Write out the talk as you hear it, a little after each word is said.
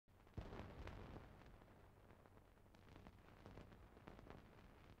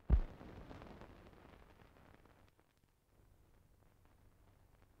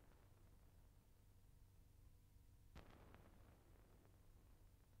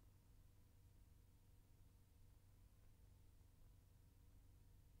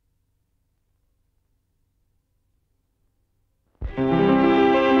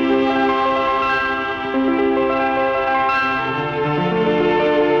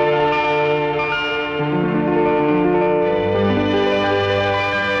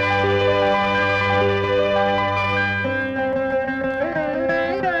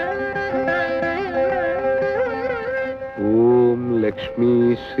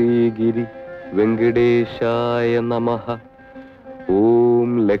ശ്രീഗിരി വെങ്കടേശായ നമഃ. ഓം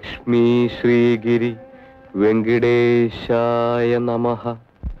ലക്ഷ്മീ ശ്രീഗിരി വെങ്കടേശായ നമഃ.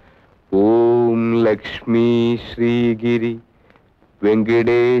 ഓം ലക്ഷ്മീ ശ്രീഗിരി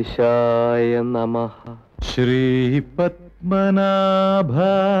വെങ്കടേശായ നമഃ. ശ്രീപത്മനാഭ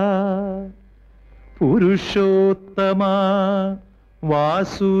പുരുഷോത്തമ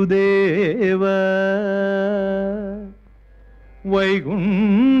വാസുദേവ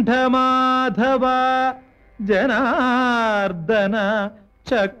വൈകുണ്ഠമാധവ ജനാർദ്ദന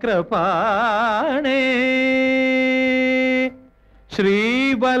ചക്രപാണേ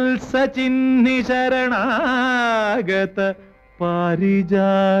ശ്രീവത്സചിഹ്നി ശരണാഗത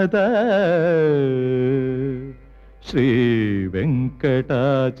പാരിജാത ശ്രീ വെങ്കടാചലപതേ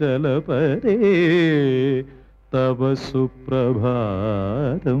തവ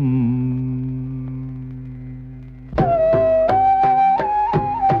സുപ്രഭാതം.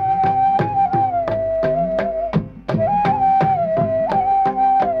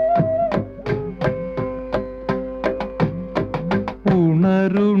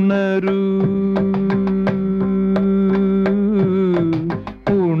 ഉണരുണരു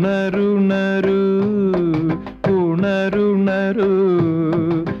ഉണരുണരു ഉണരുണരു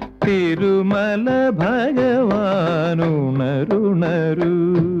തിരുമല ഭഗവാൻ ഉണരുണരു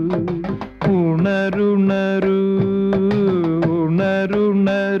ഉണരുണരു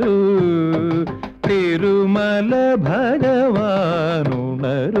ഉണരുണരു തിരുമല ഭഗവാൻ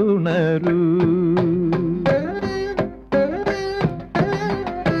ഉണരുണരു.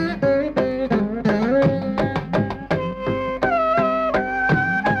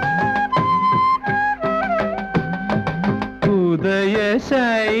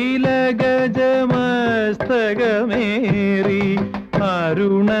 ശൈലഗജമസ്തകമേറി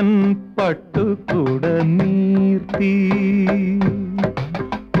അരുണൻ പട്ടുകുട നീർത്തി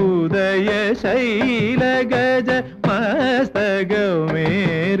ഉദയ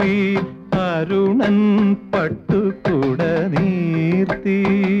ശൈലഗജമസ്തകമേറി അരുണൻ പട്ടുകുട നീർത്തി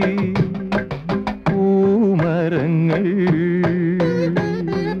പൂമരങ്ങൾ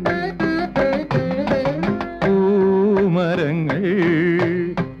പൂമരങ്ങൾ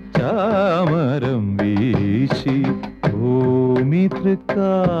ചാമരം വീശി ഭൂമി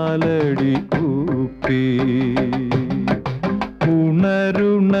തൃക്കാലടി കൂപ്പി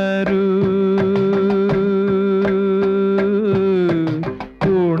ഉണരുണരു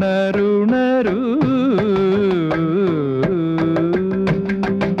ഉണരുണരു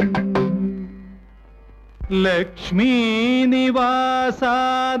ലക്ഷ്മീ നിവാസ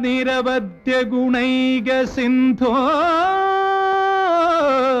നിരവധ്യ ഗുണൈക സിന്ധോ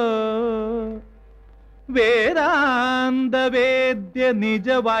വേദാന്ത വേദ്യ നിജ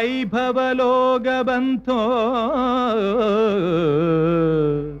വൈഭവലോകബന്ധോ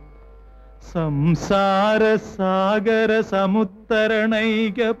സംസാര സാഗര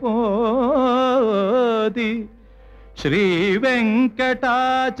സമുത്തരണൈക പോതി ശ്രീ വെങ്കടാചലപതേ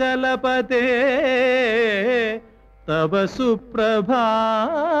തവ സുപ്രഭാതം.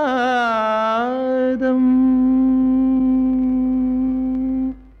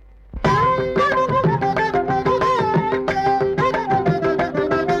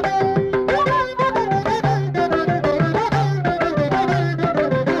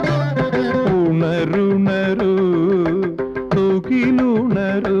 ഉണരുണരു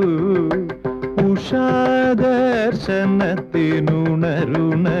തുകിലുണരു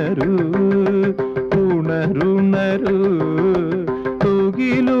ഉഷാദർശനത്തിനുണരുണരു ഉണരുണരു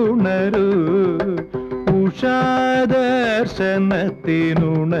തുകിലുണരു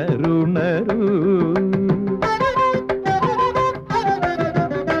ഉഷാദർശനത്തിനുണരുണരു.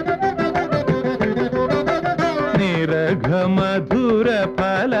 നിരഘമധുര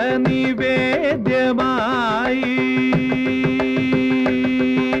ഫല നിവേദ്യമായി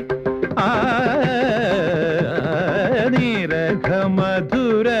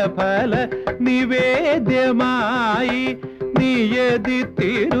നിരഘമധുര ഫല നിവേദ്യമായി നിയതി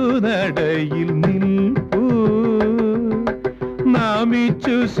തിരുനടയിൽ നിൽപ്പൂ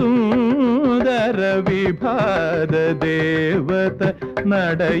നമിച്ചു സുന്ദര വിഭാത ദേവത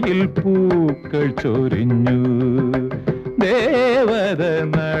നടയിൽ പൂക്കൾ ചൊരിഞ്ഞു ദേവത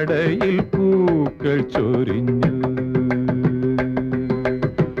നടയിൽ പൂക്കൾ ചൊരിഞ്ഞു.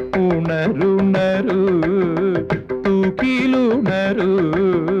 ഉണരുണരു തുകിലുണരു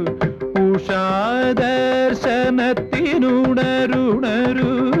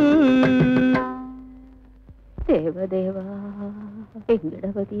ഉഷാദർശനത്തിനുണരുണരു. ദേവദേവ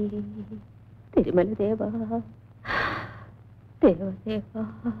വെങ്കടപതി തിരുമല ദേവ ദേവദേവ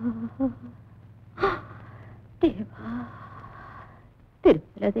ദേവ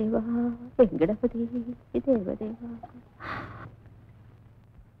തിരുമല തിരുമലദേവ വെങ്കടപതി ദേവദേവ.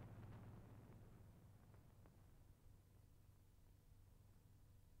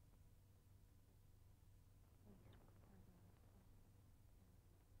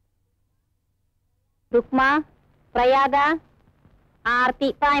 रुक्मा, प्रयागा, आरती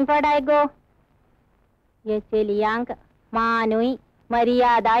टाइम पर आएगो. ये चलियांक मानुई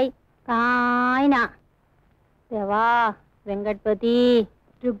मर्यादाई कायना. देवा വെങ്കടപതി.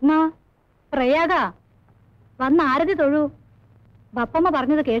 രുഗ്മ, പ്രയാഗ, വന്ന് ആരതി തൊഴു. ബപ്പമ്മ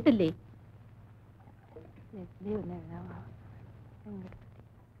പറഞ്ഞത് കേട്ടില്ലേ?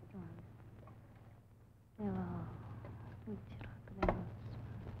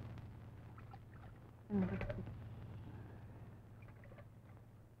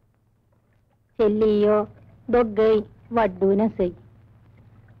 చెల్లియో దొగ్గై వడ్డూన సై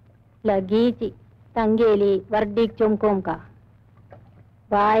लगीची तंगेली वर्डीक चुमकोम का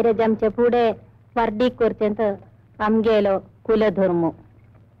वायरजम चपूडे वर्डीक कुर्चंत अम्गेलो कुलधर्मो.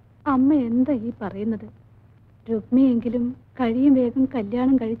 അമ്മ എന്താ ഈ പറയുന്നത്? രുക്മിയെങ്കിലും കഴിയും വേഗം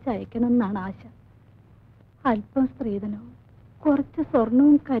കല്യാണം കഴിച്ചയക്കണമെന്നാണ് ആശ. അല്പം സ്ത്രീധനവും കുറച്ച്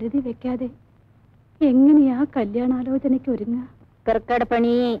സ്വർണവും കരുതി വെക്കാതെ എങ്ങനെയാ കല്യാണാലോചനയ്ക്ക് ഒരുങ്ങുക?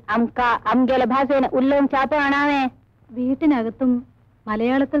 കർക്കടപ്പണി അംക അംഗേല ഭാഷേന ഉല്ലവും ചാപ്പ കാണാമേ. വീട്ടിനകത്തും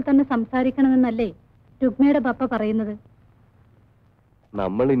മലയാളത്തിൽ തന്നെ സംസാരിക്കണമെന്നല്ലേ രുക്മിയുടെ ബപ്പ പറയുന്നത്?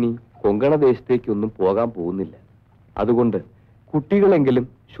 നമ്മളിനി കൊങ്കണ ദേശത്തേക്കൊന്നും പോകാൻ പോകുന്നില്ല. അതുകൊണ്ട് കുട്ടികളെങ്കിലും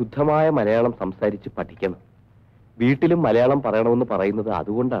ശുദ്ധമായ മലയാളം സംസാരിച്ച് പഠിക്കണം. വീട്ടിലും മലയാളം പറയണമെന്ന് പറയുന്നത്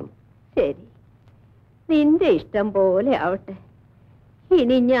അതുകൊണ്ടാണ്. ശരി, നിന്റെ ഇഷ്ടം പോലെ ആവട്ടെ.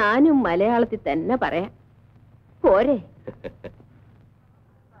 ഇനി ഞാനും മലയാളത്തിൽ തന്നെ പറയാം, പോരെ?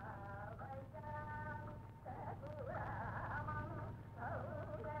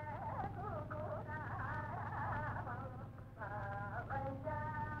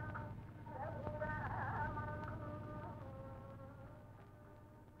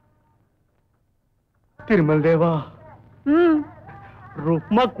 തിരുമൽദേവാ,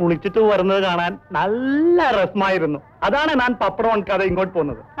 റുക്മ കുളിച്ചിട്ട് വരുന്നത് കാണാൻ നല്ല രസമായിരുന്നു. അതാണ് ഞാൻ പപ്പടം ഉണക്കാതെ ഇങ്ങോട്ട്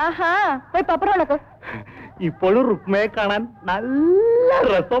പോകുന്നത്. പോയി പപ്പടം ഉണക്ക്. ഇപ്പോഴും റുക്മയെ കാണാൻ നല്ല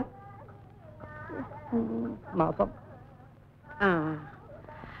രസം.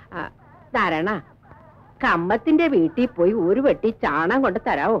 ധാരണ കമ്മത്തിന്റെ വീട്ടിൽ പോയി ഒരു വെട്ടി ചാണം കൊണ്ട്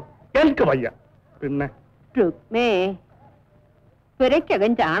തരാവോ? എനിക്ക് വയ്യ. പിന്നെ രുക്മേ,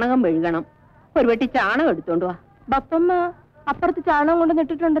 പുരയ്ക്കകം ചാണകം മെഴുകണം. ഒരു വെട്ടി ചാണകം എടുത്തോണ്ട് വാ. ബപ്പമ്മ അപ്പുറത്ത് ചാണകം കൊണ്ട്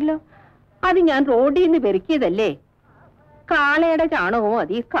നിട്ടിട്ടുണ്ടല്ലോ. അത് ഞാൻ റോഡിൽ നിന്ന് പെരുക്കിയതല്ലേ. കാളയുടെ ചാണകവും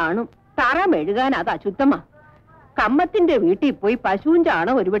അതിൽ കാണും. തറ മെഴുകാൻ അത് അശുദ്ധമാ. കമ്മത്തിന്റെ വീട്ടിൽ പോയി പശുവും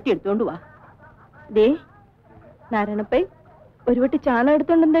ചാണകം ഒരു വെട്ടി എടുത്തോണ്ട് വാ. ദേ നാരായണപ്പൈ, ഒരു വെട്ടി ചാണകം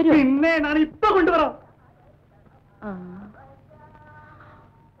എടുത്തോണ്ടെന്ന് തരൂ. പിന്നെ ഞാൻ ഇപ്പൊ കൊണ്ടുവരാം.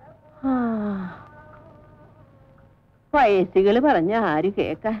 വയസ്സുകള് പറഞ്ഞ ആര്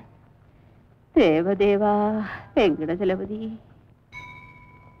കേക്കാൻ? ദേവദേവാ വെങ്കടചലപതി.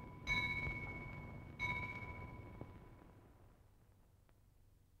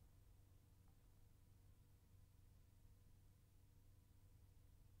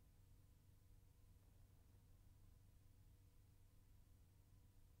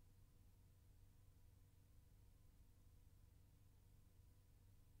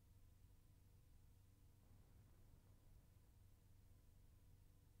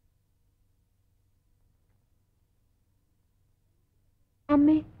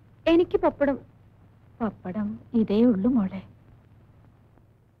 അമ്മേ, എനിക്ക് പപ്പടം. പപ്പടം ഇതേ ഉള്ളു മോളെ.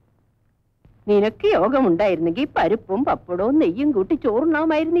 നിനക്ക് യോഗമുണ്ടായിരുന്നെങ്കിൽ പരിപ്പും പപ്പടവും നെയ്യും കൂട്ടി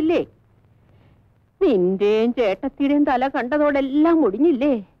ചോറുണ്ണാമായിരുന്നില്ലേ? നിന്റെയും ചേട്ടത്തിയുടെയും തല കണ്ടതോടെല്ലാം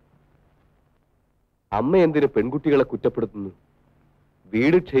മുടിഞ്ഞില്ലേ? അമ്മ എന്തിന് പെൺകുട്ടികളെ കുറ്റപ്പെടുത്തുന്നു?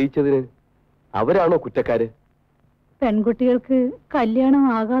 വീട് ക്ഷയിച്ചതിന് അവരാണോ കുറ്റക്കാര്? പെൺകുട്ടികൾക്ക് കല്യാണം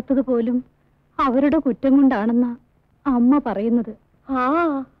ആകാത്തത് പോലും അവരുടെ കുറ്റം കൊണ്ടാണെന്ന അമ്മ പറയുന്നത്.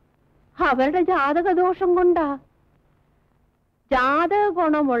 അവരുടെ ജാതകദോഷം കൊണ്ടാ. ജാതക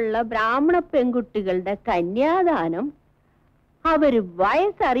ഗുണമുള്ള ബ്രാഹ്മണ പെൺകുട്ടികളുടെ കന്യാദാനം അവര്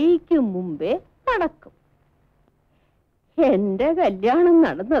വയസ്സറിയിക്കും മുമ്പേ നടക്കും. എന്റെ കല്യാണം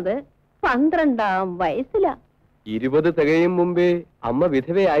നടന്നത് 12-ാം വയസ്സിലാ. 20 തികയും മുമ്പേ അമ്മ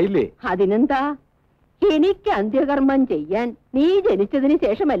വിധവയായില്ലേ? അതിനെന്താ? എനിക്ക് അന്ത്യകർമ്മം ചെയ്യാൻ നീ ജനിച്ചതിന്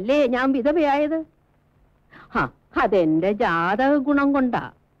ശേഷമല്ലേ ഞാൻ വിധവയായത്? അതെന്റെ ജാതക ഗുണം കൊണ്ടാ.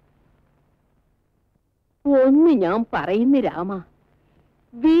 ഒന്ന് ഞാൻ പറയുന്നു രാമ,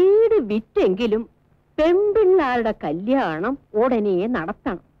 വീട് വിറ്റെങ്കിലും പെൺപിള്ളാരുടെ കല്യാണം ഉടനെ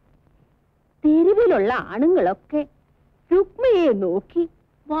നടത്തണം. തെരുവിലുള്ള ആണുങ്ങളൊക്കെ രുക്മയെ നോക്കി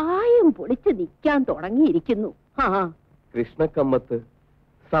വായും പൊളിച്ച് നിൽക്കാൻ തുടങ്ങിയിരിക്കുന്നു. കൃഷ്ണക്കമ്മത്ത്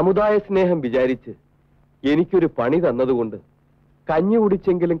സമുദായ സ്നേഹം വിചാരിച്ച് എനിക്കൊരു പണി തന്നതുകൊണ്ട് കഞ്ഞി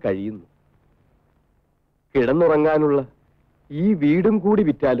കുടിച്ചെങ്കിലും കഴിയുന്നു. കിടന്നുറങ്ങാനുള്ള ഈ വീടും കൂടി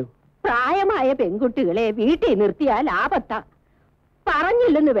വിറ്റാലും. പ്രായമായ പെൺകുട്ടികളെ വീട്ടിൽ നിർത്തിയാൽ ആപത്താ.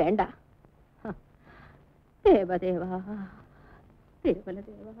 പറഞ്ഞില്ലെന്ന് വേണ്ട. ദേവദേവ, തിരുമല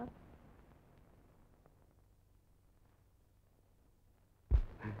ദേവ.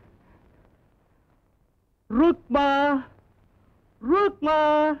 റുക്മ, റുക്മ.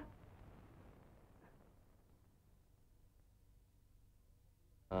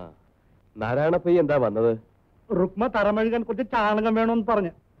 നാരായണപ്പയ്യ എന്താ വന്നത്? റുക്മ തറമെഴുകാൻ കുറച്ച് ചാണകം വേണമെന്ന്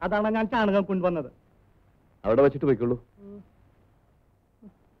പറഞ്ഞു. അതാണ് ഞാൻ ചാണകം കൊണ്ടുവന്നത്. അവിടെ വെച്ചിട്ട് പോയിക്കോളൂ.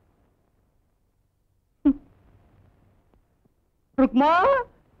 റുക്മ,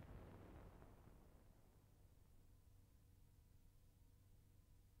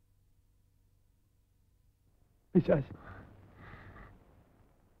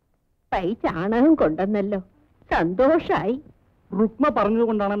 പൈ ചാണകം കൊണ്ടെന്നല്ലോ, സന്തോഷായി. റുക്മ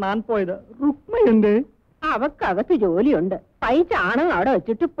പറഞ്ഞതുകൊണ്ടാണ് ഞാൻ പോയത്. റുക്മ എന്തേ? അവക്കകത്ത് ജോലിയുണ്ട്. പൈ ചാണകം അവിടെ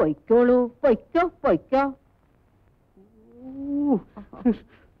വെച്ചിട്ട് പൊയ്ക്കോളൂ. പൊയ്ക്കോ പൊയ്ക്കോ.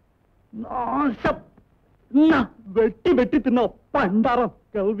 വെട്ടി വെട്ടി തിന്നോ പണ്ടാറം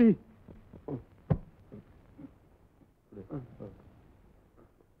കൽവി.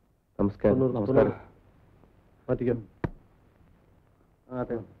 നമസ്കാരം. നമസ്കാരം.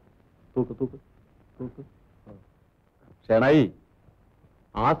 ഷേണായി,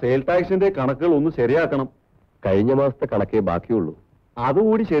 ആ സെയിൽ ടാക്സിന്റെ കണക്കുകൾ ഒന്ന് ശരിയാക്കണം. കഴിഞ്ഞ മാസത്തെ കണക്കേ ബാക്കിയുള്ളൂ.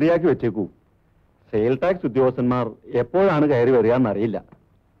 അതുകൂടി ശരിയാക്കി വെച്ചേക്കൂ. സെയിൽ ടാക്സ് ഉദ്യോഗസ്ഥന്മാർ എപ്പോഴാണ് കയറി വരികയെന്നറിയില്ല.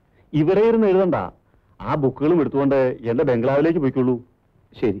 ഇവിടെ ഇരുന്ന് എഴുതണ്ട, ആ ബുക്കുകളും എടുത്തുകൊണ്ട് എന്റെ ബംഗ്ലാവിലേക്ക് പോയിക്കോളൂ.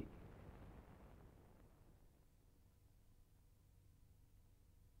 ശരി.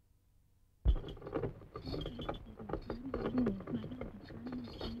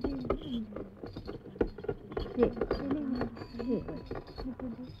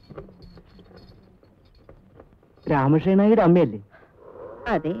 രാമകൃഷ്ണനായുടെ അമ്മയല്ലേ?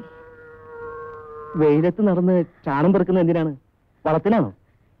 അതെ. വെയിലത്ത് നടന്ന് ചാണം പെറുക്കുന്ന എന്തിനാണ്? വളത്തിനാണോ?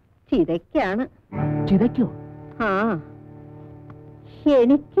 ചിതയ്ക്കാണ്. ചിതയ്ക്കോ? ആ,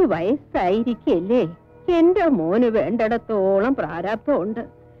 എനിക്ക് വയസ്സായിരിക്കല്ലേ. എന്റെ മോന് വേണ്ടിടത്തോളം പ്രാരാബ്ധമുണ്ട്.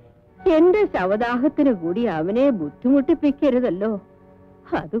 എന്റെ ശവദാഹത്തിന് കൂടി അവനെ ബുദ്ധിമുട്ടിപ്പിക്കരുതല്ലോ.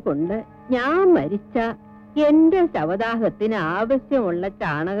 അതുകൊണ്ട് ഞാൻ മരിച്ച എന്റെ ശവദാഹത്തിന് ആവശ്യമുള്ള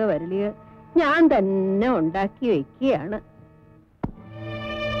ചാണകവരളികൾ ഞാൻ തന്നെ ഉണ്ടാക്കി വെക്കുകയാണ്.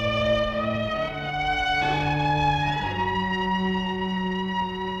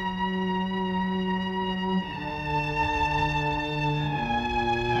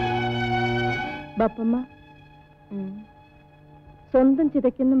 ബാപ്പമ്മ, സ്വന്തം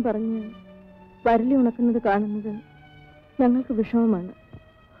ചിതയ്ക്കെന്നും പറഞ്ഞ് വരലി ഉണക്കുന്നത് കാണുന്നത് ഞങ്ങൾക്ക് വിഷമമാണ്.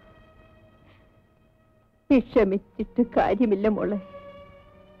 വിഷമിച്ചിട്ട് കാര്യമില്ല മോളെ.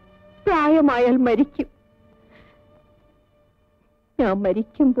 പ്രായമായാൽ മരിക്കും. ഞാൻ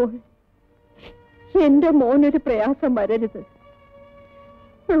മരിക്കുമ്പോൾ എന്റെ മോനൊരു പ്രയാസം വരരുത്.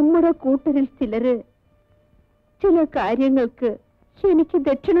 നമ്മുടെ കൂട്ടരിൽ ചിലര് ചില കാര്യങ്ങൾക്ക് എനിക്ക്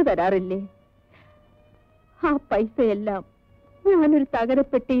ദക്ഷിണ തരാറില്ലേ? ആ പൈസയെല്ലാം ഞാനൊരു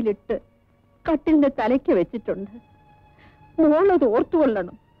തകരപ്പെട്ടിയിലിട്ട് കട്ടിലിന്റെ തലയ്ക്ക് വെച്ചിട്ടുണ്ട്. മോളത്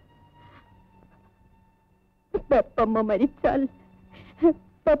ഓർത്തുകൊള്ളണം. പെപ്പമ്മ മരിച്ചാൽ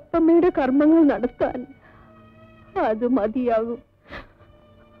പെപ്പമ്മയുടെ കർമ്മങ്ങൾ നടത്താൻ അത് മതിയാകും.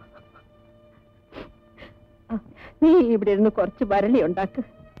 നീ ഇവിടെ ഇരുന്ന് കുറച്ച് വരളി ഉണ്ടാക്ക്.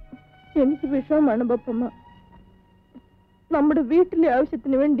 എനിക്ക് വിഷമമാണ് ബാപ്പമ്മ. നമ്മുടെ വീട്ടിലെ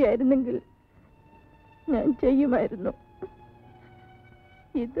ആവശ്യത്തിന് വേണ്ടിയായിരുന്നെങ്കിൽ ഞാൻ ചെയ്യുമായിരുന്നു.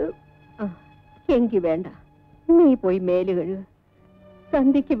 ഇത് എങ്കി വേണ്ട. നീ പോയി മേല് കഴുക.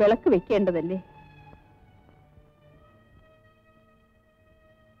 സന്ധ്യക്ക് വിളക്ക് വെക്കേണ്ടതല്ലേ?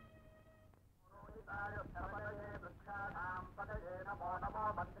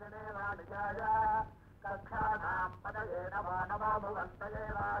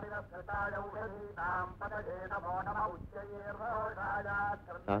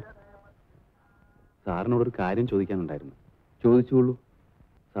 സാറിനോടൊരു കാര്യം ചോദിക്കാനുണ്ടായിരുന്നു. ചോദിച്ചോളൂ.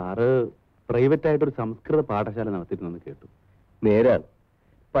 സാറ് പ്രൈവറ്റ് ആയിട്ടൊരു സംസ്കൃത പാഠശാല നടത്തിയിട്ടുണ്ടെന്ന് കേട്ടു. നേരാണ്.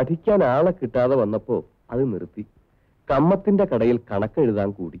 പഠിക്കാൻ ആളെ കിട്ടാതെ വന്നപ്പോ അത് നിർത്തി. കമ്മത്തിന്റെ കടയിൽ കണക്കെഴുതാൻ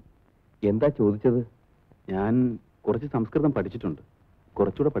കൂടി. എന്താ ചോദിച്ചത്? ഞാൻ കുറച്ച് സംസ്കൃതം പഠിച്ചിട്ടുണ്ട്.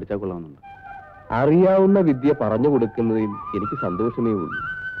 കുറച്ചുകൂടെ പഠിച്ചാൽ കൊള്ളാമെന്നുണ്ട്. അറിയാവുന്ന വിദ്യ പറഞ്ഞു കൊടുക്കുന്നതിൽ എനിക്ക് സന്തോഷമേ ഉള്ളൂ.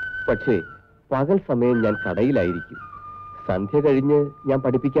 പക്ഷേ പകൽ സമയം ഞാൻ കടയിലായിരിക്കും. സന്ധ്യ കഴിഞ്ഞ് ഞാൻ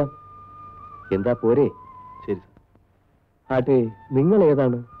പഠിപ്പിക്കാം. എന്താ പോരെ? ശരി സാർ. ആട്ടെ, നിങ്ങൾ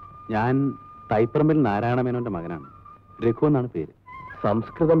ഏതാണ്? ഞാൻ തൈപ്പറമ്പിൽ നാരായണ മേനോന്റെ മകനാണ്. രഘു എന്നാണ് പേര്.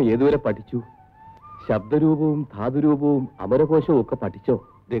 സംസ്കൃതം ഏതുവരെ പഠിച്ചു? ശബ്ദരൂപവും ധാതുരൂപവും അമരകോശവും ഒക്കെ പഠിച്ചോ?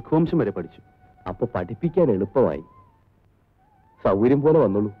 രഘുവംശം വരെ പഠിച്ചു. അപ്പൊ പഠിപ്പിക്കാൻ എളുപ്പമായി. സൗകര്യം പോലെ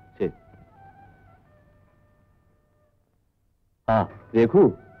വന്നോളൂ. ശരി. ആ രഘു,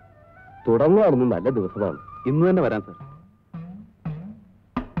 തുടങ്ങാറുന്ന് നല്ല ദിവസമാണ്. ഇന്ന് തന്നെ വരാം സാർ.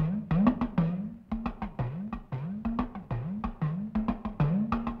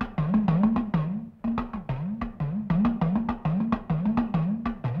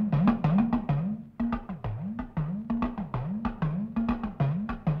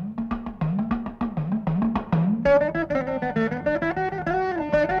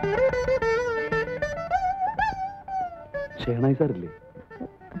 ഷേണായി സാറില്ലേ?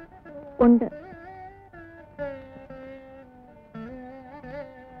 ഉണ്ട്.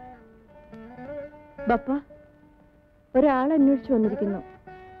 ബപ്പ, ഒരാൾ അന്വേഷിച്ചു വന്നിരിക്കുന്നു.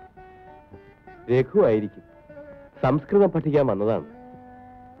 രഘു ആയിരിക്കും. സംസ്കൃതം പഠിക്കാൻ വന്നതാണ്.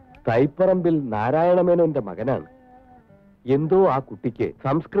 തൈപ്പറമ്പിൽ നാരായണമേനോന്റെ മകനാണ്. എന്തോ ആ കുട്ടിക്ക്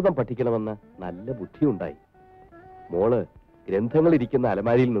സംസ്കൃതം പഠിക്കണമെന്ന നല്ല ബുദ്ധിയുണ്ടായി. മോള് ഗ്രന്ഥങ്ങൾ ഇരിക്കുന്ന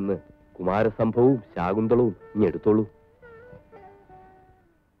അലമാരിയിൽ നിന്ന് കുമാരസംഭവവും ശാകുന്തളവും ഇനി എടുത്തോളൂ.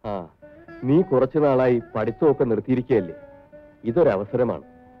 ആ, നീ കുറച്ചു നാളായി പഠിത്തമൊക്കെ നിർത്തിയിരിക്കുകയല്ലേ? ഇതൊരവസരമാണ്.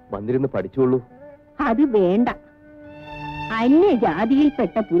 വന്നിരുന്ന് പഠിച്ചോളൂ. അത് വേണ്ട.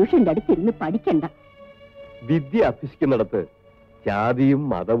 അന്യജാതിയിൽപ്പെട്ട പുരുഷന്റെ അടുത്തിരുന്ന് പഠിക്കണ്ട. വിദ്യ അഭ്യസിക്കുന്നിടത്ത് ജാതിയും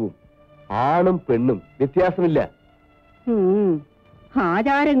മതവും ആണും പെണ്ണും വ്യത്യാസമില്ല.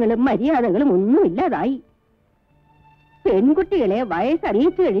 ആചാരങ്ങളും മര്യാദകളും ഒന്നുമില്ലാതായി. പെൺകുട്ടികളെ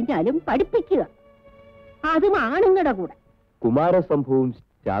വയസ്സറിയിച്ചു കഴിഞ്ഞാലും പഠിപ്പിക്കുക, അതും ആണുങ്ങളുടെ കൂടെ. കുമാരസംഭവവും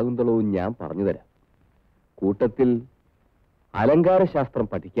ശാകുന്തളവും ഞാൻ പറഞ്ഞു തരാം. കൂട്ടത്തിൽ അലങ്കാരശാസ്ത്രം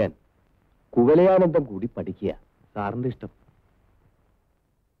പഠിക്കാൻ കുവലയാനന്ദം കൂടി പഠിക്കുക. സാറിന്റെ ഇഷ്ടം.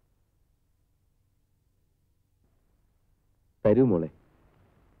 തരൂ മോളെ.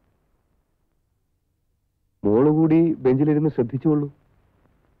 മോളുകൂടി ബെഞ്ചിലിരുന്ന് ശ്രദ്ധിച്ചോളൂ.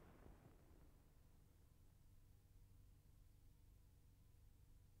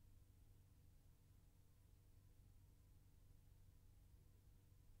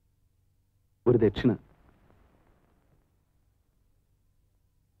 ഒരു ദക്ഷിണ.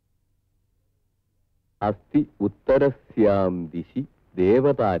 അസ്തി ഉത്തരസ്യാം ദിശി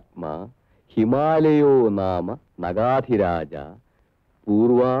ദേവതാത്മാ ഹിമാലയോ നാമ നഗാധിരാജ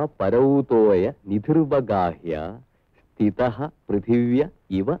പൂർവാ പരൗതോയ നിധിർവഗാഹ്യ സ്ഥിതഃ പൃഥിവ്യ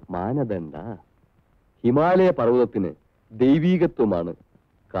ഇവ മാനദണ്ഡ. ഹിമാലയ പർവ്വതത്തിന് ദൈവീകത്വമാണ്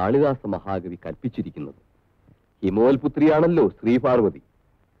കാളിദാസ മഹാകവി കൽപ്പിച്ചിരിക്കുന്നത്. ഹിമോൽപുത്രിയാണല്ലോ ശ്രീപാർവതി.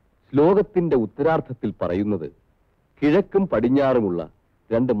 ശ്ലോകത്തിന്റെ ഉത്തരാർത്ഥത്തിൽ പറയുന്നത് കിഴക്കും പടിഞ്ഞാറുമുള്ള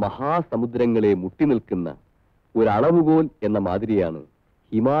രണ്ട് മഹാസമുദ്രങ്ങളെ മുട്ടി നിൽക്കുന്ന ഒരളവുകോൽ എന്ന മാതിരിയാണ്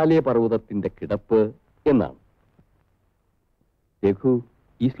ഹിമാലയ പർവ്വതത്തിന്റെ കിടപ്പ് എന്നാണ്. രഘു,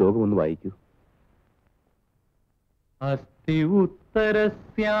 ഈ ശ്ലോകം ഒന്ന് വായിക്കൂ. അസ്തി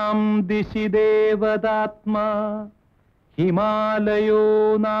ഉത്തരസ്യാം ദിശി ദേവതാത്മാ ഹിമാലയോ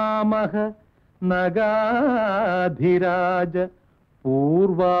നാമഃ നഗാധിരാജ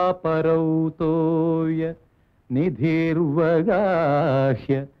പൂർവാപരൗതോയ നിധിർവഗാഹ്യ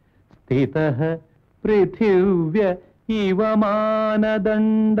സ്ഥിതഃ പൃഥിവ്യ ഇവ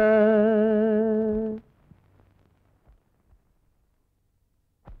മാനദണ്ഡ.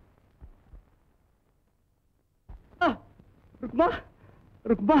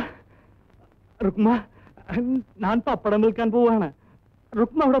 റുക്മ, ഞാൻ പപ്പടം നിൽക്കാൻ പോവാണ്.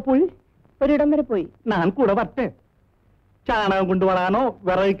 റുക്മ അവിടെ പോയി? ഒരിടം വരെ പോയി. ഞാൻ കൂടെ വരട്ടെ? ചാണകം കൊണ്ടുവരാനോ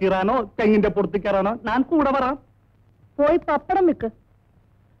വിറക് കീറാനോ തെങ്ങിന്റെ പുറത്ത് കയറാനോ ഞാൻ കൂടെ വരാം. പോയി പപ്പടം വെക്ക്.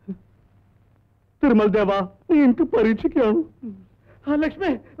 തിരുമൽ ദേവ, നീ എനിക്ക് പരീക്ഷിക്കുകയാണ്.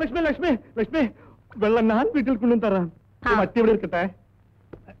 ലക്ഷ്മി ലക്ഷ്മി ലക്ഷ്മി ലക്ഷ്മി, വെള്ളം ഞാൻ വീട്ടിൽ കൊണ്ടും തരാം. മറ്റേ ഇവിടെ ഇരിക്കട്ടെ.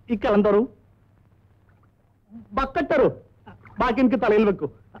 ഈ കലം തരൂ, ബക്കറ്റ് തരൂ, ബാക്കി എനിക്ക് തലയിൽ വെക്കൂ.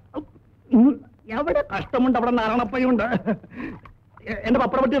 എവിടെ കഷ്ടമുണ്ട് അവിടെ നാരായണപ്പയ്യുണ്ട്. എന്റെ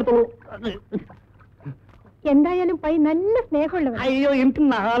പപ്പടപ്പെട്ടി എടുത്തോളൂ. എന്തായാലും പൈ നല്ല സ്നേഹമുള്ളവർ. അയ്യോ, എനിക്ക്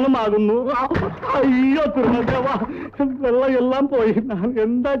നാണമാകുന്നു. അയ്യോ തിരുമൽ ദേവ, വെള്ളം എല്ലാം പോയി. ഞാൻ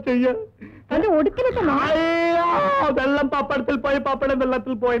എന്താ ചെയ്യാ? അത് ഒടുക്കിലൊക്കെ അയ്യോ, വെള്ളം പപ്പടത്തിൽ പോയി, പപ്പടം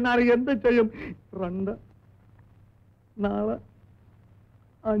വെള്ളത്തിൽ പോയി. ഞാൻ എന്ത് ചെയ്യും? 2 4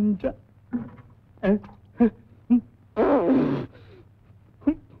 5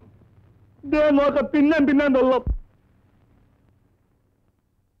 നോക്ക, പിന്നെ വെള്ളം.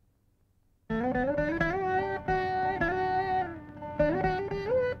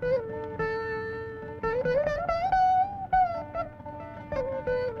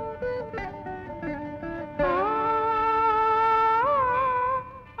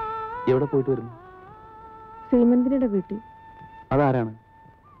 എവിടെ പോയിട്ട് വരുന്നു? ശ്രീമന്തിരിയുടെ വീട്ടിൽ. അതാരാണ്?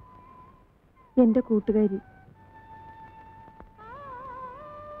 എന്റെ കൂട്ടുകാരി.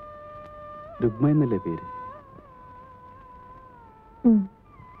 രുഗ്മ എന്നല്ലേ പേര്?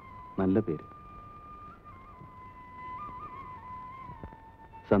 നല്ല പേര്.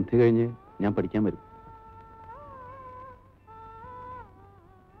 സന്ധ്യ കഴിഞ്ഞ് ഞാൻ പഠിക്കാൻ വരും.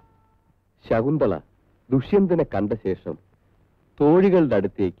 ശകുന്തള ദുഷ്യന്തനെ കണ്ട ശേഷം തോഴികളുടെ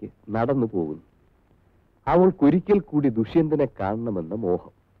അടുത്തേക്ക് നടന്നു പോകുന്നു. അവൾക്കൊരിക്കൽ കൂടി ദുഷ്യന്തനെ കാണണമെന്ന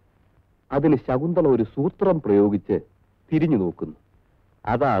മോഹം. അതിന് ശകുന്തള ഒരു സൂത്രം പ്രയോഗിച്ച് തിരിഞ്ഞു നോക്കുന്നു.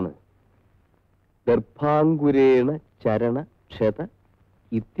 അതാണ് ദർഭാങ്കുരേണ ചരണ ക്ഷത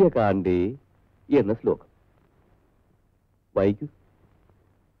ഇത്യകാണ്ഡേ എന്ന ശ്ലോകം. വായിക്കൂ.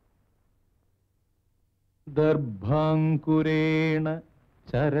 ദർഭാങ്കുരേണ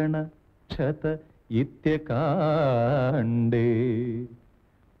ചരണ ക്ഷത ഇത്യകാണ്ഡേ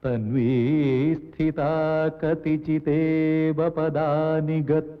തന്വീ സ്ഥിതാ കതിചിതേവ പദാനി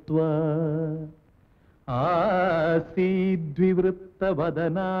ഗത്വാ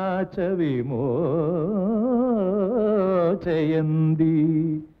ആസീദ്വിവൃത്തവദനാ ച വിമോചയന്തി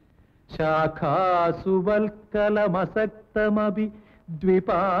ശാഖാസു വൽക്കലമസക്തമപി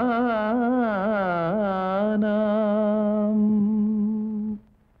ദ്വിപാനാം.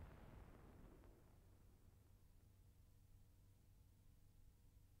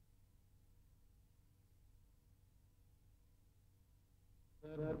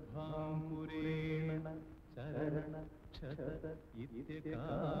 ദർഭാങ്കുരേണ ചരണ ക്ഷത ഇത്യകാണ്ഡേ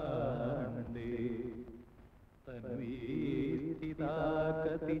തന്വീ സ്ഥിതാ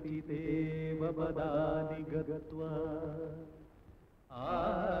കതിചിതേവ പദാനി ഗത്വാ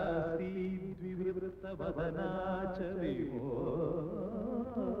ആസീദ്വിവൃത്തവദനാ ച വിമോചയന്തി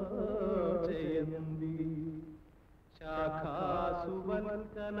ശാഖാസു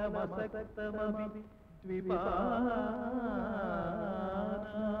വൽക്കലമസക്തമപി ദ്വിപാനാം.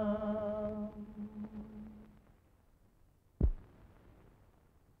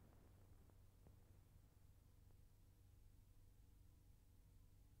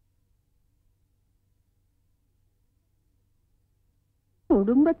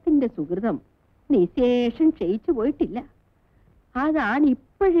 കുടുംബത്തിന്റെ സുഹൃതം നിശേഷം ക്ഷയിച്ചു പോയിട്ടില്ല. അതാണ്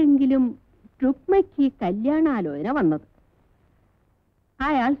ഇപ്പോഴെങ്കിലും രുക്മയ്ക്ക് കല്യാണാലോചന വന്നത്.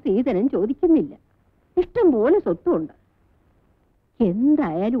 അയാൾ സീതനം ചോദിക്കുന്നില്ല. ഇഷ്ടം പോലെ സ്വത്തുണ്ട്.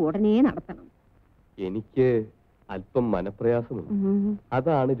 എന്തായാലും ഉടനെ നടത്തണം. എനിക്ക് അല്പം മനപ്രയാസമുണ്ട്.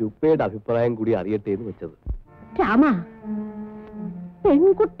 അതാണ് രുക്മയുടെ അഭിപ്രായം കൂടി അറിയട്ടെ എന്ന് വെച്ചത്. രാമ,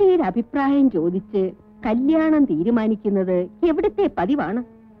 പെൺകുട്ടിയുടെ അഭിപ്രായം ചോദിച്ച് കല്യാണം തീരുമാനിക്കുന്നത് എവിടുത്തെ പതിവാണ്?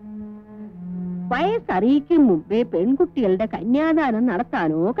 വയസ്സറിയിക്കും മുമ്പേ പെൺകുട്ടികളുടെ കന്യാദാനം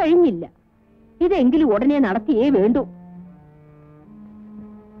നടത്താനോ കഴിഞ്ഞില്ല. ഇതെങ്കിലും ഉടനെ നടത്തിയേ വേണ്ടൂ.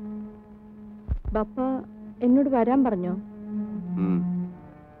 ബപ്പ എന്നോട് വരാൻ പറഞ്ഞോ?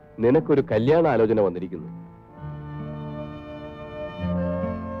 നിനക്കൊരു കല്യാണ ആലോചന വന്നിരിക്കുന്നു.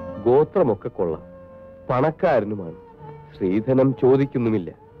 ഗോത്രമൊക്കെ കൊള്ളാം, പണക്കാരനുമാണ്, സ്ത്രീധനം ചോദിക്കുന്നുമില്ല,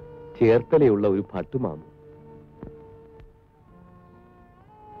 ചേർത്തലയുള്ള ഒരു ഭട്ടുമാമു.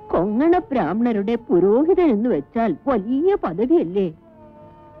 കൊങ്ങണ ബ്രാഹ്മണരുടെ പുരോഹിതൻ എന്ന് വെച്ചാൽ വലിയ പദവിയല്ലേ?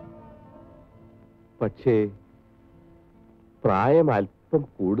 പക്ഷേ പ്രായം അല്പം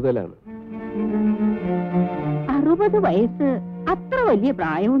കൂടുതലാണ്. 60 വയസ്സ് അത്ര വലിയ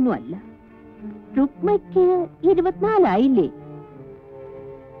പ്രായമൊന്നും അല്ല. രുക്മയ്ക്ക് 24 ആയില്ലേ?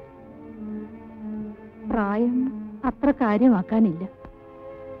 പ്രായം അത്ര കാര്യമാക്കാനില്ല.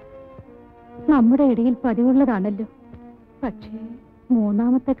 നമ്മുടെ ഇടയിൽ പതിവുള്ളതാണല്ലോ. പക്ഷേ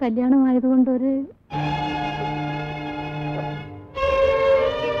മൂന്നാമത്തെ കല്യാണമായതുകൊണ്ടൊരു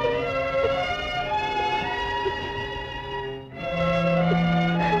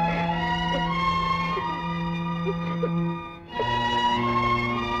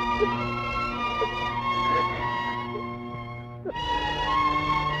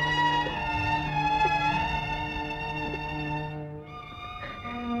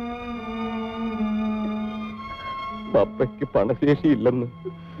പപ്പയ്ക്ക് പണശേഷിയില്ലെന്ന്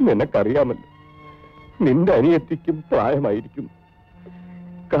നിനക്കറിയാമല്ലോ. നിന്റെ അനിയത്തിക്കും പ്രായമായിരിക്കുന്നു.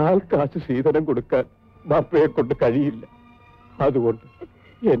 കാൽ കാശ് സീതനം കൊടുക്കാൻ ബാപ്പയെ കൊണ്ട് കഴിയില്ല. അതുകൊണ്ട്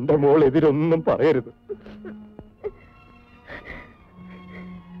എന്റെ മോൾ എതിരൊന്നും പറയരുത്.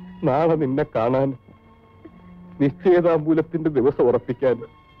 നാളെ നിന്നെ കാണാൻ, നിശ്ചയതാമ്പൂലത്തിന്റെ ദിവസം ഉറപ്പിക്കാൻ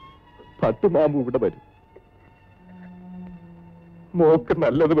ഭട്ടുമാമു ഇവിടെ വരും. മോക്ക്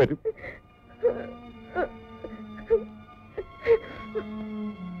നല്ലത് വരും.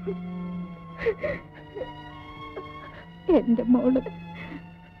 എന്റെ മോള്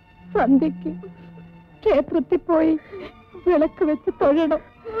സന്ധ്യക്ക് ക്ഷേത്രത്തിൽ പോയി വിളക്ക് വെച്ച് തൊഴണം.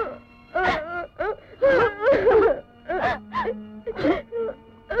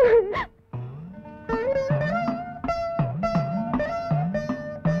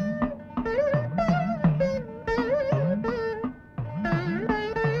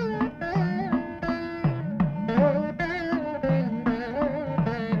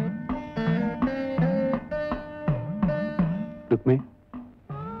 രുക്മേ,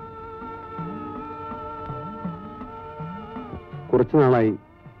 കുറച്ചു നാളായി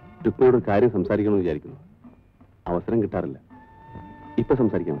രുക്മയോട് ഒരു കാര്യം സംസാരിക്കണമെന്ന് വിചാരിക്കുന്നു. അവസരം കിട്ടാറില്ല. ഇപ്പൊ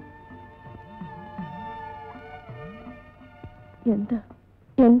സംസാരിക്കണം.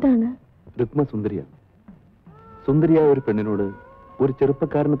 എന്താണ്? രുക്മ സുന്ദരിയാണ്. സുന്ദരിയായ ഒരു പെണ്ണിനോട് ഒരു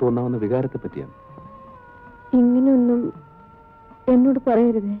ചെറുപ്പക്കാരന് തോന്നാവുന്ന വികാരത്തെ പറ്റിയാണ്. ഇങ്ങനെയൊന്നും എന്നോട്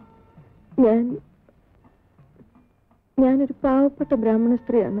പറയരുതേ. ഞാനൊരു പാവപ്പെട്ട ബ്രാഹ്മണ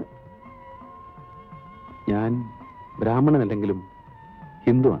സ്ത്രീയാണ്. ഞാൻ ബ്രാഹ്മണനല്ലെങ്കിലും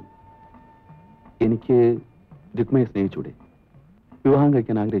ഹിന്ദുവാണ്. എനിക്ക് രുക്മയെ സ്നേഹിച്ചൂടെ? വിവാഹം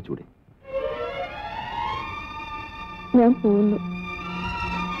കഴിക്കാൻ ആഗ്രഹിച്ചൂടെ? ഞാൻ പോകുന്നു.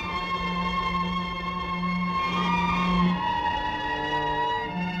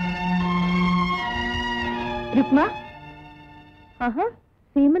 രുക്മ, ആഹാ,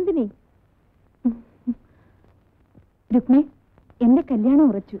 സീമന്തിനി. രുക്മേ, എന്റെ കല്യാണം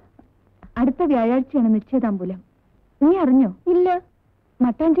ഉറച്ചു. അടുത്ത വ്യാഴാഴ്ചയാണ് നിശ്ചയതാമ്പൂലം. നീ അറിഞ്ഞോ? ഇല്ല.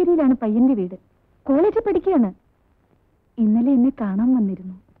 മട്ടാഞ്ചേരിയിലാണ് പയ്യന്റെ വീട്. കോളേജിൽ പഠിക്കുകയാണ്. ഇന്നലെ എന്നെ കാണാൻ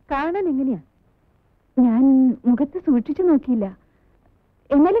വന്നിരുന്നു. കാണാൻ എങ്ങനെയാ? ഞാൻ മുഖത്ത് സൂക്ഷിച്ചു നോക്കിയില്ല.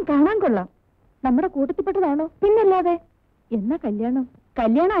 എന്നാലും കാണാൻ കൊള്ളാം. നമ്മുടെ കൂട്ടത്തിൽപ്പെട്ടതാണോ? പിന്നല്ലാതെ. എന്നാ കല്യാണം?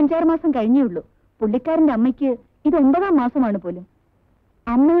 കല്യാണം 5-6 മാസം കഴിഞ്ഞേ ഉള്ളൂ. പുള്ളിക്കാരന്റെ അമ്മയ്ക്ക് ഇത് 9ാം മാസമാണ് പോലും.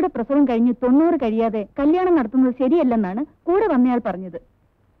 അമ്മയുടെ പ്രസവം കഴിഞ്ഞ് 90 കഴിയാതെ കല്യാണം നടത്തുന്നത് ശരിയല്ലെന്നാണ് കൂടെ വന്നയാൾ പറഞ്ഞത്.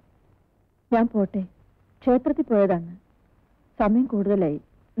 ഞാൻ പോട്ടെ. ക്ഷേത്രത്തിൽ പോയതാണ്. സമയം കൂടുതലായി.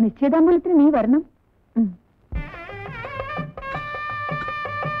 നിശ്ചയദാമ്പൂലത്തിന് നീ വരണം.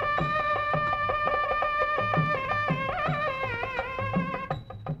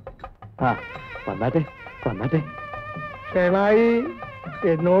 വന്നാട്ടെ. ഷേണായി,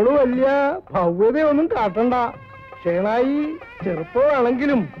 എന്നോട് വലിയ ഭവ്യതയൊന്നും കാട്ടണ്ട. ഷേണായി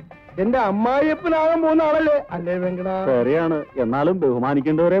ചെറുപ്പമാണെങ്കിലും എന്റെ അമ്മായിയപ്പനാകാൻ പോകുന്ന ആളല്ലേ? അല്ലേ വെങ്കട? ശരിയാണ്. എന്നാലും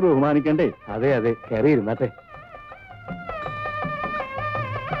ബഹുമാനിക്കേണ്ടവരെ ബഹുമാനിക്കണ്ടേ? അതെ, കയറി ഇരുന്നാട്ടെ.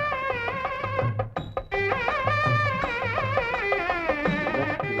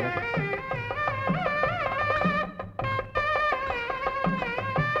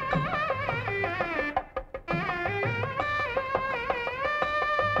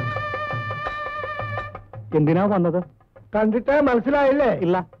 എന്തിനാ വന്നത്? കണ്ടിട്ട് മനസ്സിലായില്ലേ?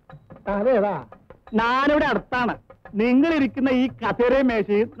 ഇല്ല. അതേതാ? ഞാനിവിടെ അടുത്താണ്. നിങ്ങൾ ഇരിക്കുന്ന ഈ കസേരയും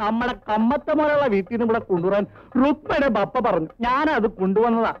മേശയും നമ്മുടെ കമ്മത്ത് പോലുള്ള വീട്ടിൽ നിന്ന് ഇവിടെ കൊണ്ടുവരാൻ റുക്മയുടെ ബപ്പ പറഞ്ഞു. ഞാനത്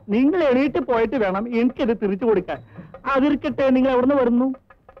കൊണ്ടുവന്നതാ. നിങ്ങൾ എണീറ്റ് പോയിട്ട് വേണം എനിക്കത് തിരിച്ചു കൊടുക്കാൻ. അതിരിക്കട്ടെ, നിങ്ങൾ എവിടുന്ന് വരുന്നു?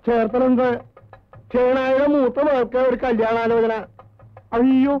 ചേർത്തലുണ്ട്. ചേണായുടെ മൂത്ത മകൾക്ക് ഒരു കല്യാണാലോചന.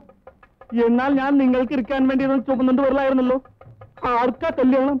 അയ്യോ, എന്നാൽ ഞാൻ നിങ്ങൾക്ക് ഇരിക്കാൻ വേണ്ടി ഒന്ന് ചുമന്നുകൊണ്ട് വരില്ലായിരുന്നല്ലോ. ആർക്കാ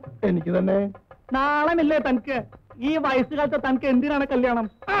കല്യാണം? എനിക്ക് തന്നെ. നാളമില്ലേ തനിക്ക്? ഈ വയസ്സുകാലത്ത് തനിക്ക് എന്തിനാണ് കല്യാണം?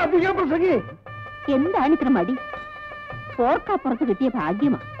 അധികം പ്രസംഗി. എന്താണ് ഇത്ര മടി? പോർക്കപ്പുറത്ത് കിട്ടിയ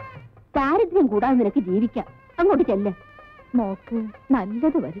ഭാഗ്യമാ. ദാരിദ്ര്യം കൂടാതെ നിനക്ക് ജീവിക്കാം. അങ്ങോട്ട് ചെല്ല്. മോക്ക്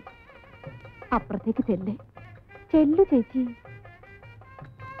നല്ലത് വരും. അപ്പുറത്തേക്ക് ചെല്ലു ചേച്ചി.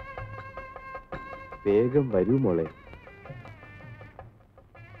 വേഗം വരൂ മോളെ.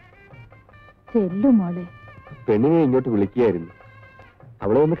 ചെല്ലു മോളെ. പെണ്ണിനെ ഇങ്ങോട്ട് വിളിക്കുകയായിരുന്നു.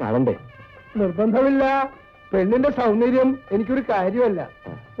 അവളെ ഒന്ന് കാണണ്ടേ? നിർബന്ധമില്ല. പെണ്ണിന്റെ സൗന്ദര്യം എനിക്കൊരു കാര്യമല്ല.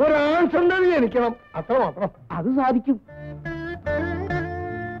 ഒരാൺ സന്തതി ജനിക്കണം, അത്രമാത്രം. അത് സാധിക്കും.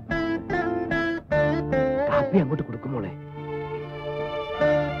 കാപ്പി അങ്ങോട്ട് കൊടുക്കും മോളെ.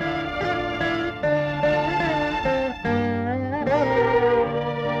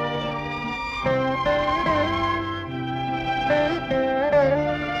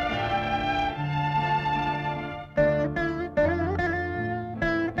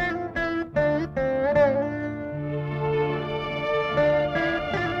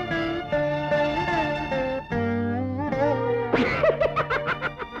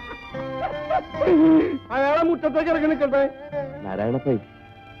 അയാളെ മുറ്റത്തേക്ക് ഇറങ്ങി നിൽക്കട്ടെ. നാരായണപ്പൈ,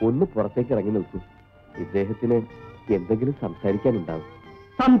 ഒന്ന് പുറത്തേക്ക് ഇറങ്ങി നിൽക്കൂ. ഇദ്ദേഹത്തിന് എന്തെങ്കിലും സംസാരിക്കാനുണ്ടാവും.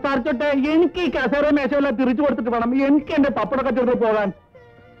 സംസാരിച്ചോട്ടെ. എനിക്ക് ഈ കസേര മേശയെല്ലാം തിരിച്ചു കൊടുത്തിട്ട് വേണം എനിക്ക് എന്റെ പപ്പട കച്ചവടത്തിൽ പോകാൻ.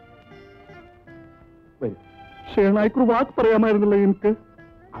 വരൂ. ഷേണായിക്കൊരു വാക്ക് പറയാമായിരുന്നല്ലോ എനിക്ക്.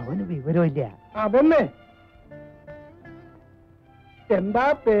 അവന് വിവരമില്ല. അതന്നെ. എന്താ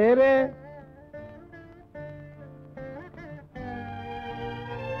പേര്?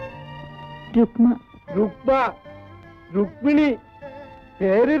 രുക്മ. രുക്മിണി.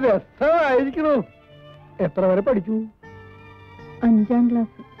 പേര് രസമായിരിക്കണു. എത്ര വരെ പഠിച്ചു? 5ാം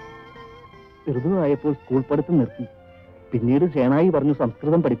ക്ലാസ്. ചെറുതായപ്പോൾ സ്കൂൾ പഠിത്തം നിർത്തി. പിന്നീട് ഷേണായി പറഞ്ഞു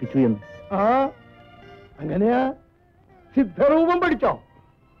സംസ്കൃതം പഠിപ്പിച്ചു എന്ന്. ആ, അങ്ങനെയാ? സിദ്ധരൂപം പഠിച്ചോ?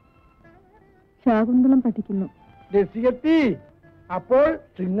 ശാകുന്തളം പഠിക്കുന്നു. രസികത്തി, അപ്പോൾ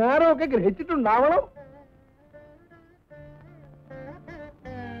ശൃംഗാരമൊക്കെ ഗ്രഹിച്ചിട്ടുണ്ടാവണം.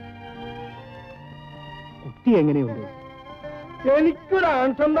 കുട്ടി എങ്ങനെയുണ്ട്? എനിക്കൊരു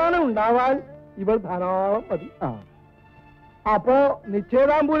ആൺസന്താനം ഉണ്ടാവാൻ ഇവൾ ധാരാളം മതി. അപ്പോ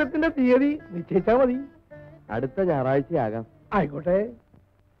നിശ്ചയതാമ്പൂലത്തിന്റെ തീയതി നിശ്ചയിച്ചാ മതി. അടുത്ത ഞായറാഴ്ചയാകാം. ആയിക്കോട്ടെ.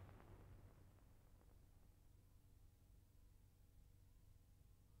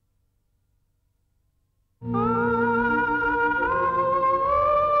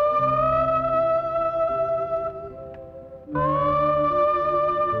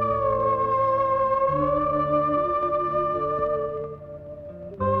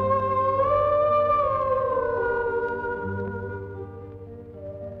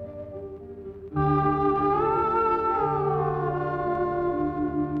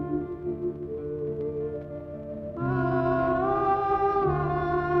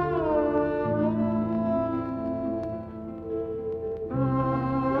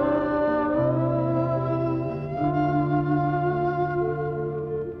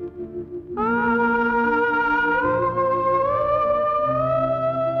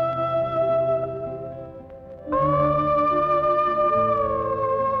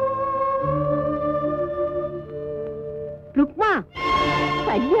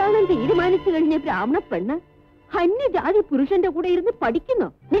 കല്യാണം തീരുമാനിച്ചു കഴിഞ്ഞ ബ്രാഹ്മണ പെണ്ണ് അന്യജാതി പുരുഷന്റെ കൂടെ ഇരുന്ന് പഠിക്കുന്നു.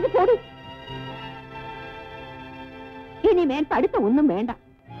 നീക്ക് പോടി. ഇനിമേൽ പഠിത്തം ഒന്നും വേണ്ട.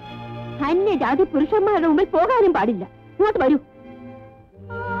 അന്യജാതി പുരുഷന്മാരുടെ മുമ്പിൽ പോകാനും പാടില്ല. ഇങ്ങോട്ട് വരൂ.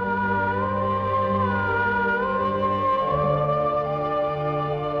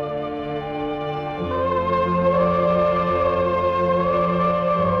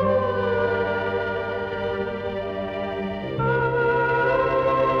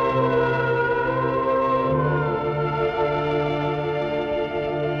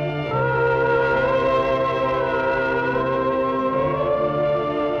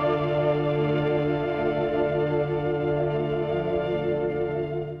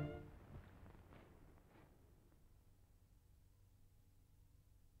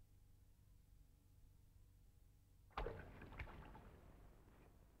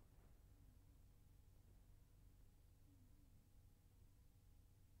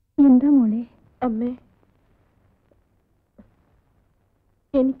 എന്താ മോളെ? അമ്മേ,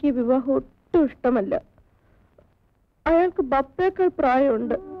 എനിക്ക് വിവാഹം ഒട്ടും ഇഷ്ടമല്ല. അയാൾക്ക് ബപ്പേക്കാൾ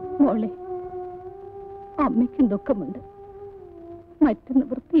പ്രായമുണ്ട്. മോളെ, അമ്മയ്ക്കും ദുഃഖമുണ്ട്. മറ്റു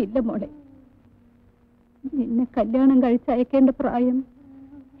നിവൃത്തിയില്ല മോളെ. നിന്നെ കല്യാണം കഴിച്ചയക്കേണ്ട പ്രായം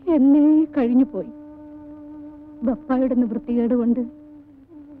എന്നേ കഴിഞ്ഞു പോയി. ബപ്പായുടെ നിവൃത്തികേട് കൊണ്ട്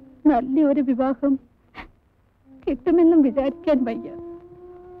നല്ലൊരു വിവാഹം കിട്ടുമെന്നും വിചാരിക്കാൻ വയ്യ.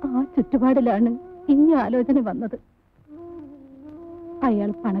 ആ ചുറ്റുപാടിലാണ് ഈ ആലോചന വന്നത്. അയാൾ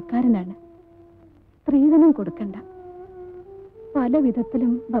പണക്കാരനാണ്. സ്ത്രീധനം കൊടുക്കണ്ട. പല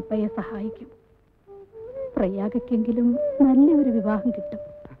വിധത്തിലും ബപ്പയെ സഹായിക്കും. പ്രയാഗക്കെങ്കിലും നല്ലൊരു വിവാഹം കിട്ടും.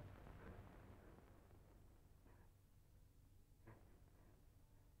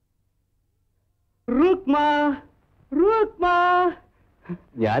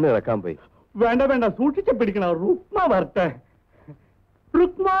 ഞാൻ ഇറക്കാൻ പോയി. വേണ്ട വേണ്ട, സൂക്ഷിച്ച് പിടിക്കണ. റുക്മ വരട്ടെ.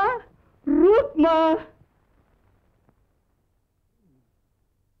 റുക്മ, റുക്മ.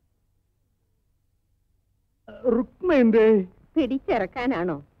 റുക്മ എന്തേ?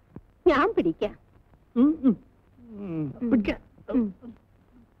 പിടിച്ചിറക്കാനാണോ? ഞാൻ പിടിക്കാം.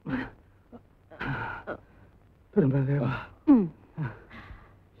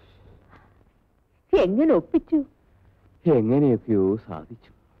 എങ്ങനെ ഒപ്പിച്ചു? എങ്ങനെയൊക്കെയോ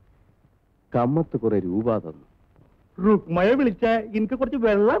സാധിച്ചു. കമ്മത്ത് കുറെ രൂപ തന്നു. റുക്മയെ വിളിച്ച എനിക്ക് കുറച്ച്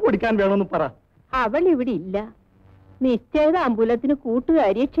വെള്ളം കുടിക്കാൻ വേണമെന്ന് പറ. അവൾ ഇവിടെ ഇല്ല. നിശ്ചയത അമ്പലത്തിന്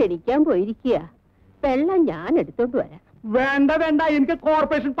കൂട്ടുകാരിയെ ക്ഷണിക്കാൻ പോയിരിക്കുക. വെള്ളം ഞാൻ എടുത്തോണ്ട് വരാം. വേണ്ട വേണ്ട, എനിക്ക്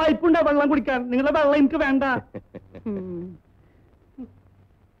കോർപ്പറേഷൻ പൈപ്പുണ്ട് വെള്ളം കുടിക്കാൻ. നിങ്ങളുടെ വെള്ളം എനിക്ക് വേണ്ട.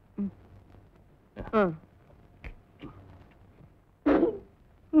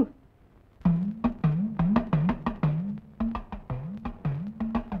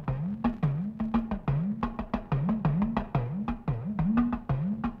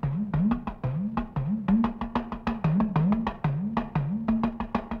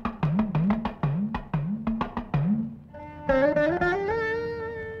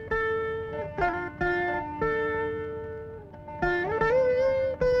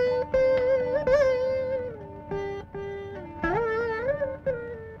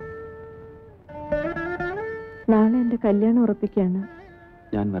 നാളെ എന്റെ കല്യാണം ഉറപ്പിക്കാണ്.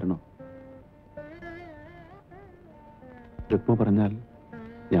 ഞാൻ വരണോ? രുക്മ പറഞ്ഞാൽ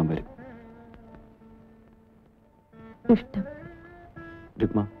ഞാൻ വരും. ഇഷ്ടം.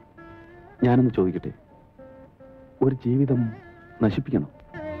 രുക്മ, ഞാനൊന്ന് ചോദിക്കട്ടെ, ഒരു ജീവിതം നശിപ്പിക്കണം?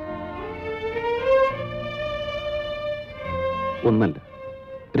 ഒന്നല്ല,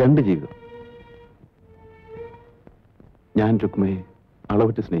 2 ജീവിതം. ഞാൻ രുക്മയെ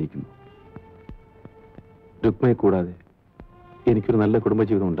അളവിട്ട് സ്നേഹിക്കുന്നു. രുക്മയെ കൂടാതെ എനിക്കൊരു നല്ല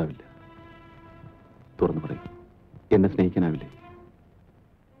കുടുംബജീവിതം ഉണ്ടാവില്ല. തുറന്നു പറയും, എന്നെ സ്നേഹിക്കാനാവില്ലേ?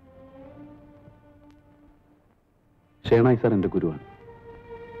 ഷേണായി സാർ എന്റെ ഗുരുവാണ്.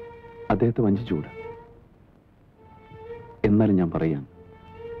 അദ്ദേഹത്തെ വഞ്ചിച്ചുകൂടാ. എന്നാലും ഞാൻ പറയാം,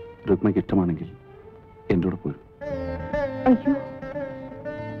 രുക്മയ്ക്ക് ഇഷ്ടമാണെങ്കിൽ എൻ്റെ കൂടെ പോരും. അയ്യോ,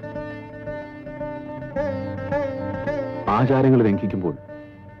 ആചാരങ്ങൾ ലംഘിക്കുമ്പോൾ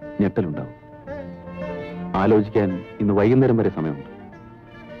ഞെട്ടലുണ്ടാവും. ആലോചിക്കാൻ ഇന്ന് വൈകുന്നേരം വരെ സമയമുണ്ട്.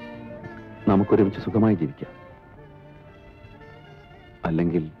 നമുക്കൊരുമിച്ച് സുഖമായി ജീവിക്കാം.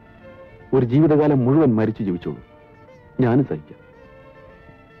 അല്ലെങ്കിൽ ഒരു ജീവിതകാലം മുഴുവൻ മരിച്ചു ജീവിച്ചോളൂ. ഞാനും സഹിക്കാം.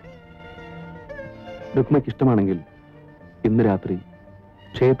 രുക്മയ്ക്ക് ഇഷ്ടമാണെങ്കിൽ ഇന്ന് രാത്രി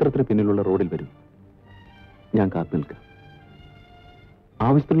ക്ഷേത്രത്തിന് പിന്നിലുള്ള റോഡിൽ വരും. ഞാൻ കാത്തു നിൽക്കാം.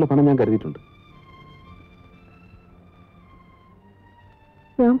 ആവശ്യത്തിനുള്ള പണം ഞാൻ കരുതിയിട്ടുണ്ട്.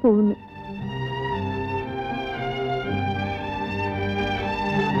 ഞാൻ പോകുന്നു.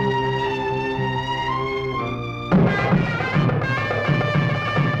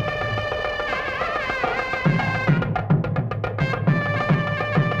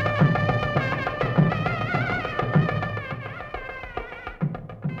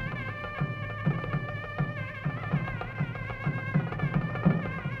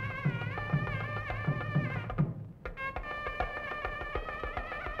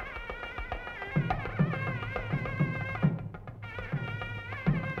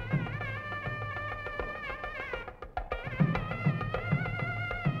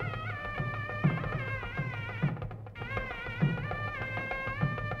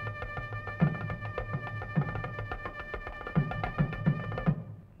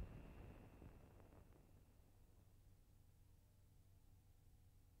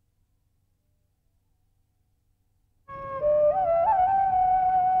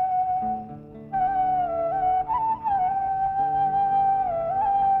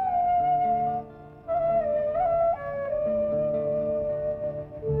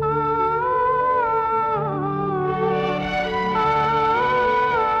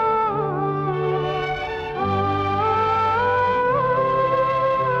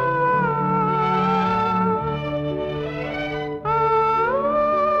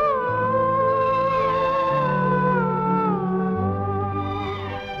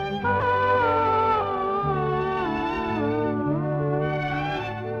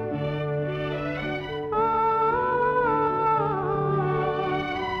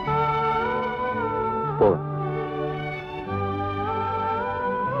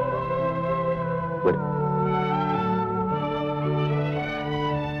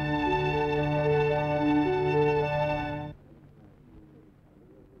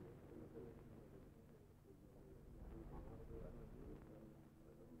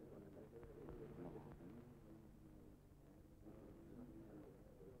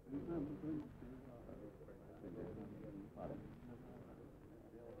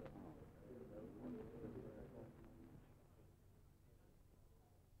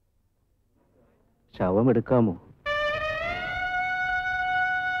 ശവം എടുക്കാമോ?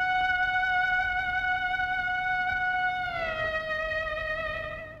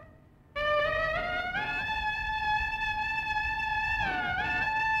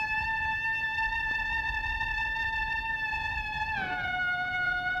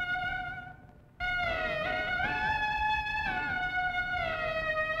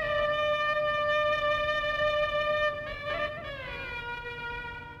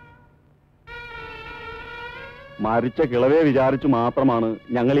 മരിച്ച കിളവയെ വിചാരിച്ചു മാത്രമാണ്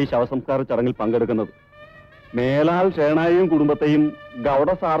ഞങ്ങൾ ഈ ശവസംസ്കാര ചടങ്ങിൽ പങ്കെടുക്കുന്നത്. മേലാൽ ഷേണായിയും കുടുംബത്തെയും ഗൗഡ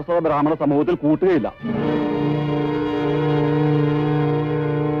സാർസ്വത ബ്രാഹ്മണ സമൂഹത്തിൽ കൂട്ടുകയില്ല.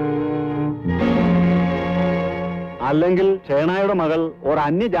 അല്ലെങ്കിൽ ഷേണായുടെ മകൾ ഒരു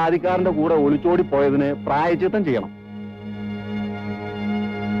അന്യജാതിക്കാരന്റെ കൂടെ ഒളിച്ചോടി പോയതിന് പ്രായശ്ചിത്തം ചെയ്യണം.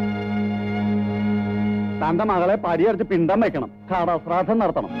 തന്റെ മകളെ പടിയടിച്ച് പിണ്ടം വെക്കണം. കടശ്രാദ്ധം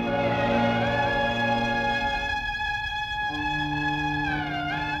നടത്തണം.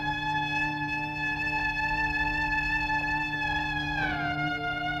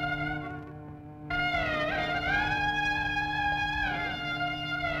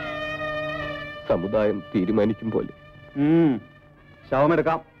 സമുദായം തീരുമാനിക്കും പോലെ.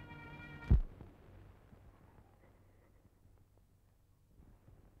 ശവമെടുക്കാം.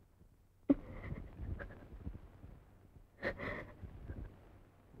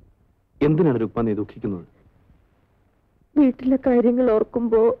 എന്തിനാണ് രുക്മ നീ ദുഃഖിക്കുന്നത്? വീട്ടിലെ കാര്യങ്ങൾ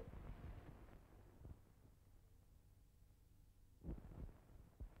ഓർക്കുമ്പോ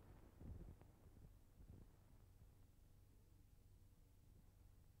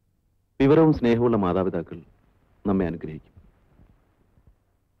വിവരവും സ്നേഹവുമുള്ള മാതാപിതാക്കൾ നമ്മെ അനുഗ്രഹിക്കും.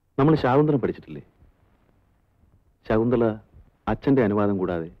 നമ്മൾ ശാകുന്തളം പഠിച്ചിട്ടില്ലേ? ശകുന്തള അച്ഛന്റെ അനുവാദം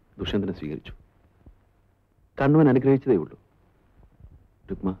കൂടാതെ ദുഷ്യന്തനെ സ്വീകരിച്ചു. കണ്വൻ അനുഗ്രഹിച്ചതേ ഉള്ളൂ.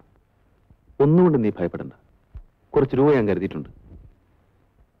 രുക്മ, ഒന്നുകൊണ്ട് നീ ഭയപ്പെടണ്ട. കുറച്ച് രൂപ ഞാൻ കരുതിയിട്ടുണ്ട്.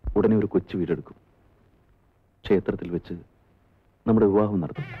 ഉടനെ ഒരു കൊച്ചു വീടെടുക്കും. ക്ഷേത്രത്തിൽ വെച്ച് നമ്മുടെ വിവാഹം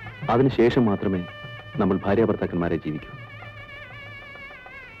നടത്തും. അതിനുശേഷം മാത്രമേ നമ്മൾ ഭാര്യാഭർത്താക്കന്മാരെ ജീവിക്കൂ.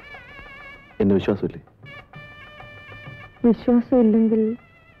 എന്നെ വിശ്വാസമില്ലേ? വിശ്വാസമില്ലെങ്കിൽ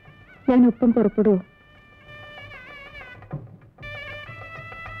ഞാൻ ഒപ്പം പുറപ്പെടുവോ?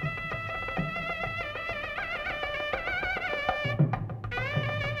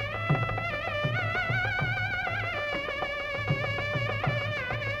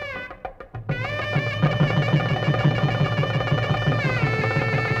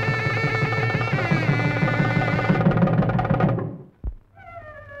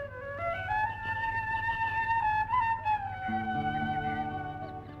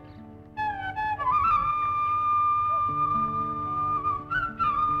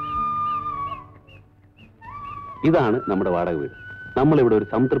 ഇതാണ് നമ്മുടെ വാടക വീട്. നമ്മളിവിടെ ഒരു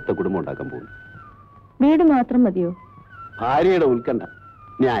സംതൃപ്ത കുടുംബം ഉണ്ടാക്കാൻ പോകുന്നു. വീട് മാത്രം മതിയോ? ഭാര്യയുടെ ഉത്കണ്ഠ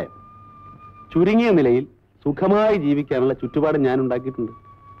ന്യായം. ചുരുങ്ങിയ നിലയിൽ സുഖമായി ജീവിക്കാനുള്ള ചുറ്റുപാട് ഞാൻ ഉണ്ടാക്കിയിട്ടുണ്ട്.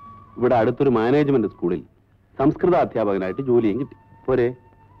 ഇവിടെ അടുത്തൊരു മാനേജ്മെന്റ് സ്കൂളിൽ സംസ്കൃത അധ്യാപകനായിട്ട് ജോലിയും കിട്ടി. പോരെ?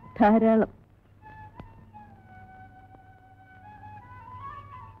 ധാരാളം.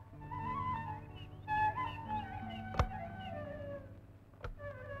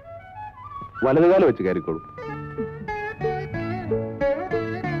 വലതുകാലം വെച്ച് കയറിക്കോളൂ.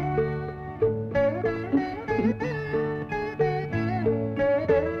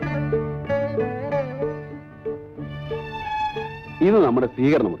 ഇത് നമ്മുടെ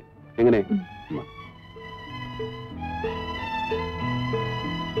സ്വീകരണ മുറി. എങ്ങനെ?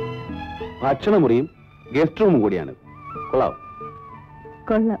 ഭക്ഷണമുറിയും ഗസ്റ്റ് റൂമും കൂടിയാണ്. കൊള്ളാം.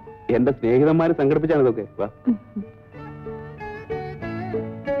 കൊള്ളാം. എന്റെ സ്നേഹിതന്മാര് സംഘടിപ്പിച്ചാണ് ഇതൊക്കെ. വാ.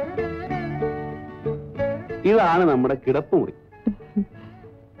 ഇതാണ് നമ്മുടെ കിടപ്പുമുറി.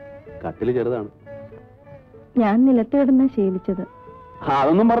 കട്ടില് ചെറുതാണ്. ഞാൻ നിലത്ത് കിടന്നാ ശീലിച്ചത്.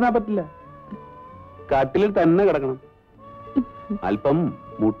 അതൊന്നും പറഞ്ഞാൽ പറ്റില്ല. കട്ടിലിൽ തന്നെ കിടക്കണം. അല്പം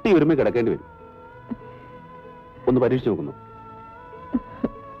മുട്ടി ഒരുമി കിടക്കേണ്ടി വരും. ഒന്ന് പരീക്ഷിച്ചു നോക്കുന്നു.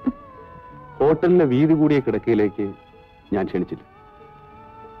 ഹോട്ടലിലെ വീതി കൂടിയ കിടക്കയിലേക്ക് ഞാൻ ക്ഷണിച്ചില്ല.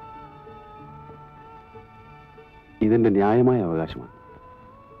 ഇതെന്റെ ന്യായമായ അവകാശമാണ്.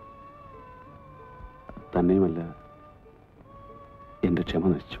 തന്നെയുമല്ല, എന്റെ ക്ഷമ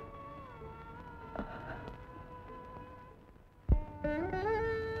നശിച്ചു.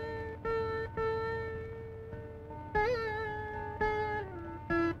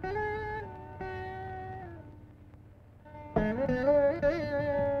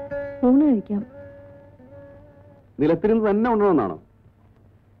 ഊണ് കഴിക്കാം. നിലത്തിരുന്ന് തന്നെ ഉണ്ടണമെന്നാണോ?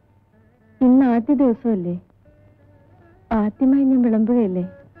 ഇന്ന് ആദ്യ ദിവസമല്ലേ, ആദ്യമായി ഞാൻ വിളമ്പുകയല്ലേ.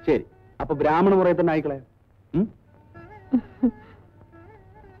 ശരി, അപ്പൊ ബ്രാഹ്മണ മുറയെ തന്നെ ആയിക്കളെ.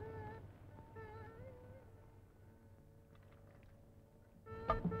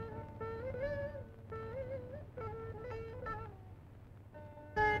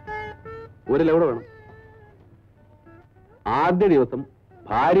 ഒരു ലൗഡ വേണം. ആദ്യ ദിവസം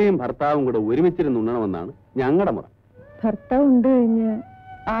ഭാര്യയും ഭർത്താവും കൂടെ ഒരുമിച്ചിരുന്ന് ഉണ്ണണമെന്നാണ് ഞങ്ങളുടെ മുറ. ഭർത്താവ് ഉണ്ട് കഴിഞ്ഞ്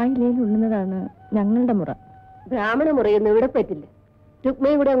ആ ഇലയിൽ ഉണ്ണുന്നതാണ് ഞങ്ങളുടെ മുറ. ബ്രാഹ്മണ മുറിയൊന്നും ഇവിടെ പറ്റില്ല.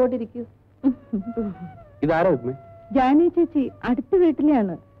 രുക്മയും കൂടെ അങ്ങോട്ടിരിക്കൂ. ഇതാരാ രുക്മേ? ജാനി ചേച്ചി അടുത്ത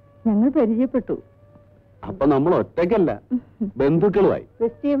വീട്ടിലെയാണ്. ഞങ്ങൾ പരിചയപ്പെട്ടു. അപ്പൊ നമ്മൾ ഒറ്റയ്ക്കല്ല, ബന്ധുക്കളുമായി.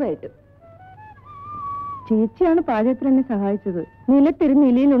 നിശ്ചയമായിട്ട്. ചേച്ചിയാണ് പാചകത്തിൽ എന്നെ സഹായിച്ചത്. നിലത്തിരുന്ന്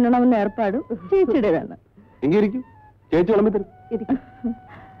ഇലയിൽ ഉണ്ണണമെന്ന ഏർപ്പാട് ചേച്ചിയുടേതാണ്. എങ്കിൽ ഇരിക്കും, ചേച്ചി വിളമ്പി തരും.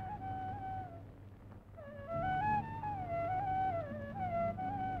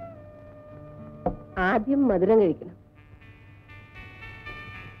 ആദ്യം മധുരം കഴിക്കണം.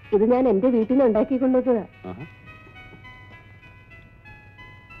 ഇത് ഞാൻ എന്റെ വീട്ടിൽ നിന്ന് ഉണ്ടാക്കിക്കൊണ്ടുവന്നതാ.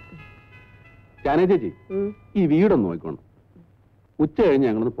 ജാനേ ചേച്ചി, ഈ വീടൊന്ന് നോക്കണം. ഉച്ച കഴിഞ്ഞ്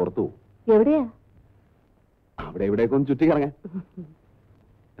ഞങ്ങളൊന്ന് പുറത്തു പോകും. എവിടെയാ? അവിടെ ഇവിടേക്ക് ഒന്ന് ചുറ്റി കറങ്ങാൻ.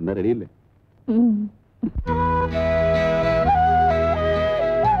 എന്താ, റെഡിയില്ലേ?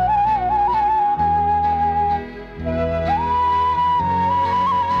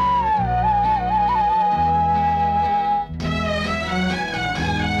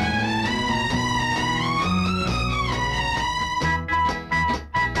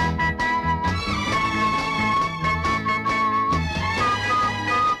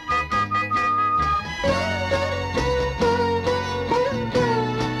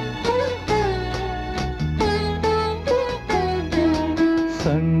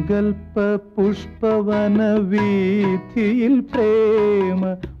 പുഷ്പവന വീഥിയിൽ പ്രേമ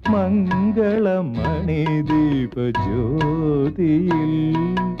മംഗളമണിദീപജ്യോതിയിൽ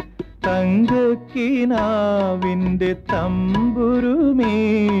തങ്കക്കിനാവിന്റെ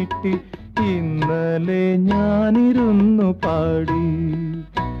തമ്പുരുമീട്ടി ഇന്നലെ ഞാനിരുന്നു പാടി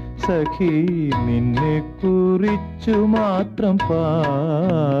സഖി നിന്നെ കുറിച്ചു മാത്രം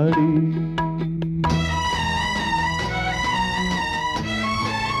പാടി.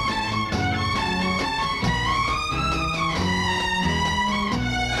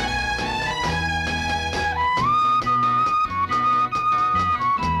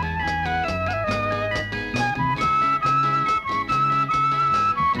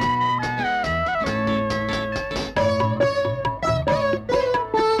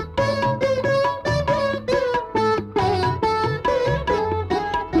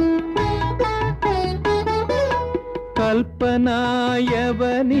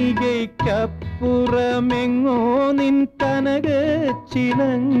 കൽപ്പനായവനികയ്ക്കപ്പുറമെങ്ങോ നിൻ കനക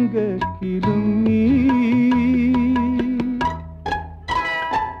ചിലങ്ക കിലുങ്ങി.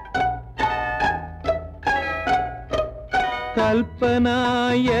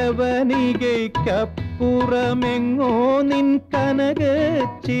 കൽപ്പനായവനികയ്ക്കപ്പുറമെങ്ങോ നിൻ കനക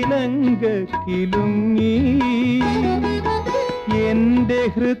ചിലങ്ക കിലുങ്ങി. എന്റെ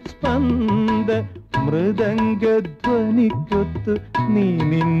ഹൃത്സ്പന്ദ മൃദംഗധ്വനിക്കൊത്തു നീ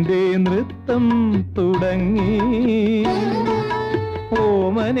നിന്റെ നൃത്തം തുടങ്ങി.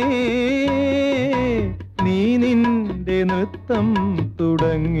 ഓമനേ നീ നിന്റെ നൃത്തം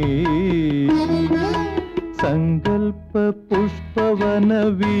തുടങ്ങി. സങ്കൽപ്പ പുഷ്പവന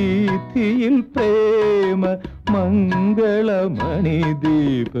വീഥിയിൽ പ്രേമ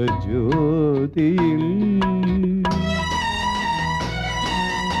മംഗളമണിദീപജ്യോതിയിൽ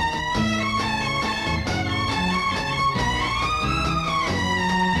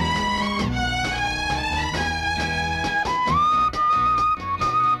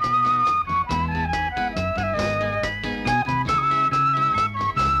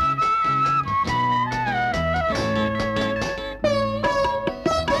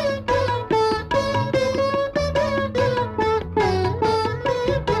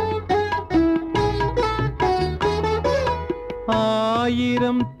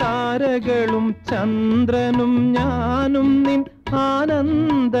ആയിരം താരകളും ചന്ദ്രനും ഞാനും നിൻ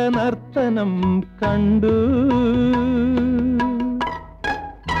ആനന്ദ നർത്തനം കണ്ടു.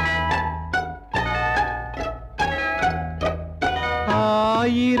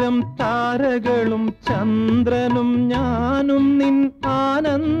 ആയിരം താരകളും ചന്ദ്രനും ഞാനും നിൻ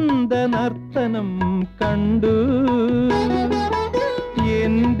ആനന്ദ നർത്തനം കണ്ടു.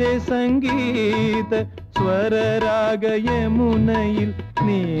 എന്റെ സംഗീത സ്വരരാഗയമുനയിൽ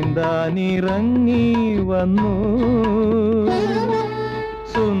നീന്താനിറങ്ങി വന്നു.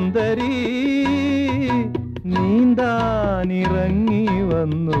 സുന്ദരി നീന്താനിറങ്ങി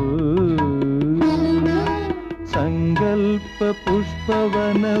വന്നു. സങ്കൽപ്പ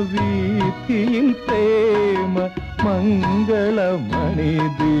പുഷ്പവന വീഥിയിൽ പ്രേമ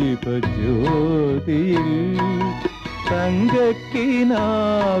മംഗളമണിദീപജ്യോതിയിൽ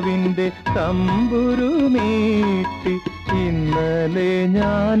തങ്കക്കിനാവിന്റെ തമ്പുരുമീട്ടി ഇന്നലെ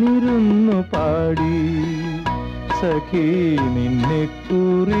ഞാനിരുന്നു പാടി സഖി നിന്നെ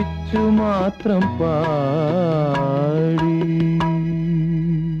കുറിച്ചു മാത്രം പാടി.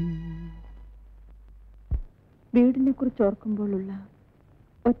 വീടിനെ കുറിച്ച് ഓർക്കുമ്പോഴുള്ള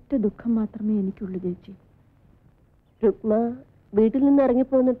ഒറ്റ ദുഃഖം മാത്രമേ എനിക്കുള്ളൂ ചേച്ചി. രുക്മ വീട്ടിൽ നിന്ന്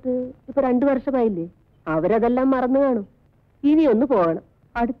ഇറങ്ങിപ്പോന്നിട്ട് ഇപ്പൊ 2 വർഷമായില്ലേ? അവരതെല്ലാം മറന്നു കാണും. ഇനി ഒന്ന് പോകണം.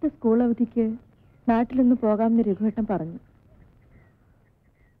 അടുത്ത സ്കൂൾ അവധിക്ക് നാട്ടിലൊന്ന് പോകാമെന്ന് രഘുവേട്ടൻ പറഞ്ഞു.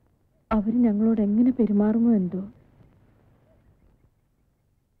 അവര് ഞങ്ങളോട് എങ്ങനെ പെരുമാറുമോ എന്തോ.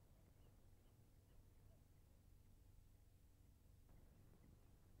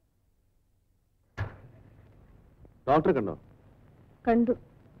 ഡോക്ടറെ കണ്ടോ? കണ്ടു.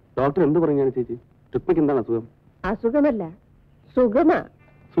 ഡോക്ടർ എന്ത് പറഞ്ഞാണ് ചേച്ചി? രുക്മയ്ക്ക് എന്താണ് അസുഖം? അസുഖമല്ല, സുഖമാ.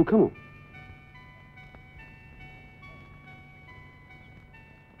 സുഖമോ?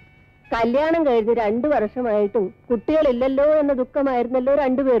 കല്യാണം കഴിഞ്ഞ് 2 വർഷമായിട്ടും കുട്ടികളില്ലല്ലോ എന്ന ദുഃഖമായിരുന്നല്ലോ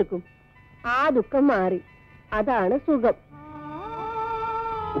 2 പേർക്കും. ആ ദുഃഖം മാറി. അതാണ് സുഖം.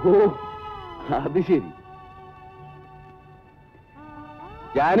 ഓ അത് ശരി.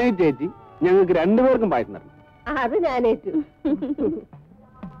 ഞാനേ ചേച്ചി ഞങ്ങൾക്ക് 2 പേർക്കും പായസം തരണം. അത് ഞാനേറ്റു.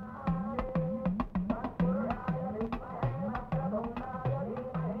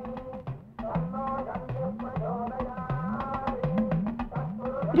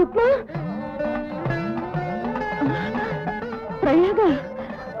 രുക്മ, പ്രയാഗ,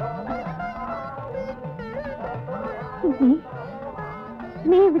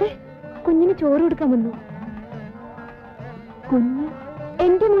 നീ ഇവിടെ? കുഞ്ഞിന് ചോറ് കൊടുക്കാൻ വന്നു. കുഞ്ഞ്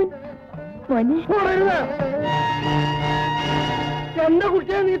എന്റെ മോൻ. മോനെ എന്റെ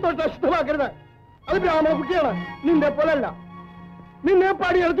കുട്ടിയെ നീ തൊട്ടഷ്ടമാക്കരുത്. അത് ബ്രാഹ്മണ കുട്ടിയാണ്, നിന്റെ പോലല്ല. നിന്നെ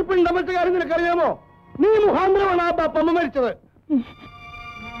പടിയെടുത്ത് പിണ്ടം വെച്ച കാര്യം നിനക്കറിയാമോ? നീ മുഖാന്തരമാണ് ആ ബപ്പമ്മ മരിച്ചത്.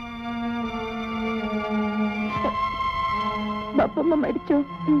 ബപ്പമ്മ മരിച്ചോ?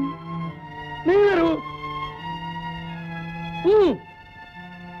 നീ വരൂ.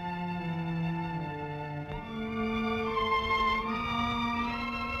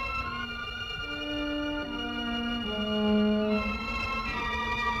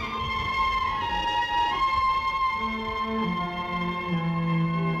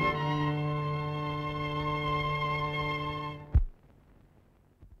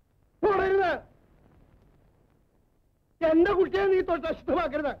 എന്റെ കുട്ടിയെ നീ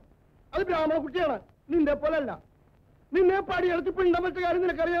തൊട്ടഷ്ടമാക്കരുത്. അത് ബ്രാഹ്മണ കുട്ടിയാണ്, നിന്റെ പോലല്ല. നിന്നെ പടിയെടുത്ത് പിണ്ടം വെച്ച കാര്യം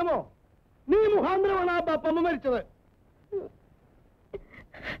നിനക്കറിയാമോ? നീ മുഖാന്തരമാണ് ആ ബപ്പമ്മ മരിച്ചത്.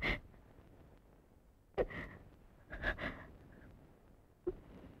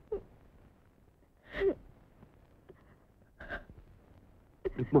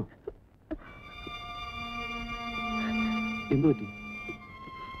 എന്തു പറ്റി?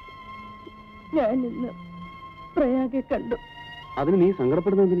 ഞാനിന്ന് പ്രയാഗെ കണ്ടു. അതിന് നീ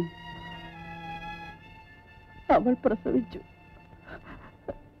സങ്കടപ്പെടുന്നതിന്? അവൾ പ്രസവിച്ചു.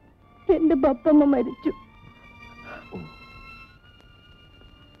 എന്റെ ബപ്പമ്മ മരിച്ചു.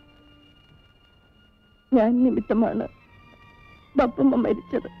 ഞാൻ നിമിത്തമാണ് ബപ്പമ്മ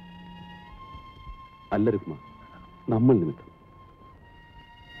മരിച്ചത്. അല്ല രുക്മ, നമ്മൾ നിമിത്തം.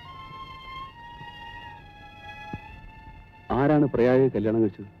 ആരാണ് പ്രയാഗെ കല്യാണം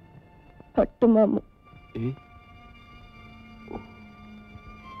കഴിച്ചത്? പട്ടുമാമു.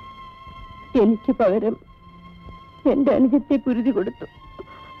 എനിക്ക് പകരം എന്റെ അനുജത്തെ കുരുതി കൊടുത്തു.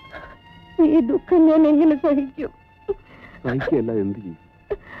 ഈ ദുഃഖം ഞാൻ എങ്ങനെ സഹിക്കും? സഹിക്കല്ല, എന്ത് ചെയ്യും?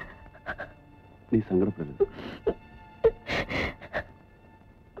 നീ സങ്കടപ്പെടരുത്.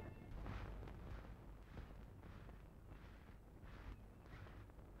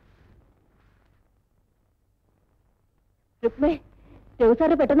 രുക്മേ,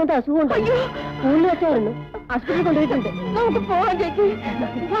 രഘുസാറിന് പെട്ടെന്ന് അസുഖമുണ്ടോ? സ്കൂളിൽ വെച്ചായിരുന്നു, ആശുപത്രി കൊണ്ടുപോയിട്ടുണ്ട്. നമുക്ക് പോവാം ചേച്ചി,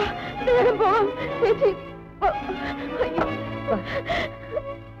 വേഗം പോവാം ചേച്ചി.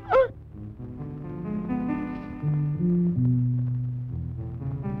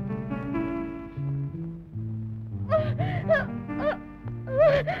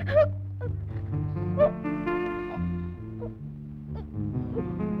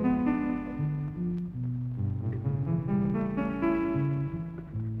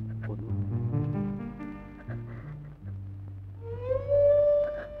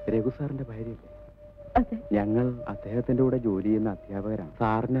 രഘുസാറിന്റെ ഭാര്യയല്ലേ? അതെ. ഞങ്ങൾ അദ്ദേഹത്തിന്റെ കൂടെ ജോലി ചെയ്യുന്ന അധ്യാപകരാണ്.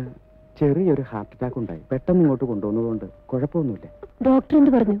 സാറിന് ചെറിയൊരു ഹാർട്ട് അറ്റാക്ക് ഉണ്ടായി. പെട്ടെന്ന് ഇങ്ങോട്ട് കൊണ്ടുവന്നതുകൊണ്ട് കുഴപ്പമൊന്നുമില്ല. ഡോക്ടർ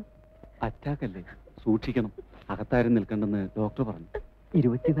എന്ത് പറഞ്ഞു? അറ്റാക്ക് അല്ലേ, സൂക്ഷിക്കണം. അകത്താരും നിൽക്കണ്ടെന്ന് ഡോക്ടർ പറഞ്ഞു.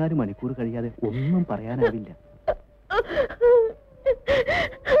 24 മണിക്കൂർ കഴിയാതെ ഒന്നും പറയാനാവില്ല.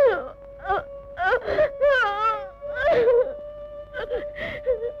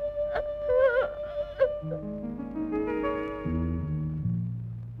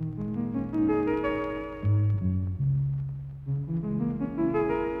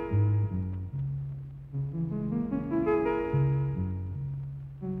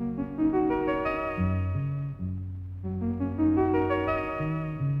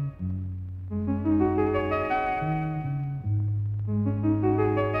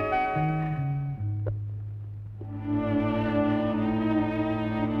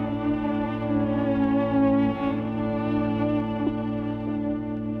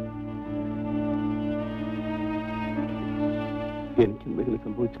 എനിക്കെന്തെങ്കിലും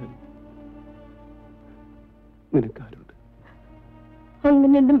സംഭവിച്ചാൽ നിനക്കാരുണ്ട്?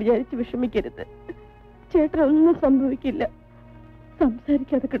 അങ്ങനെയൊന്നും വിചാരിച്ച് വിഷമിക്കരുത്. ചേട്ടൻ ഒന്നും സംഭവിക്കില്ല.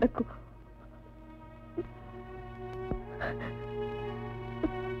 സംസാരിക്കാതെ കിടക്കൂ.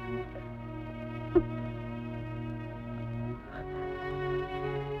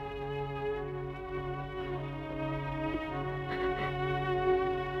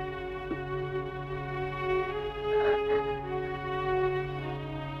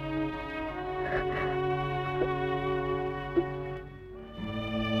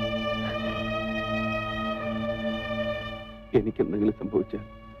 എനിക്കെന്തെങ്കിലും സംഭവിച്ചാൽ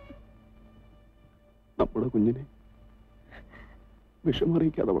നമ്മുടെ കുഞ്ഞിനെ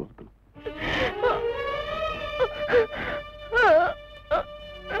വിഷമറിയിക്കാതെ വളർത്തണം.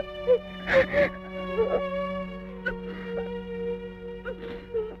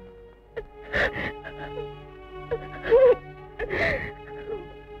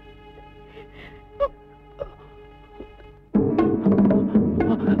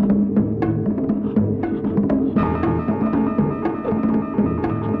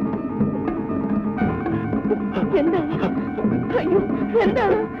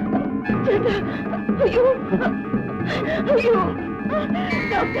 അയ്യോ അയ്യോ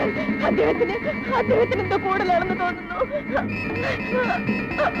ഡോക്ടർ, അദ്ദേഹത്തിന് എന്തോ കൂടുതലാണെന്ന് തോന്നുന്നു.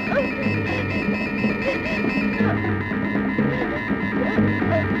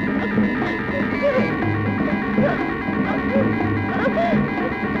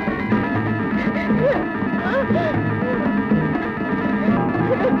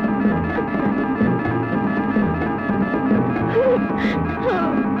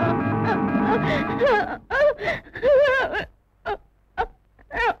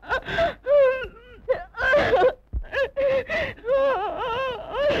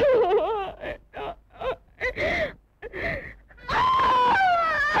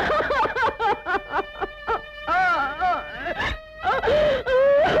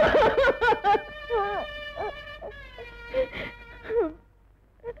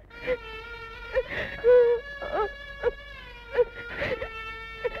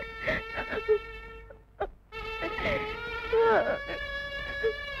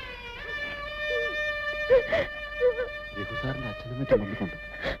 രഘുസാറിന്റെ അച്ഛനും മറ്റും വന്നിട്ടുണ്ട്.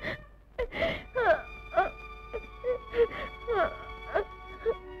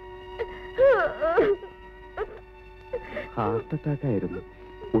 ഹാർട്ട് അറ്റാക്ക് ആയിരുന്നു.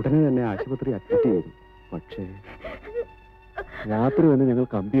 ഉടനെ തന്നെ ആശുപത്രി അഡ്മിറ്റ് ചെയ്തു. പക്ഷേ രാത്രി തന്നെ ഞങ്ങൾ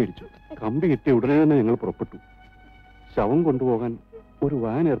കമ്പി അടിച്ചു. കമ്പി കിട്ടിയ ഉടനെ തന്നെ ഞങ്ങൾ പുറപ്പെട്ടു. ശവം കൊണ്ടുപോകാൻ ഒരു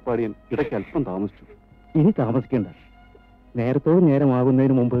വാൻ ഏർപ്പാട് ചെയ്യാൻ ഇടയ്ക്ക് അല്പം താമസിച്ചു. ഇനി താമസിക്കണ്ട. നേരത്തോട്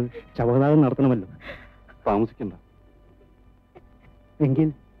നേരമാകുന്നതിന് മുമ്പ് ശവദാഹം നടത്തണമല്ലോ. താമസിക്കണ്ട. എങ്കിൽ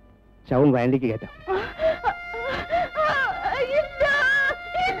ശവം വാനിലേക്ക് കയറ്റാം.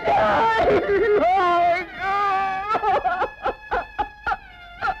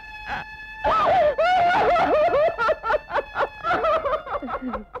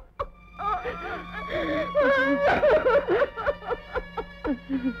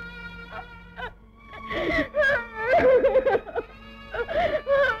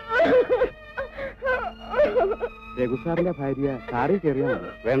 രഘുസാറിന്റെ ഭാര്യ കാറിൽ കയറിയാ മതി.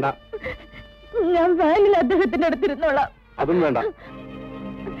 വേണ്ട, ഞാൻ വാനിൽ അദ്ദേഹത്തിന്റെ അടുത്തിരുന്നോളാം. അതും വേണ്ട.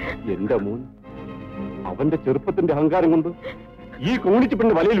 എന്റെ മോൻ അവന്റെ ചെറുപ്പത്തിന്റെ അഹങ്കാരം കൊണ്ട് ഈ കോണിച്ച്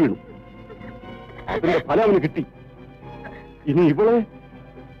പെണ്ണ് വലയിൽ വീണു. അതിന്റെ ഫലം അവന് കിട്ടി. ഇനി ഇവളെ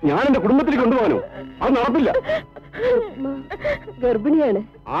ഞാൻ എന്റെ കുടുംബത്തിലേക്ക് കൊണ്ടുപോകാനോ? അത് നടപ്പില്ല. ഗർഭിണിയാണ്.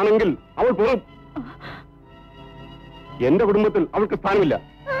 ആണെങ്കിൽ അവൾ പുറം. എന്റെ കുടുംബത്തിൽ അവൾക്ക് സ്ഥാനമില്ല.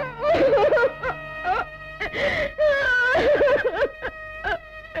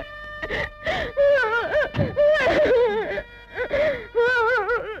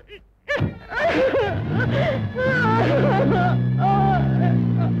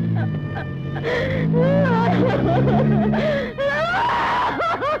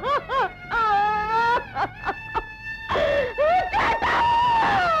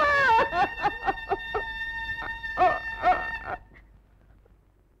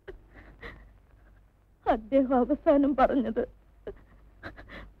 അദ്ദേഹം അവസാനം പറഞ്ഞത്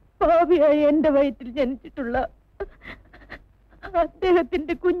ഭാവിയായി എന്റെ വയറ്റിൽ ജനിച്ചിട്ടുള്ള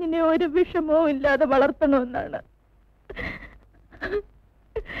അദ്ദേഹത്തിന്റെ കുഞ്ഞിനെ ഒരു വിഷമവും ഇല്ലാതെ വളർത്തണമെന്നാണ്.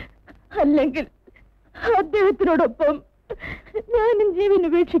 അല്ലെങ്കിൽ അദ്ദേഹത്തിനോടൊപ്പം ഞാനും ജീവൻ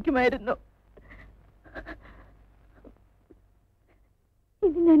ഉപേക്ഷിക്കുമായിരുന്നു.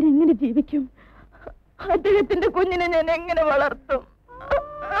 ഇത് ഞാൻ എങ്ങനെ ജീവിക്കും? അദ്ദേഹത്തിന്റെ കുഞ്ഞിനെ ഞാൻ എങ്ങനെ വളർത്തും?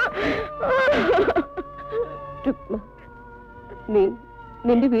 നീ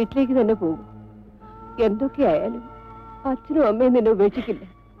നിന്റെ വീട്ടിലേക്ക് തന്നെ പോകും. എന്തൊക്കെയായാലും അച്ഛനും അമ്മയും നിന്നെ ഉപേക്ഷിക്കില്ല.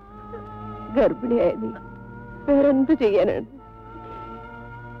 ഗർഭിണിയായ നീ വേറെന്തു ചെയ്യാനാണ്?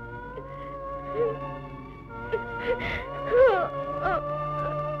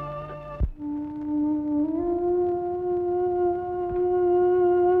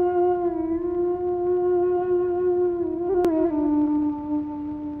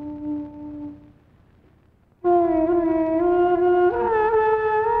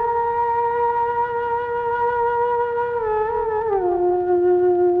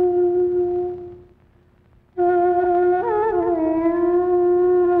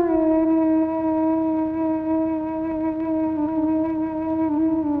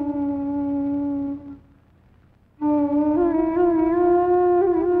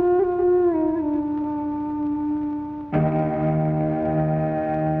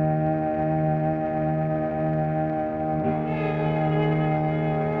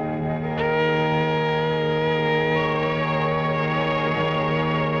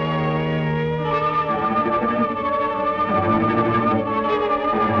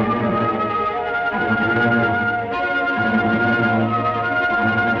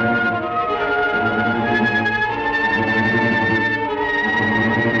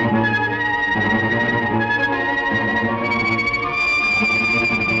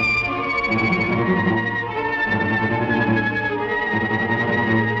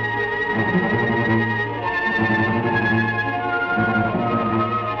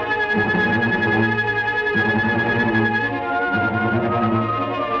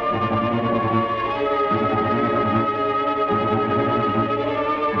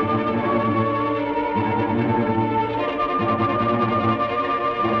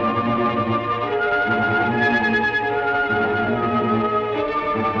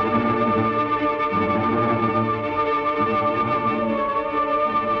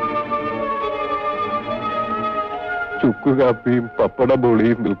 ചുക്കുകാപ്പിയും പപ്പട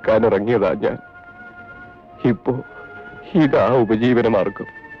ബോളിയും വിൽക്കാനിറങ്ങിയതാ ഞാൻ. ഇപ്പോ ഇതാ ഉപജീവന മാർഗം.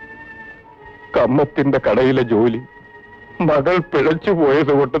 കമ്മത്തിന്റെ കടയിലെ ജോലി മകൾ പിഴച്ചു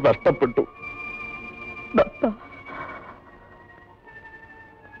പോയത് കൊണ്ട് നഷ്ടപ്പെട്ടു.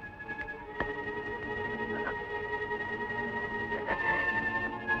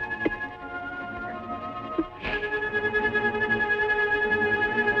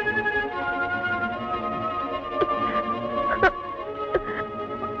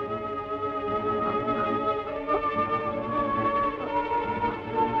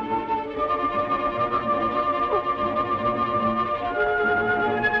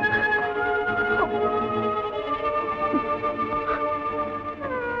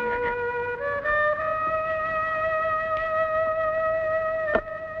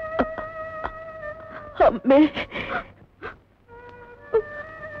 അമ്മേ,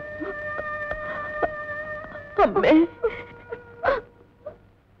 അമ്മേ,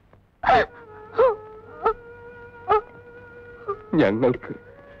 ഞങ്ങൾക്ക്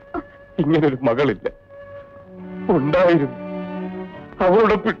ഇങ്ങനൊരു മകളില്ല. ഉണ്ടായിരുന്നു,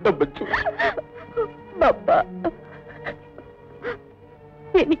 അവളുടെ പിണ്ടം വെച്ചു. പപ്പ,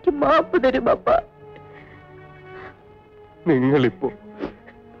 എനിക്ക് മാപ്പ് തരും പപ്പ. നിങ്ങളിപ്പോ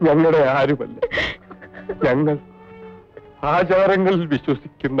ഞങ്ങളുടെ ആരുമല്ല. ഞങ്ങൾ ആചാരങ്ങളിൽ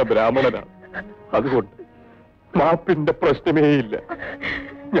വിശ്വസിക്കുന്ന ബ്രാഹ്മണരാണ്. അതുകൊണ്ട് മാപ്പിന്റെ പ്രശ്നമേയില്ല.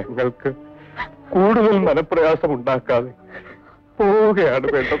 ഞങ്ങൾക്ക് കൂടുതൽ മനപ്രയാസം ഉണ്ടാക്കാതെ പോവുകയാണ്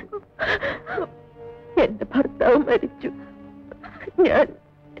വേണ്ടത്. എന്റെ ഭർത്താവ് മരിച്ചു. ഞാൻ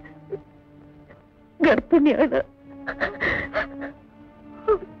ഗർഭിണിയാണ്.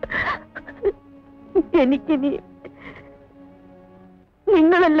 എനിക്കിനി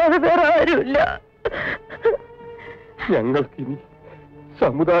നിങ്ങളല്ലാതെ വേറെ ആരുമില്ല. ഞങ്ങൾക്കിനി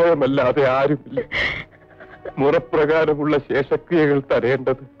സമുദായമല്ലാതെ ആരുമില്ല. മുറപ്രകാരമുള്ള ശേഷക്രിയകൾ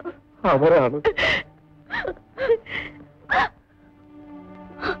തരേണ്ടത് അവരാണ്.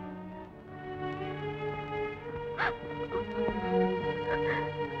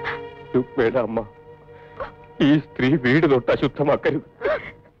 രുക്മയുടെ അമ്മ, ഈ സ്ത്രീ വീട് തൊട്ട് അശുദ്ധമാക്കരുത്.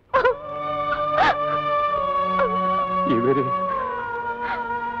 ഇവരെ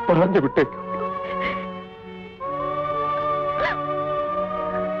പറഞ്ഞു വിട്ടേക്കും.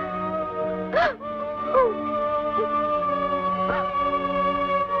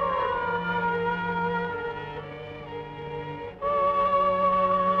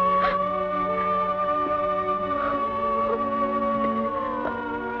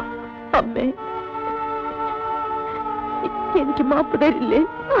 അമ്മേ, എനിക്ക് മാപ്പ് തരില്ലേ?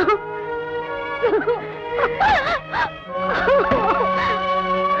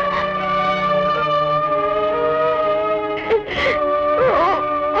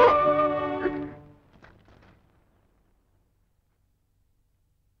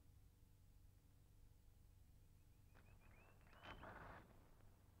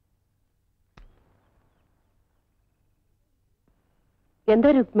 എന്താ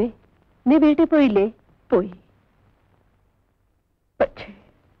രുക്മേ, നീ വീട്ടിൽ പോയില്ലേ? പോയി. പക്ഷേ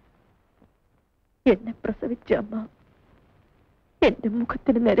എന്നെ പ്രസവിച്ച അമ്മ എന്റെ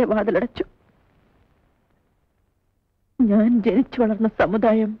മുഖത്തിന് നേരെ വാതിലടച്ചു. ഞാൻ ജനിച്ചു വളർന്ന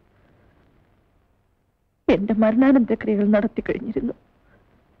സമുദായം എന്റെ മരണാനന്തരക്രിയകൾ നടത്തി കഴിഞ്ഞിരുന്നു.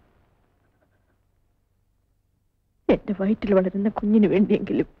 എന്റെ വയറ്റിൽ വളരുന്ന കുഞ്ഞിനു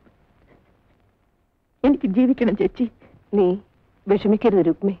വേണ്ടിയെങ്കിലും എനിക്ക് ജീവിക്കണം ചേച്ചി. നീ വിഷമിക്കരുത്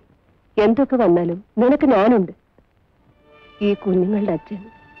രുക്മേ. എന്തൊക്കെ വന്നാലും നിനക്ക് ഞാനുണ്ട്. ഈ കുഞ്ഞുങ്ങളുടെ അച്ഛൻ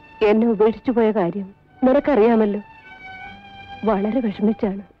എന്നെ ഉപേക്ഷിച്ചു പോയ കാര്യം നിനക്കറിയാമല്ലോ. വളരെ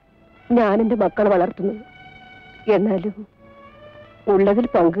വിഷമിച്ചാണ് ഞാൻ എന്റെ മക്കളെ വളർത്തുന്നത്. എന്നാലും ഉള്ളതിൽ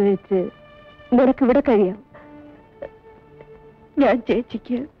പങ്കുവെച്ച് നിനക്കിവിടെ കഴിയാം. ഞാൻ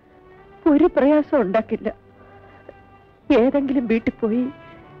ചേച്ചിക്ക് ഒരു പ്രയാസം ഉണ്ടാക്കില്ല. ഏതെങ്കിലും വീട്ടിൽ പോയി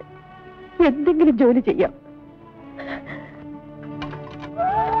എന്തെങ്കിലും ജോലി ചെയ്യാം.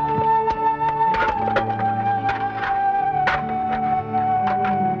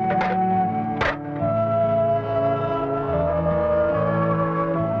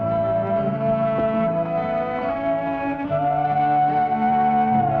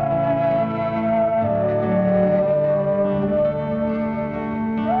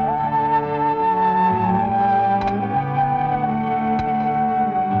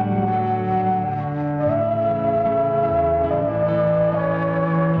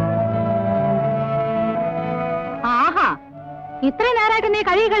 ഇത്രയും നേരമായിട്ട് നീ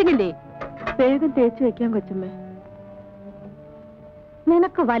കഴിയ കഴിഞ്ഞില്ലേ? വേഗം തേച്ചു വെക്കാൻ കൊച്ചമ്മേ.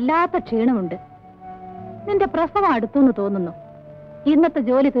 നിനക്ക് വല്ലാത്ത ക്ഷീണമുണ്ട്. നിന്റെ പ്രസവം അടുത്തുനിന്ന് തോന്നുന്നു. ഇന്നത്തെ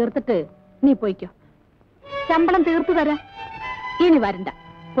ജോലി തീർത്തിട്ട് നീ പോയിക്കോ. ശമ്പളം തീർത്തു തരാം. ഇനി വരണ്ട,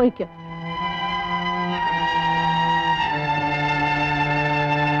 പോയിക്കോ.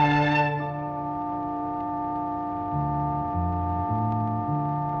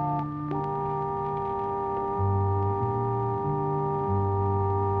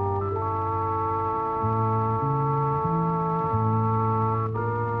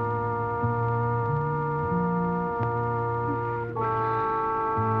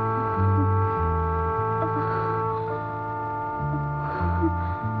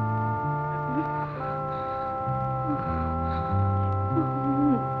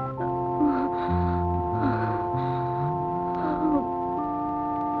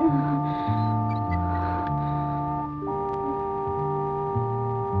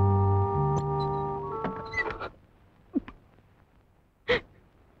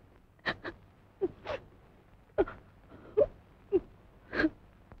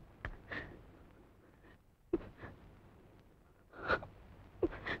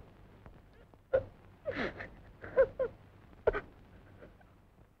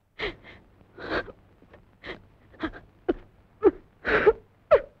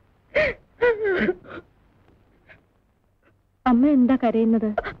 അമ്മ എന്താ കരയുന്നത്?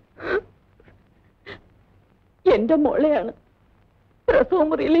 എന്റെ മോളെയാണ് പ്രസവ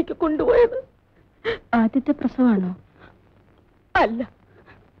മുറിയിലേക്ക് കൊണ്ടുപോയത്. ആദ്യത്തെ പ്രസവമാണോ? അല്ല,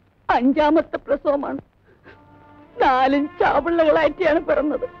 5ാമത്തെ പ്രസവമാണ്. 4 ചാവള്ളകളായിട്ടാണ്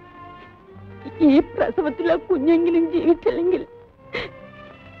പിറന്നത്. ഈ പ്രസവത്തിലെ കുഞ്ഞെങ്കിലും ജീവിച്ചില്ലെങ്കിൽ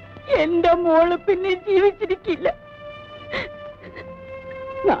എന്റെ മോള് പിന്നെ ജീവിച്ചിരിക്കില്ല.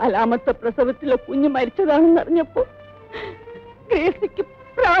 4ാമത്തെ പ്രസവത്തിലെ കുഞ്ഞ് മരിച്ചതാണെന്ന് അറിഞ്ഞപ്പോ ഗ്രേസിക്ക്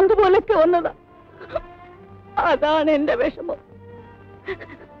ഭ്രാന്ത് പോലൊക്കെ വന്നതാ. അതാണ് എന്റെ വിഷമം.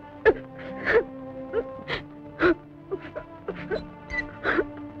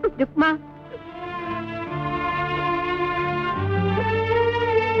 രുക്മ,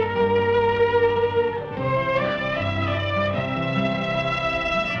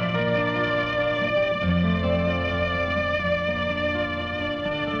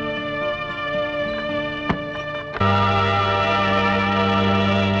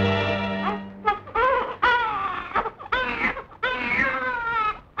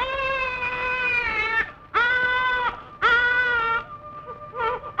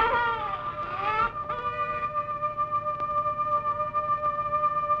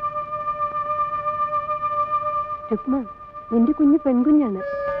 രുക്മ, നിന്റെ കുഞ്ഞ് പെൺകുഞ്ഞാണ്.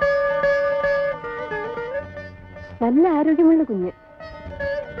 നല്ല ആരോഗ്യമുള്ള കുഞ്ഞ്.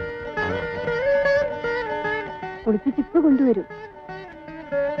 കുളിപ്പിച്ചിപ്പ് കൊണ്ടുവരും.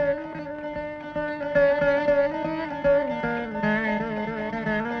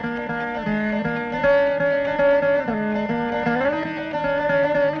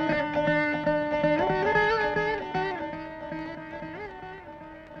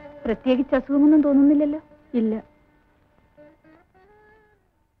 പ്രത്യേകിച്ച് അസുഖമൊന്നും തോന്നുന്നില്ലല്ലോ? ഇല്ല.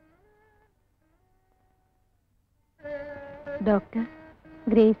 ഡോക്ടർ,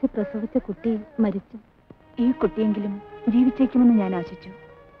 ഗ്രേസി പ്രസവിച്ച കുട്ടി മരിച്ചു. ഈ കുട്ടിയെങ്കിലും ജീവിച്ചേക്കുമെന്ന് ഞാൻ ആശിച്ചു.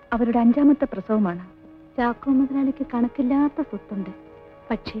 അവരുടെ 5ാമത്തെ പ്രസവമാണ്. ചാക്കോ മുതലാളിക്ക് കണക്കില്ലാത്ത സ്വത്തുണ്ട്.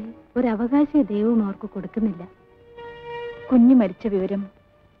 പക്ഷേ ഒരു അവകാശ ദൈവവും അവർക്ക് കൊടുക്കുന്നില്ല. കുഞ്ഞ് മരിച്ച വിവരം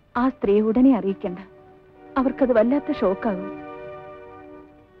ആ സ്ത്രീ ഉടനെ അറിയിക്കണ്ട. അവർക്കത് വല്ലാത്ത ഷോക്കാകും.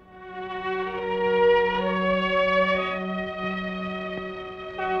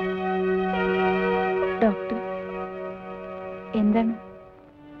 ഡോക്ടർ, എന്താണ്?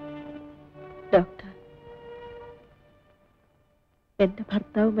 ഡോക്ടർ, എന്റെ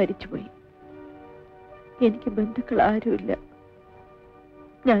ഭർത്താവ് മരിച്ചുപോയി. എനിക്ക് ബന്ധുക്കൾ ആരുമില്ല.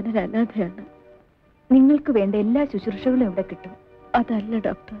 ഞാനൊരു അനാഥയാണ്. നിങ്ങൾക്ക് വേണ്ട എല്ലാ ശുശ്രൂഷകളും ഇവിടെ കിട്ടും. അതല്ല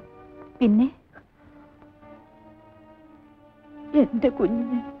ഡോക്ടർ, പിന്നെ എന്റെ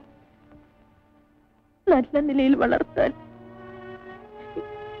കുഞ്ഞിനെ നല്ല നിലയിൽ വളർത്താൻ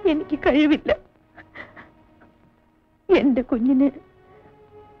എനിക്ക് കഴിവില്ല. എന്റെ കുഞ്ഞിനെ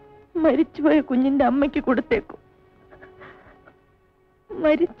മരിച്ചുപോയ കുഞ്ഞിന്റെ അമ്മയ്ക്ക് കൊടുത്തേക്കും.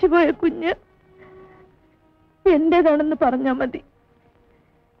 മരിച്ചുപോയ കുഞ്ഞ് എന്റേതാണെന്ന് പറഞ്ഞാൽ മതി.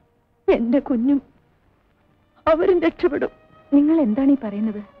 എന്റെ കുഞ്ഞും അവരും രക്ഷപ്പെടും. നിങ്ങൾ എന്താണ് ഈ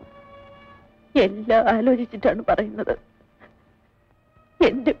പറയുന്നത്? എല്ലാം ആലോചിച്ചിട്ടാണ് പറയുന്നത്.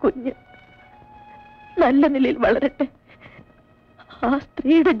 എന്റെ കുഞ്ഞ് നല്ല നിലയിൽ വളരട്ടെ. ആ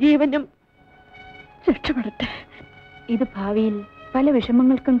സ്ത്രീയുടെ ജീവനും രക്ഷപ്പെടട്ടെ. ഇത് ഭാവിയിൽ പല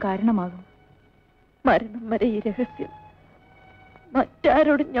വിഷമങ്ങൾക്കും കാരണമാകും. മരണം വരെ ഈ രഹസ്യം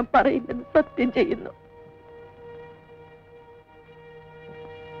മറ്റാരോടും ഞാൻ പറയില്ലെന്ന് സത്യം ചെയ്യുന്നു.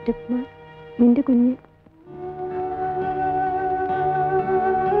 രുക്മ, നിന്റെ കുഞ്ഞ്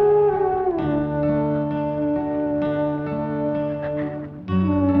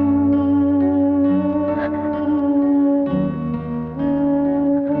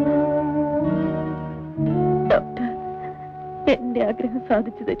ആഗ്രഹം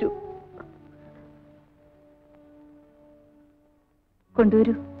സാധിച്ചു തരൂ.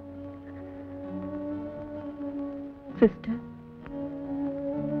 കൊണ്ടുവരൂ സിസ്റ്റർ.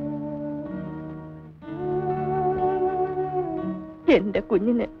 എന്റെ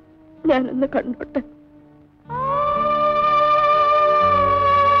കുഞ്ഞിനെ ഞാനൊന്ന് കണ്ടോട്ടെ.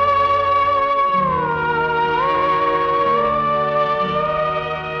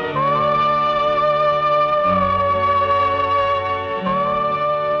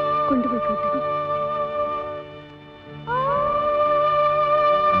 കൊണ്ടുപോയിക്കോട്ടെ.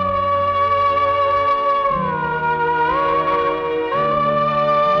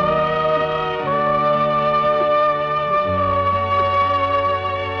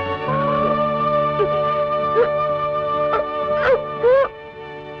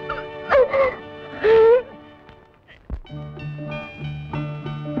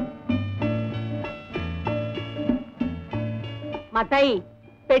 മത്തായി,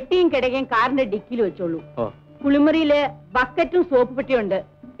 പെട്ടിയും കിടകയും കാറിന്റെ ഡിക്കിയിൽ വെച്ചോളൂ. കുളിമുറിയില് ബക്കറ്റും സോപ്പ് പെട്ടിയുണ്ട്,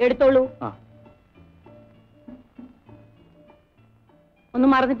 എടുത്തോളൂ.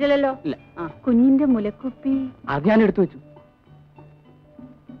 ഒന്നും മറന്നിട്ടില്ലല്ലോ? കുഞ്ഞിന്റെ മുലക്കുപ്പി അത് ഞാൻ എടുത്തു വെച്ചു.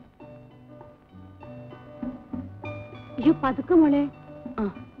 അയ്യോ, പതുക്കെ മോളെ.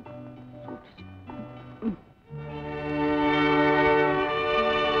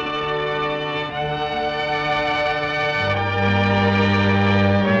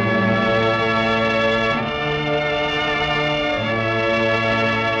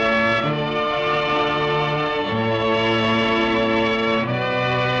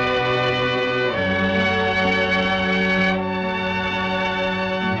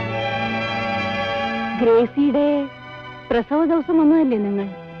 ഗ്രേസിയുടെ പ്രസവ ദിവസം വന്നതല്ലേ നിങ്ങൾ?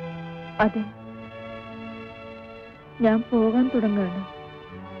 അതെ, ഞാൻ പോകാൻ തുടങ്ങാണ്.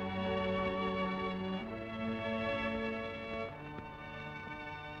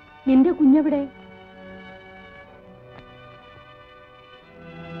 നിന്റെ കുഞ്ഞെവിടെ?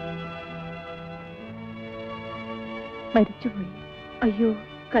 മരിച്ചുപോയി. അയ്യോ,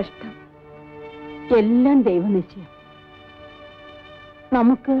 കഷ്ടം. എല്ലാം ദൈവനിശ്ചയം.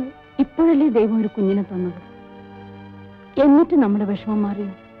 നമുക്ക് ഇപ്പോഴല്ലേ ദൈവം ഒരു കുഞ്ഞിനെ തന്നത്, എന്നിട്ട് നമ്മുടെ വിഷമം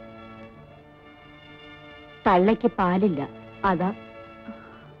മാറിയോ? തള്ളയ്ക്ക് പാലില്ല, അതാ.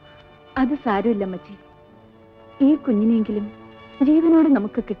 അത് സാരമില്ല അമ്മച്ചി. ഈ കുഞ്ഞിനെങ്കിലും ജീവനോടെ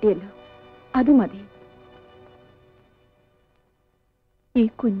നമുക്ക് കിട്ടിയല്ലോ, അത് മതി. ഈ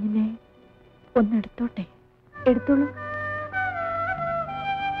കുഞ്ഞിനെ ഒന്നെടുത്തോട്ടെ. എടുത്തോളൂ.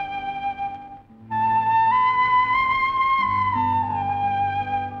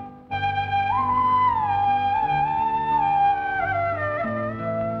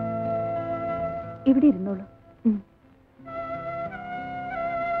 ഇവിടെ ഇരുന്നോളൂ.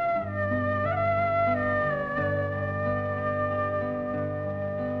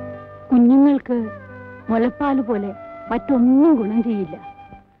 കുഞ്ഞുങ്ങൾക്ക് മുലപ്പാല് പോലെ മറ്റൊന്നും ഗുണം ചെയ്യില്ല.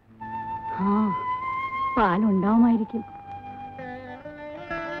 പാലുണ്ടാവുമായിരിക്കും.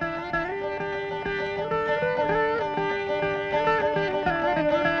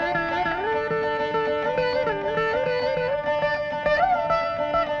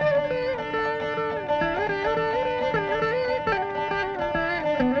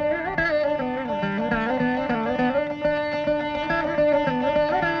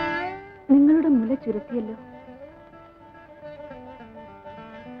 ചുരുത്തിയല്ലോ.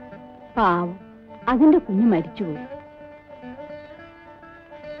 പാവം, അതിന്റെ കുഞ്ഞ് മരിച്ചുപോയി.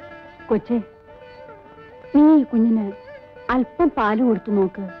 കൊച്ചേ, നീ ഈ കുഞ്ഞിന് അല്പം പാല് കൊടുത്തു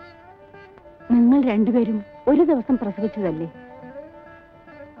നോക്ക്. നിങ്ങൾ രണ്ടുപേരും ഒരു ദിവസം പ്രസവിച്ചതല്ലേ?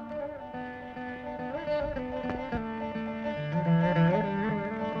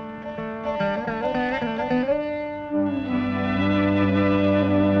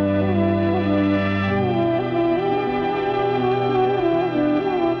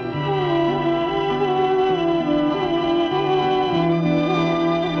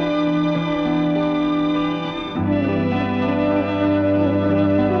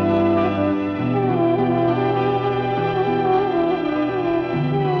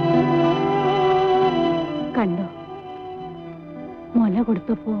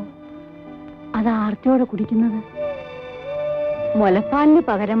 കൊടുത്തപ്പോ അത് ആർത്തിയോടെ കുടിക്കുന്നത്. മുലപ്പാലിന്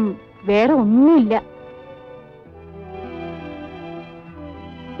പകരം വേറെ ഒന്നുമില്ല.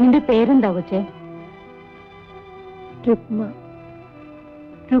 നിന്റെ പേരെന്താ കൊച്ചേ? രുക്മ.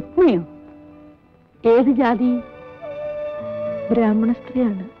 രുക്മയോ? ഏത് ജാതി? ബ്രാഹ്മണ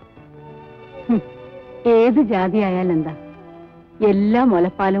സ്ത്രീയാണ്. ഏത് ജാതി ആയാലെന്താ, എല്ലാ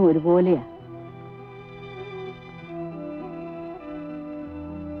മുലപ്പാലും ഒരുപോലെയാ.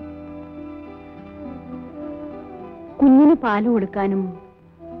 കുഞ്ഞിന് പാല് കൊടുക്കാനും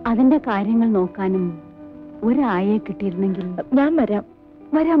അതിന്റെ കാര്യങ്ങൾ നോക്കാനും ഒരായെ കിട്ടിയിരുന്നെങ്കിൽ ഞാൻ വരാം.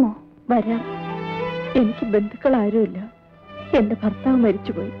 വരാമോ? വരാം. എനിക്ക് ബന്ധുക്കൾ ആരുമില്ല. എന്റെ ഭർത്താവ്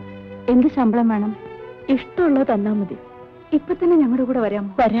മരിച്ചുപോയി. എന്ത് ശമ്പളം വേണം? ഇഷ്ടമുള്ളത് തന്നാ മതി. ഇപ്പൊ തന്നെ ഞങ്ങളുടെ കൂടെ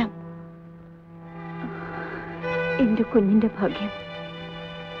വരാമോ? വരാം. എന്റെ കുഞ്ഞിന്റെ ഭാഗ്യം.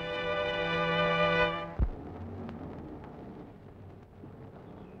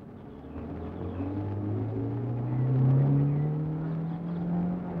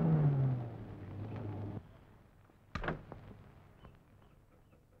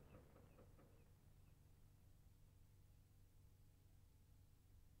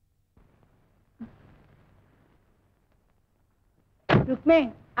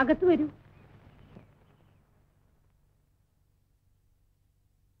 രുക്മേ, അകത്ത്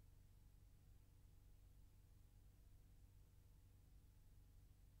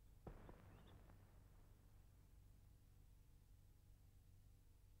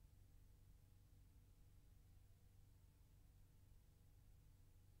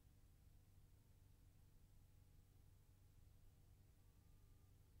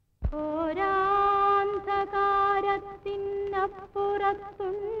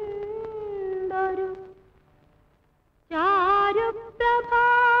ചാരുപ്രഭാത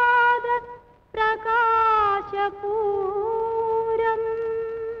പ്രകാശപൂരം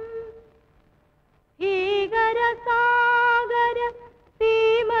ഭീകരസാഗര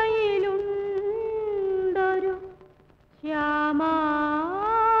സീമയിലുണ്ടൊരു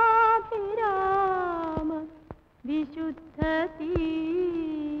ശ്യാമാഭിരാമ വിശുദ്ധ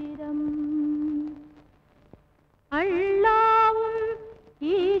തീരം. അള്ളാവും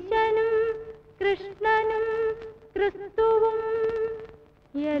ഈശനും കൃഷ്ണനും ക്രിസ്തുവും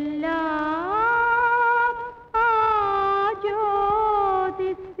എല്ലാം ആ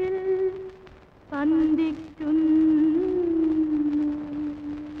ജ്യോതിസിൽ സന്ധിക്കുന്നു.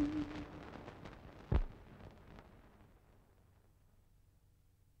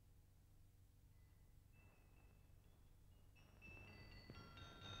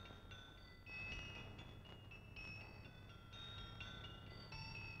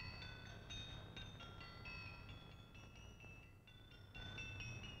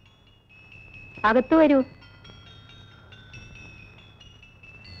 അകത്തു വരൂ.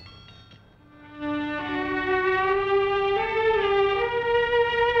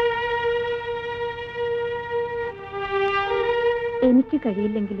 എനിക്ക്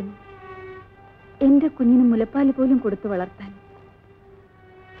കഴിയില്ലെങ്കിലും എന്റെ കുഞ്ഞിന് മുലപ്പാല് പോലും കൊടുത്തു വളർത്താൻ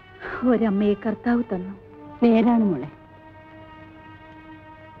ഒരമ്മയെ കർത്താവ് തന്നു. നേരാണ് മോളെ.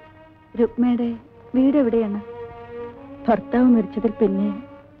 രുക്മയുടെ വീട് എവിടെയാണ്? ഭർത്താവ് മരിച്ചതിൽ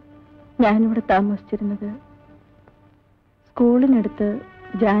പിന്നെ ഞാനിവിടെ താമസിച്ചിരുന്നത് സ്കൂളിനടുത്ത്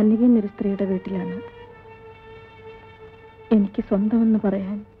ജാനകി എന്നൊരു സ്ത്രീയുടെ വീട്ടിലാണ്. എനിക്ക് സ്വന്തമെന്ന്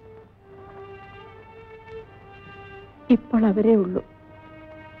പറയാൻ ഇപ്പോൾ അവരേ ഉള്ളൂ.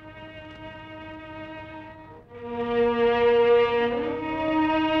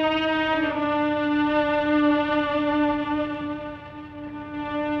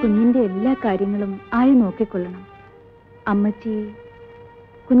 കുഞ്ഞിന്റെ എല്ലാ കാര്യങ്ങളും ആയ നോക്കിക്കൊള്ളണം. അമ്മച്ചി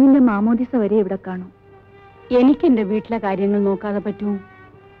കുഞ്ഞിന്റെ മാമോദിസ വരെ ഇവിടെ കാണും. എനിക്കെന്റെ വീട്ടിലെ കാര്യങ്ങൾ നോക്കാതെ പറ്റൂ?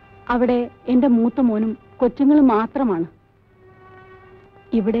 അവിടെ എന്റെ മൂത്ത മോനും കൊച്ചുങ്ങളും മാത്രമാണ്.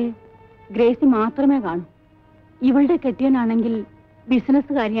 ഇവിടെ ഗ്രേസി മാത്രമേ കാണൂ. ഇവളുടെ കെട്ടിയനാണെങ്കിൽ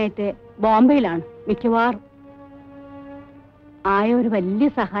ബിസിനസ്സുകാരിയായിട്ട് ബോംബെയിലാണ് മിക്കവാറും. ആയ ഒരു വലിയ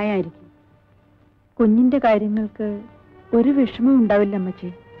സഹായമായിരിക്കും. കുഞ്ഞിന്റെ കാര്യങ്ങൾക്ക് ഒരു വിഷമം ഉണ്ടാവില്ല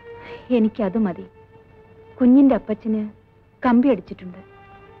അമ്മച്ചി. എനിക്കത് മതി. കുഞ്ഞിന്റെ അപ്പച്ചന് കമ്പി അടിച്ചിട്ടുണ്ട്.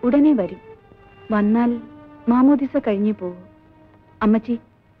 ഉടനെ വരും. വന്നാൽ മാമോദിസ കഴിഞ്ഞേ പോകൂ. അമ്മച്ചി,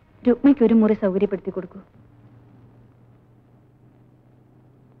 രുക്മയ്ക്ക് ഒരു മുറി സൗകര്യപ്പെടുത്തി കൊടുക്കൂ.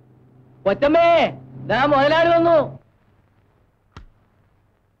 കൊച്ചമ്മേ, മുതലാളി വന്നു.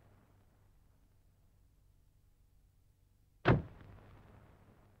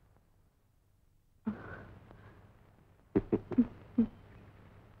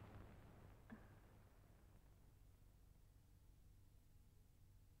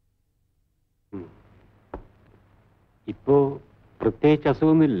 ഇപ്പോ പ്രത്യേകിച്ച്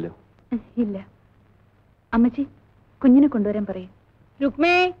അസുഖമൊന്നുമില്ലല്ലോ? ഇല്ല. അമ്മച്ചി, കുഞ്ഞിനെ കൊണ്ടുവരാൻ പറയും.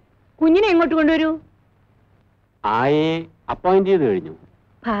 രുക്മേ, കുഞ്ഞിനെ എങ്ങോട്ട് കൊണ്ടുവരൂ? ആയെ അപ്പോയിന്റ് ചെയ്ത് കഴിഞ്ഞു.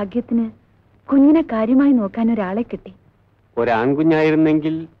 ഭാഗ്യത്തിന് കുഞ്ഞിനെ കാര്യമായി നോക്കാൻ ഒരാളെ കിട്ടി.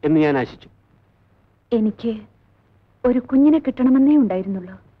 ഒരാൺകുഞ്ഞായിരുന്നെങ്കിൽ എന്ന് ഞാൻ ആശിച്ചു. എനിക്ക് ഒരു കുഞ്ഞിനെ കിട്ടണമെന്നേ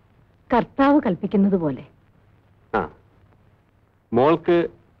ഉണ്ടായിരുന്നുള്ളൂ. കർത്താവ് കൽപ്പിക്കുന്നത് പോലെ. ആ, മോൾക്ക്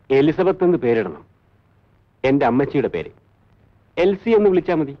എലിസബത്ത് എന്ന് പേരിടണം. എന്റെ അമ്മച്ചിയുടെ പേര് എൽസി എന്ന്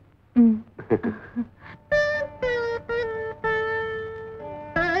വിളിച്ചാ മതി.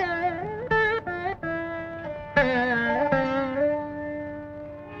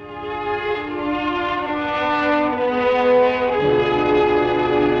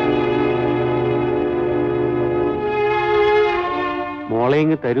 മോളെ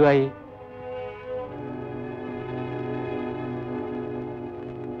ഇങ്ങ് തരുവായി.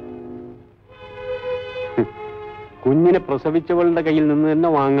 കുഞ്ഞിനെ പ്രസവിച്ചവളുടെ കയ്യിൽ നിന്ന് തന്നെ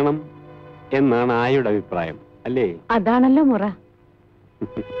വാങ്ങണം എന്നാണ് ആയുടെ അഭിപ്രായം, അല്ലേ? അതാണല്ലോ മുറ.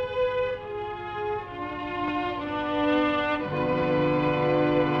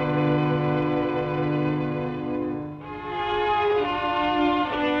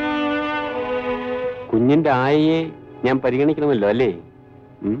 കുഞ്ഞിന്റെ ആയയെ ഞാൻ പരിഗണിക്കണമല്ലോ, അല്ലേ?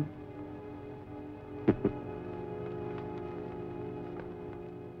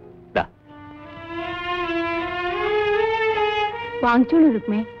 വാങ്ങിച്ചോളൂ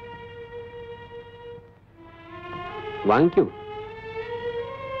രുക്മേ. വാങ്ങിക്കൂ.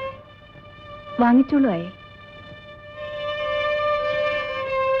 വാങ്ങിച്ചോളൂ ആയേ.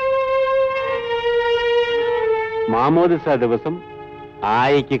 മാമോദിസ ദിവസം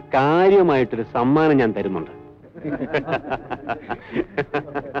ആയയ്ക്ക് കാര്യമായിട്ടൊരു സമ്മാനം ഞാൻ തരുന്നുണ്ട്.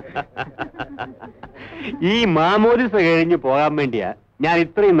 ഈ മാമോദിസ കഴിഞ്ഞ് പോകാൻ വേണ്ടിയാ ഞാൻ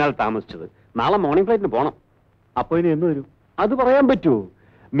ഇത്രയും നാൾ താമസിച്ചത്. നാളെ മോർണിംഗ് ഫ്ലൈറ്റിന് പോണം. അപ്പൊ ഇനി എന്ന് വരും? അത് പറയാൻ പറ്റുമോ?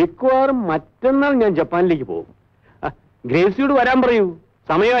 മിക്കവാറും മറ്റന്നാൾ ഞാൻ ജപ്പാനിലേക്ക് പോകും. ഗ്രേസിയോട് വരാൻ പറയൂ,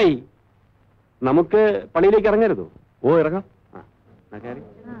 സമയമായി. നമുക്ക് പള്ളിയിലേക്ക് ഇറങ്ങരുതോ? ഓ, ഇറങ്ങാം.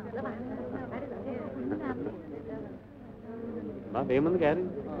 വേഗം കയറി.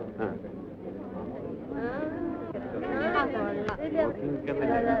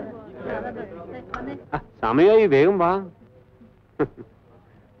 സമയമായി, വേഗം വാ.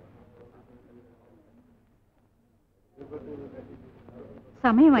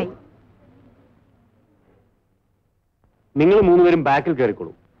 സമയമായി. നിങ്ങൾ മൂന്നുപേരും ബാക്കിൽ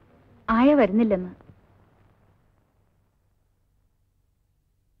കയറിക്കോളൂ. ആയ വരുന്നില്ലെന്ന്.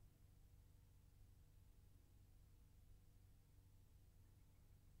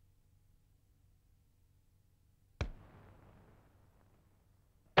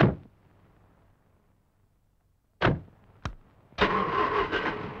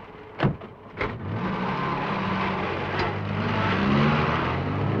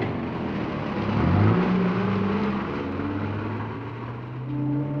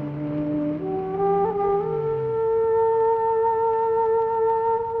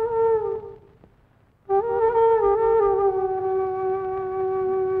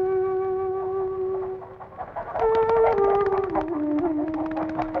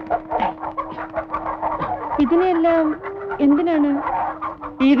 ഇതിനെല്ലാം എന്തിനാണ്?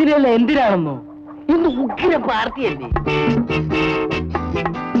 ഇതിനെല്ലാം എന്തിനാണെന്നോ? ഇന്ന് ഉഗ്ര പാർട്ടിയല്ലേ?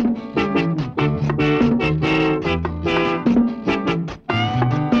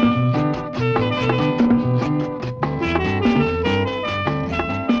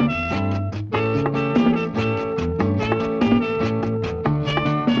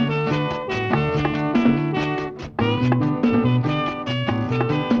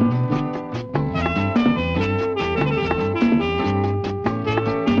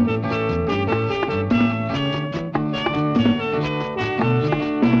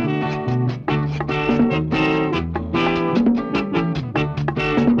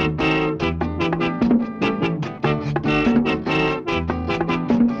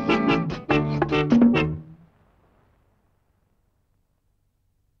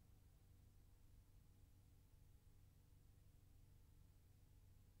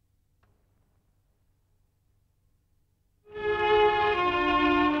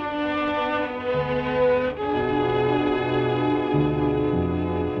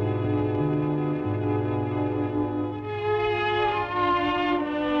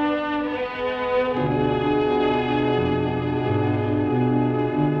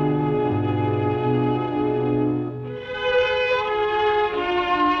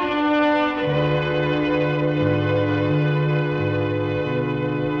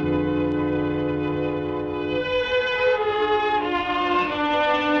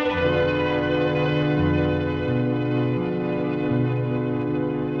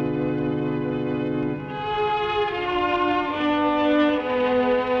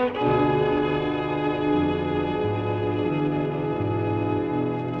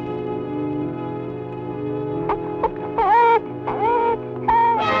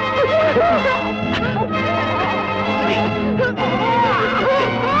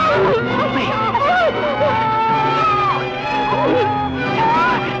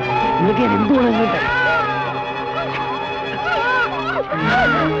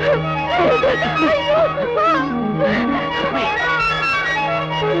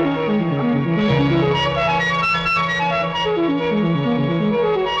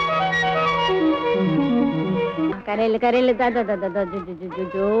 കരയില് കരയില്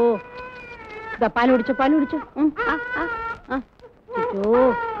പാല് കുടിച്ചോ പാല് കുടിച്ചോ.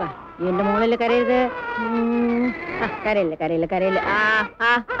 എന്റെ മോളല്ലേ കരയരുത്. കരയില്ല കരയില്ല കരയില്ല.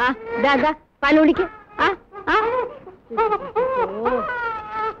 പാല് കുടിക്ക്.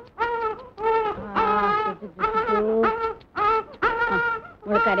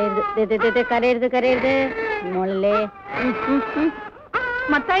 മോള് കരയരുത്, കരയരുത് കരയരുത് മോളല്ലേ.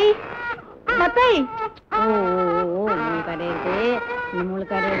 മത്തായി മത്തായി. ഓ മോള് കരയരുത്, മോള്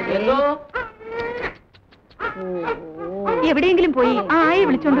കരയരുത്. എവിടെയെങ്കിലും പോയി ആ ആയെ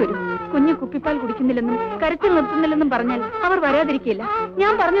വിളിച്ചോണ്ട് വരും. കുഞ്ഞ് കുപ്പിപ്പാൽ കുടിക്കുന്നില്ലെന്നും കരച്ചിൽ നിർത്തുന്നില്ലെന്നും പറഞ്ഞാൽ അവർ വരാതിരിക്കില്ല.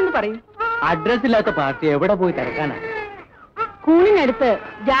 ഞാൻ പറഞ്ഞെന്ന് പറയൂ. അഡ്രസ് ഇല്ലാത്ത പാർട്ടി എവിടെ പോയി തിരക്കാനാ? സ്കൂളിനടുത്ത്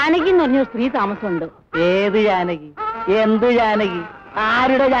ജാനകി എന്ന് പറഞ്ഞൊരു സ്ത്രീ താമസമുണ്ട്. ഏത് ജാനകി? എന്ത് ജാനകി?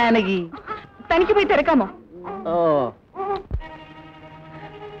 ആരുടെ ജാനകി? തനിക്ക് പോയി തിരക്കാമോ? ഓ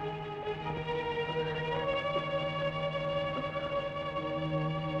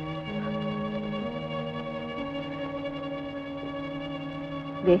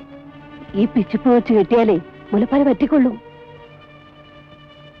ഈ പിച്ചിപ്പ് വെച്ച് കെട്ടിയാലേ മുലപ്പാല് പറ്റിക്കൊള്ളും.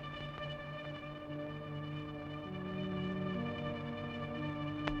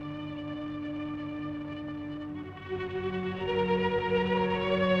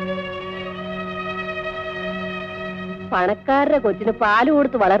 പണക്കാരുടെ കൊച്ചിന് പാല്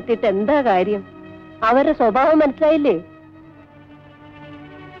കൊടുത്ത് വളർത്തിയിട്ട് എന്താ കാര്യം? അവരുടെ സ്വഭാവം മനസ്സിലായില്ലേ?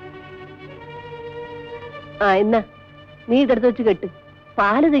 എന്നാ നീ ഇതെടുത്ത് വെച്ച് കെട്ട്.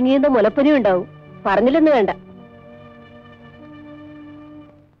 പാല് തിങ്ങിയുന്ന മുലപ്പനിയും ഉണ്ടാവും. പറഞ്ഞില്ലെന്ന് വേണ്ട.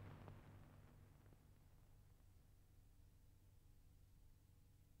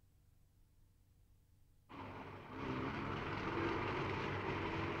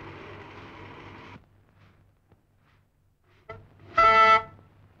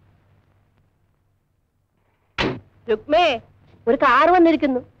 രുക്മേ, ഒരു കാർ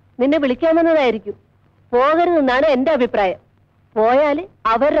വന്നിരിക്കുന്നു. നിന്നെ വിളിക്കാമെന്നതായിരിക്കും. പോകരുതെന്നാണ് എന്റെ അഭിപ്രായം. പോയാല്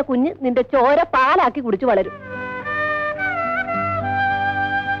അവരുടെ കുഞ്ഞ് നിന്റെ ചോര പാലാക്കി കുടിച്ചു വളരും.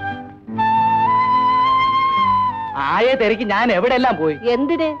 ആയെ തിരക്കി ഞാൻ എവിടെയെല്ലാം പോയി.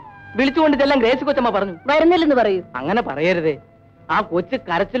 എന്തിന്? വിളിച്ചുകൊണ്ട് ചെല്ലാൻ ഗ്രേസി കൊച്ചമ്മ പറഞ്ഞു. വരുന്നില്ലെന്ന് പറയൂ. അങ്ങനെ പറയരുതേ. ആ കൊച്ച്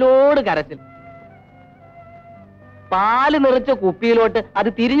കരച്ചിലോട് കരച്ചിൽ. പാല് നിറച്ച കുപ്പിയിലോട്ട്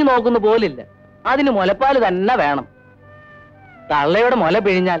അത് തിരിഞ്ഞു നോക്കുന്ന പോലില്ല. അതിന് മുലപ്പാല് തന്നെ വേണം. തള്ളയുടെ മുല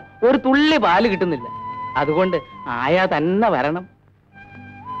പിഴിഞ്ഞാൽ ഒരു തുള്ളി പാല് കിട്ടുന്നില്ല. അതുകൊണ്ട് ആയാ തന്നെ വരണം.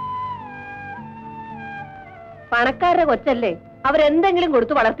 പണക്കാരുടെ കൊച്ചല്ലേ, അവരെന്തെങ്കിലും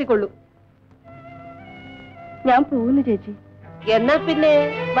കൊടുത്ത് വളർത്തിക്കൊള്ളൂ. ഞാൻ പോകുന്നു ചേച്ചി. എന്നാ പിന്നെ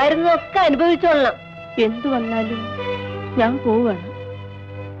വരുന്നതൊക്കെ അനുഭവിച്ചോളണം. എന്തു വന്നാലും ഞാൻ പോവാണ്.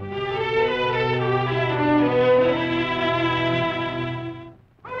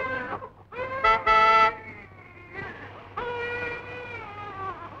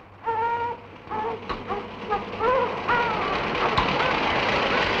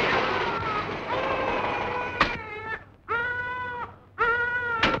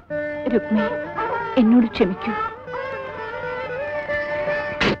 രുക്മേ, എന്നോട് ക്ഷമിക്കൂ.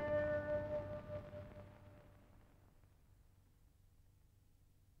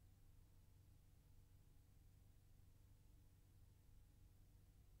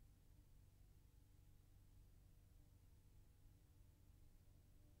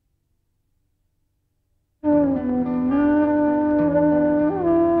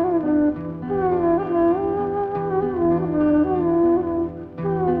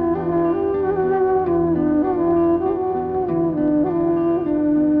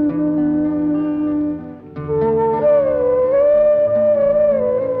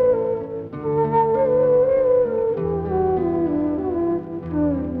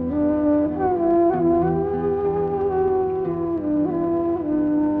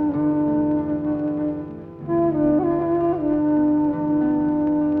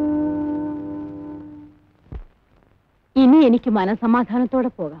 ഇനി എനിക്ക് മനസമാധാനത്തോടെ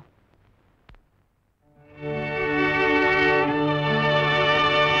പോകാം.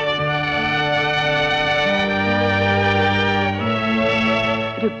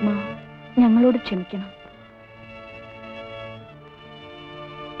 രുക്മ, ഞങ്ങളോട് ക്ഷമിക്കണം.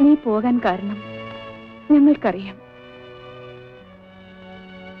 നീ പോകാൻ കാരണം ഞങ്ങൾക്കറിയാം.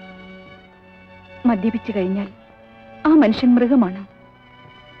 മദ്യപിച്ചു കഴിഞ്ഞാൽ ആ മനുഷ്യൻ മൃഗമാണ്.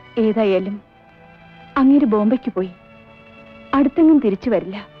 ഏതായാലും അങ്ങേര് ബോംബെക്ക് പോയി. അടുത്തെങ്ങും തിരിച്ചു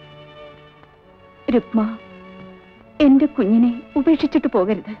വരില്ല. രുക്മ, എന്റെ കുഞ്ഞിനെ ഉപേക്ഷിച്ചിട്ട്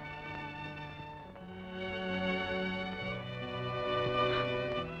പോകരുത്.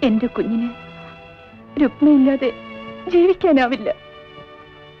 എന്റെ കുഞ്ഞിന് രുക്മയില്ലാതെ ജീവിക്കാനാവില്ല.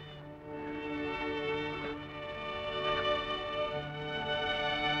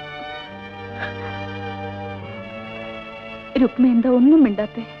 രുക്മ എന്താ ഒന്നും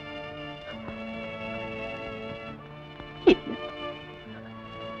മിണ്ടാത്തെ?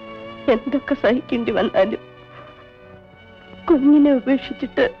 എന്തൊക്കെ സഹിക്കേണ്ടി വന്നാലും കുഞ്ഞിനെ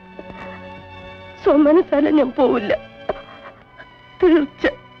ഉപേക്ഷിച്ചിട്ട് സ്വമനസാല ഞാൻ പോവില്ല, തീർച്ച.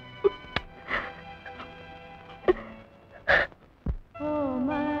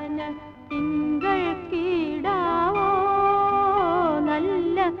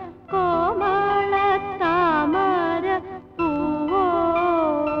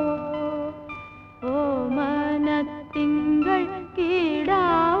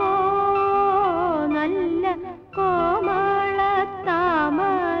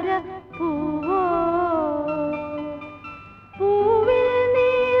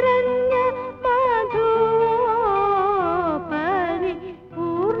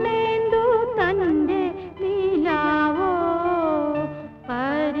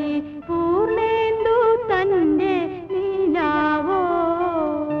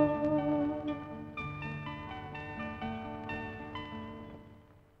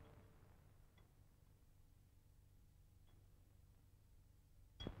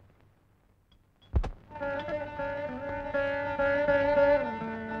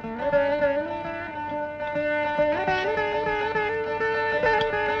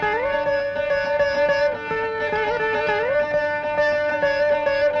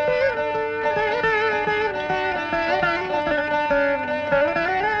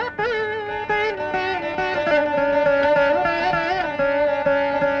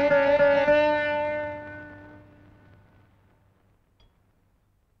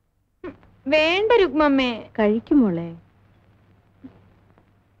 വേണ്ട രുക്മമ്മേ. കഴിക്കുമോളെ.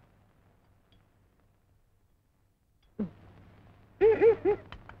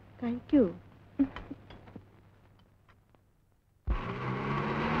 കഴിക്കൂ.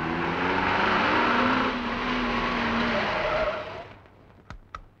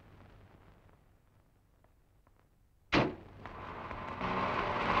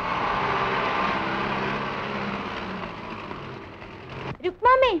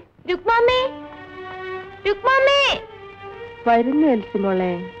 രുക്മാമേ, രുക്മാമേ, രുക്മാമേ. വരുന്നു എൽസിമോളെ.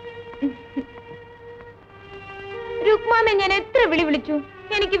 രുക്മാമേ, ഞാൻ എത്ര വിളിച്ചു.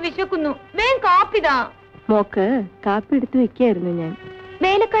 എനിക്ക് വിശക്കുന്നു. വേഗം കാപ്പിതാ. മോക്ക് കാപ്പി എടുത്തു വെക്കായിരുന്നു ഞാൻ.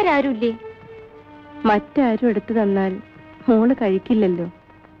 വേലക്കാരും മറ്റാരും എടുത്തു തന്നാൽ മോള് കഴിക്കില്ലല്ലോ.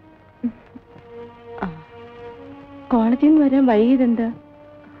 കോളേജിൽ നിന്ന് വരാൻ വൈകിയതെന്താ?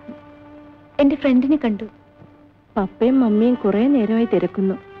 എന്റെ ഫ്രണ്ടിനെ കണ്ടു. പപ്പയും മമ്മിയും കുറെ നേരമായി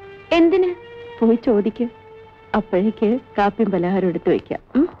തിരക്കുന്നു. എന്തിന്? പോയി ചോദിക്ക്. അപ്പോഴേക്ക് കാപ്പിയും പലഹാരം എടുത്തു വെക്കാം.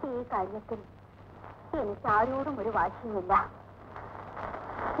 ഈ കാര്യത്തിൽ എനിക്ക് ആരോടും ഒരു വാശിയുമില്ല.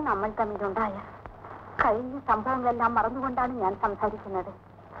 നമ്മൾ തമ്മിലുണ്ടായ കഴിഞ്ഞ സംഭവങ്ങളെല്ലാം മറന്നുകൊണ്ടാണ് ഞാൻ സംസാരിക്കുന്നത്.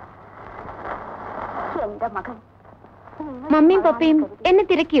 എന്റെ മകൻ. മമ്മിയും പപ്പയും എന്നെ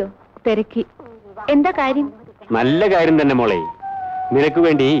തിരക്കിയോ? തിരക്കി. എന്താ കാര്യം? നല്ല കാര്യം തന്നെ മോളെ. നിനക്ക്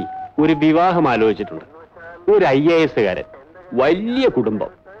വേണ്ടി ഒരു വിവാഹം ആലോചിച്ചിട്ടുണ്ട്. ഒരു IAS കാരൻ, വലിയ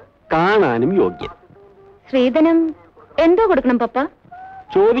കുടുംബം, കാണാനും യോഗ്യൻ. ശ്രീധനം എന്തോ കൊടുക്കണം പപ്പ?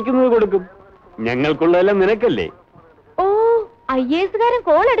 ചോദിക്കുന്നത് കൊടുക്കും. ഞങ്ങൾക്കുള്ളതെല്ലാം നിനക്കല്ലേ. ഓ, IAS കാരൻ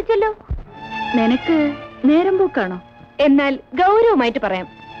കോൾ അടിച്ചല്ലോ. നിനക്ക് നേരം പോക്കാണോ? എന്നാൽ ഗൗരവമായിട്ട് പറയാം,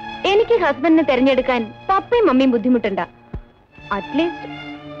 എനിക്ക് ഹസ്ബൻഡിനെ തെരഞ്ഞെടുക്കാൻ പപ്പയും മമ്മിയും ബുദ്ധിമുട്ടണ്ട. അറ്റ്ലീസ്റ്റ്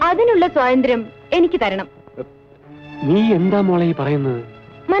അതിനുള്ള സ്വാതന്ത്ര്യം എനിക്ക് തരണം. നീ എന്താ മോളെ ഈ പറയുന്നത്?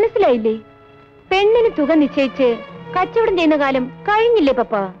 മനസ്സിലായില്ലേ? പെണ്ണിന് തുക നിശ്ചയിച്ച് കച്ചവടം ചെയ്യുന്ന കാലം കഴിഞ്ഞില്ലേ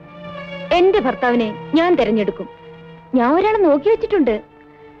പപ്പ? എന്റെ ഭർത്താവിനെ ഞാൻ തെരഞ്ഞെടുക്കും. ഞാൻ ഒരാളെ നോക്കി വെച്ചിട്ടുണ്ട്.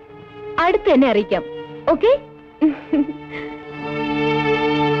 അടുത്ത് തന്നെ അറിയിക്കാം. ഓക്കെ?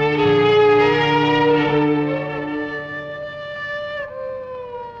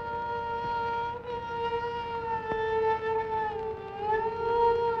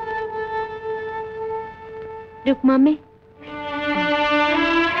 രുക്മാമ്മേ,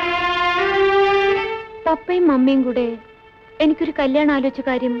 പപ്പയും മമ്മിയും കൂടെ എനിക്കൊരു കല്യാണം ആലോചിച്ച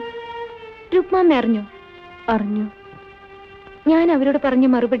കാര്യം രുക്മാമ്മ അറിഞ്ഞു? അറിഞ്ഞു. ഞാൻ അവരോട് പറഞ്ഞ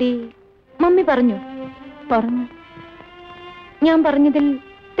മറുപടി മമ്മി പറഞ്ഞു? പറഞ്ഞു. ഞാൻ പറഞ്ഞതിൽ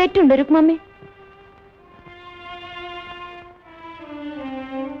തെറ്റുണ്ടോ രുക്മാമ്മേ?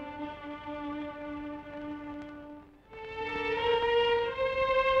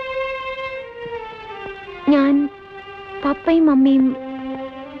 ഞാൻ പപ്പയും മമ്മിയും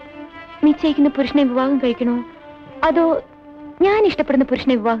നിശ്ചയിക്കുന്ന പുരുഷനെ വിവാഹം കഴിക്കണോ, അതോ ഞാൻ ഇഷ്ടപ്പെടുന്ന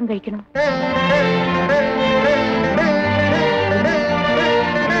പുരുഷനെ വിവാഹം കഴിക്കണോ?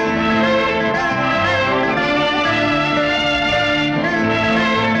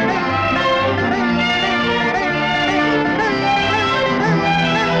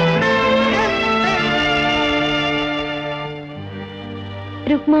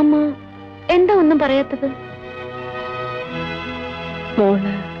 രുക്മാമ്മ എന്താ ഒന്നും പറയാത്തത്?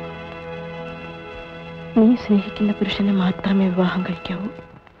 മോള് നീ സ്നേഹിക്കുന്ന പുരുഷനെ മാത്രമേ വിവാഹം കഴിക്കാവൂ.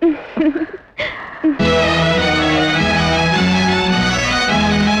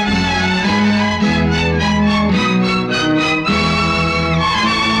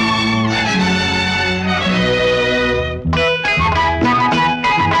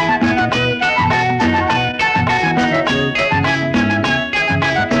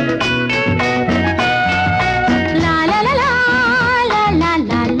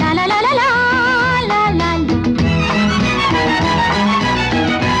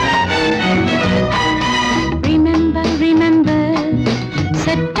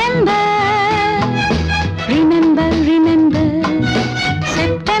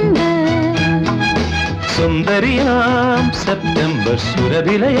 സുന്ദരിയാം സെപ്റ്റംബർ,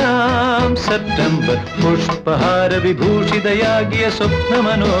 സുരഭിലയാം സെപ്റ്റംബർ, പുഷ്പഹാര വിഭൂഷിതയാകിയ സ്വപ്ന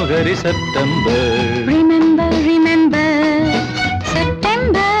മനോഹരി September. Remember, remember,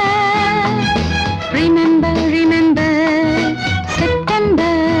 September. Remember, remember, September.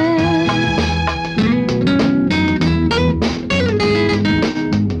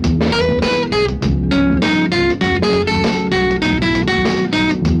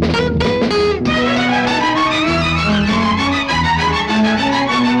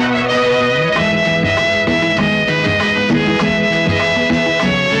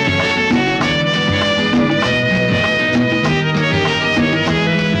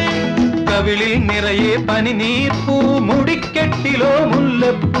 കവിളിൽ നിറയെ പനിനീർപ്പൂ, മുടിക്കെട്ടിലോ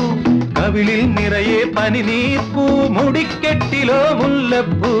മുല്ലപ്പൂ. കവിളിൽ നിറയെ പനിനീർപ്പൂ, മുടിക്കെട്ടിലോ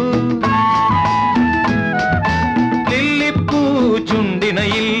മുല്ലപ്പൂ. ലില്ലിപ്പൂ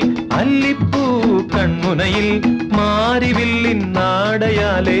ചുണ്ടിനയിൽ, അല്ലിപ്പൂ കൺമുനയിൽ, മാരിവില്ലിൻ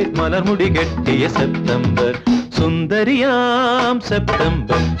നാടയാലെ മലർമുടി കെട്ടിയ സെപ്റ്റംബർ. സുന്ദരിയാം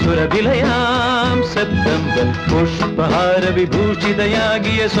സെപ്റ്റംബർ, സുരഭിലയാം സെപ്റ്റംബർ, പുഷ്പഹാര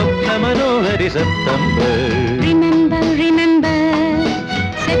വിഭൂഷിതയാകിയ സ്വപ്ന മനോഹരി September. Remember, remember,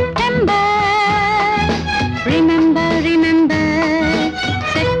 September. Remember, remember,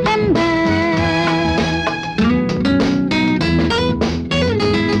 September.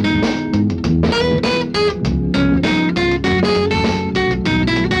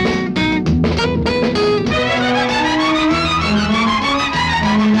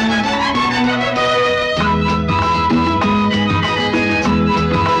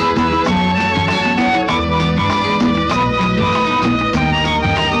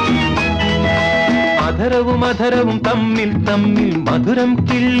 അധരവും അധരവും തമ്മിൽ തമ്മിൽ മധുരം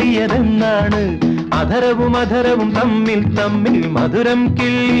കിള്ളിയതെന്നാണ്. അധരവും അധരവും തമ്മിൽ തമ്മിൽ മധുരം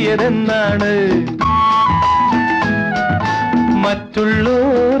കിള്ളിയതെന്നാണ്.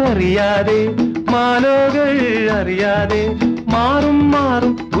 മറ്റുള്ളോർ അറിയാതെ, മാലോകൾ അറിയാതെ, മാറും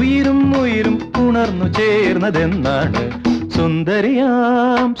മാറും ഉയരും ഉയരും ഉണർന്നു ചേർന്നതെന്നാണ്.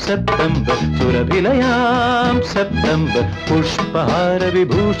 സുന്ദരിയാം September, സുരഭിലയാം September, പുഷ്പഹാര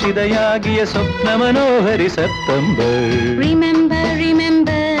വിഭൂഷിതയാകിയ Swapna Manohari September. Remember,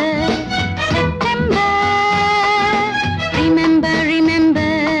 remember, September. Remember, remember,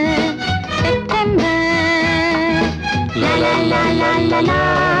 September. La la la la la la,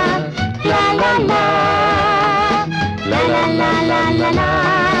 la la la, la la la la la la,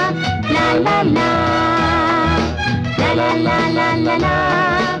 la la la. La la la la la,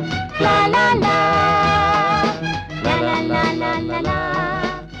 la la la, la la la la la la, la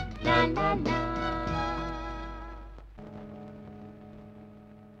la la.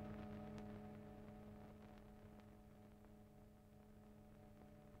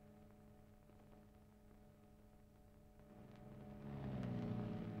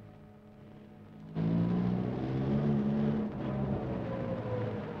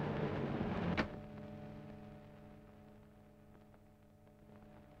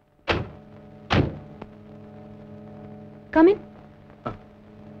 Come in.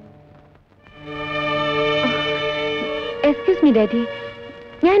 Excuse me, Daddy.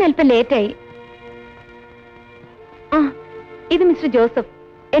 ഞാൻ അല്പം ലേറ്റായി. ഇത് mister Joseph,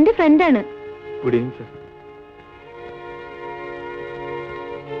 എന്റെ ഫ്രണ്ടാണ്. Good evening sir.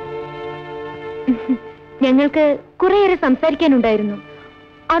 ഞങ്ങൾക്ക് കുറേയേറെ സംസാരിക്കാനുണ്ടായിരുന്നു,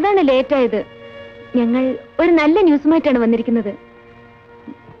 അതാണ് ലേറ്റായത്. ഞങ്ങൾ ഒരു നല്ല ന്യൂസുമായിട്ടാണ് വന്നിരിക്കുന്നത്.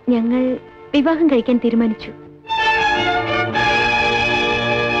 ഞങ്ങൾ വിവാഹം കഴിക്കാൻ തീരുമാനിച്ചു.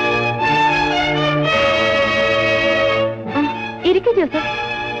 ഇരിക്കൂ ജോസഫ്.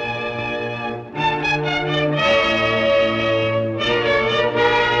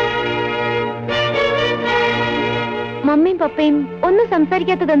 മമ്മിയും പപ്പയും ഒന്നും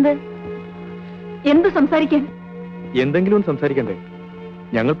സംസാരിക്കാത്തതെന്ത്? എന്ത് സംസാരിക്കാൻ? എന്തെങ്കിലും സംസാരിക്കണ്ടേ?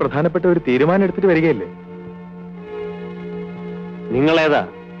 ഞങ്ങൾ പ്രധാനപ്പെട്ട ഒരു തീരുമാനം എടുത്തിട്ട് വരികയല്ലേ. നിങ്ങളേതാ?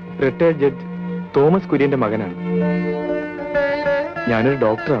 റിട്ടയർഡ് ജഡ്ജ് തോമസ് കുര്യന്റെ മകനാണ്. ഞാനൊരു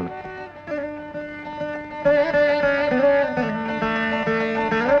ഡോക്ടറാണ്.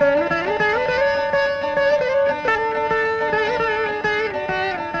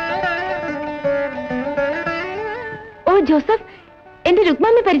 ഓ ജോസഫ്, എന്റെ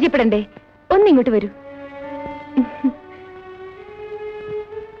രുക്മാമ്മയെ പരിചയപ്പെടണ്ടേ? ഒന്നിങ്ങോട്ട് വരൂ.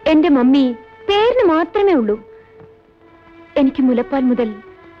 എന്റെ മമ്മി പേരിന് മാത്രമേ ഉള്ളൂ. എനിക്ക് മുലപ്പാൽ മുതൽ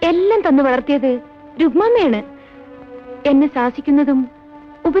എല്ലാം തന്നു വളർത്തിയത് രുക്മാമ്മയാണ്. എന്നെ ശാസിക്കുന്നതും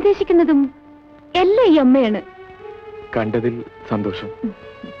ഉപദേശിക്കുന്നതും എല്ലാം ഈ അമ്മയാണ്. കണ്ടതിൽ സന്തോഷം.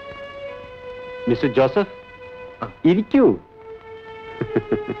 മിസ്റ്റർ ജോസഫ്, ഇരിക്കൂ.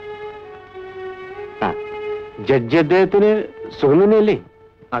 ജഡ്ജി അദ്ദേഹത്തിന് സുഖമല്ലേ?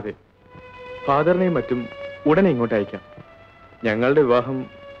 അതെ, ഫാദറിനെയും മറ്റും ഉടനെ ഇങ്ങോട്ട് അയക്കാം. ഞങ്ങളുടെ വിവാഹം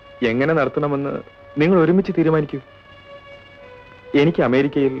എങ്ങനെ നടത്തണമെന്ന് നിങ്ങൾ ഒരുമിച്ച് തീരുമാനിക്കൂ. എനിക്ക്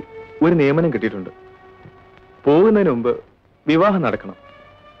അമേരിക്കയിൽ ഒരു നിയമനം കിട്ടിയിട്ടുണ്ട്. പോകുന്നതിന് മുമ്പ് വിവാഹം നടക്കണം.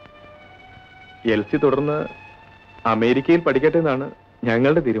 എൽസി തുടർന്ന് അമേരിക്കയിൽ പഠിക്കട്ടെ എന്നാണ്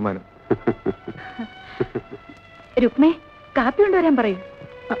ഞങ്ങളുടെ തീരുമാനം. രുക്മേ, കാപ്പി കൊണ്ടുവരാൻ പറയൂ.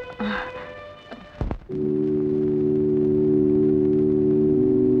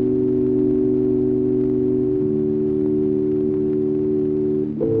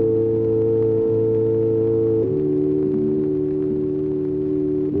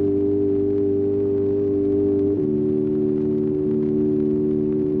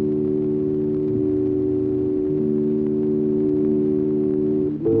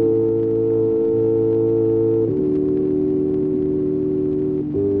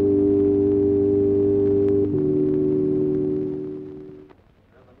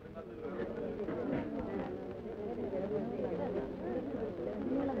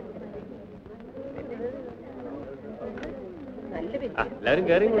 എല്ലാവരും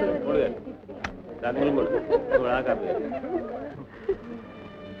കയറി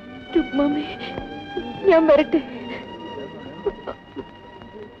രുക്മാമ്മേ, ഞാൻ വരട്ടെ.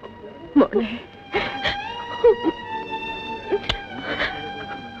 മോളെ,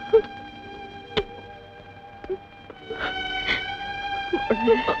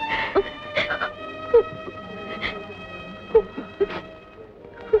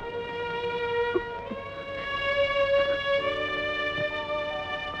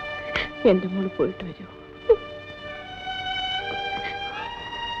 എന്റെ മോള് പോയിട്ട് വരൂ.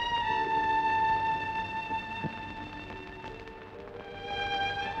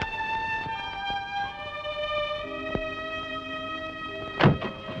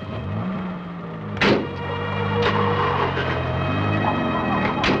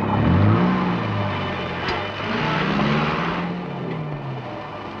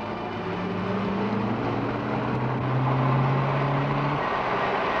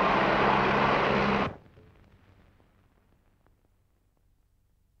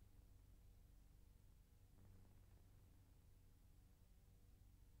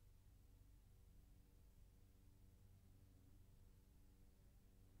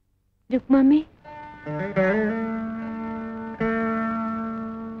 രുക്മാമ്മേ,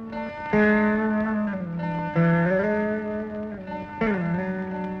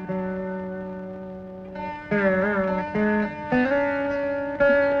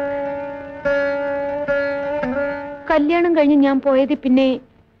 കല്യാണം കഴിഞ്ഞ് ഞാൻ പോയത് പിന്നെ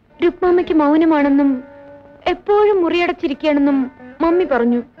രുക്മാമ്മയ്ക്ക് മൗനമാണെന്നും എപ്പോഴും മുറിയടച്ചിരിക്കുകയാണെന്നും മമ്മി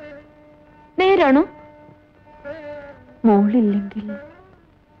പറഞ്ഞു. നേരാണോ? മോളില്ലെങ്കിൽ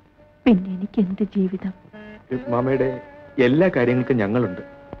പിന്നെ എനിക്ക് എന്ത് ജീവിതം? രുക്മാമ്മയുടെ എല്ലാ കാര്യങ്ങൾക്കും ഞങ്ങളുണ്ട്.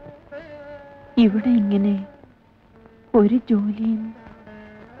 ഇവിടെ ഇങ്ങനെ ഒരു ജോലിയും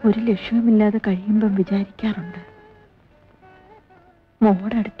ഒരു ലക്ഷ്യവുമില്ലാതെ കഴിയുമ്പം വിചാരിക്കാറുണ്ട്,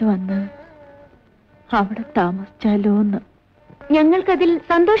 മോടടുത്ത് വന്ന് അവിടെ താമസിച്ചാലോ എന്ന്. ഞങ്ങൾക്കതിൽ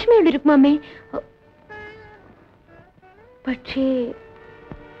സന്തോഷമേ ഉള്ളൂ രുക്മാമ്മേ. പക്ഷേ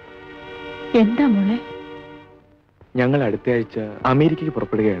എന്താ മോളെ? ഞങ്ങൾ അടുത്ത ആഴ്ച അമേരിക്കയ്ക്ക്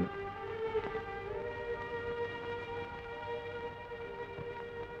പുറപ്പെടുകയാണ്.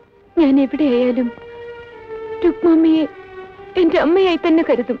 ഞാൻ എവിടെയായാലും രുക്മാമ്മയെ എന്റെ അമ്മയായി തന്നെ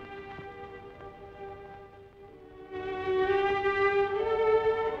കരുതും.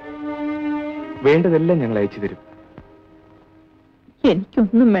 വേണ്ടതെല്ലാം ഞങ്ങൾ അയച്ചു തരും.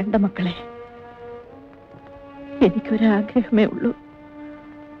 എനിക്കൊന്നും വേണ്ട മക്കളെ. എനിക്കൊരാഗ്രഹമേ ഉള്ളൂ,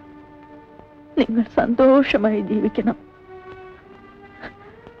 നിങ്ങൾ സന്തോഷമായി ജീവിക്കണം.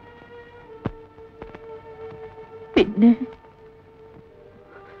 പിന്നെ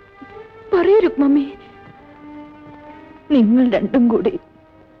പറയൂ രുക്മാമ്മേ, നിങ്ങൾ രണ്ടും കൂടി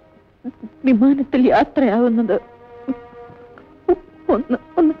വിമാനത്തിൽ യാത്രയാവുന്നത്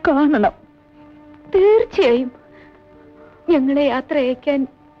ഒന്ന് കാണണം. തീർച്ചയായും ഞങ്ങളെ യാത്ര അയക്കാൻ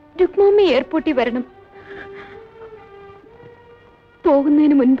രുക്മാമ്മ എയർപോർട്ടിൽ വരണം.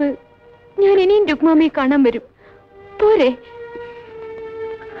 പോകുന്നതിന് മുൻപ് ഞാൻ ഇനിയും രുക്മാമ്മയെ കാണാൻ വരും. പോരെ?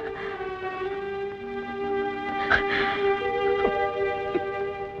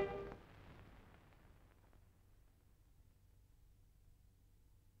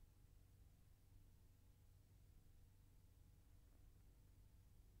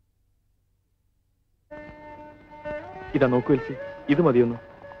 ഇതാ നോക്കൂ എൽസി, ഇത് മതിയൊന്നു.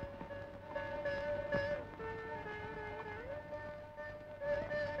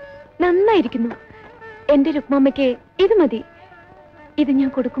 നന്നായിരിക്കുന്നു. എന്റെ രുക്മാമ്മയ്ക്ക് ഇത് മതി. ഇത് ഞാൻ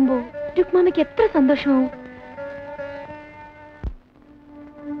കൊടുക്കുമ്പോ രുക്മാമ്മയ്ക്ക് എത്ര സന്തോഷമാവും.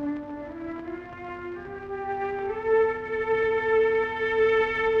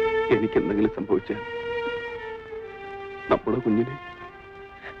 എനിക്കെന്തെങ്കിലും സംഭവിച്ചാൽ നമ്മുടെ കുഞ്ഞിനെ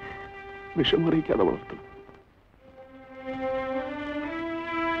വിഷമറിയിക്കാതെ വളർത്തണം.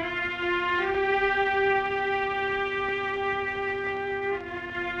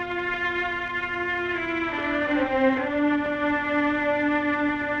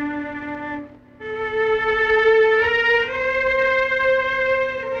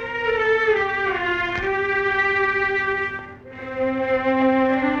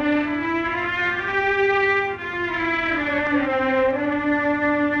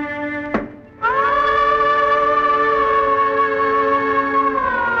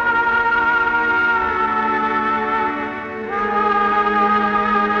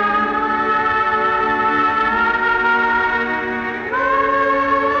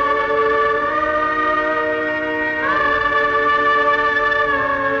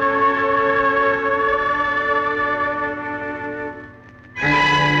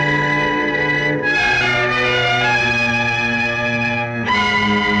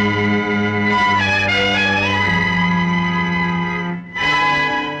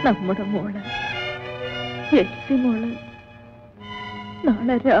 നമ്മുടെ മോള് എൽസി മോള്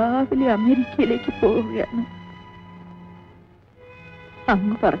നാളെ രാവിലെ അമേരിക്കയിലേക്ക് പോവുകയാണ്.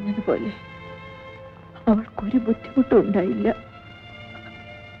 അങ്ങ് പറഞ്ഞതുപോലെ അവൾക്കൊരു ബുദ്ധിമുട്ടും ഉണ്ടായില്ല.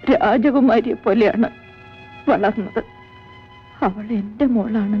 രാജകുമാരിയെ പോലെയാണ് വളർന്നത്. അവൾ എന്റെ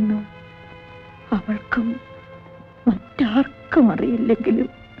മോളാണെന്ന് അവൾക്കും മറ്റാർക്കും അറിയില്ലെങ്കിലും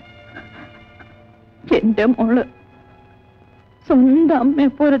എന്റെ മോള് സ്വന്തം അമ്മയെ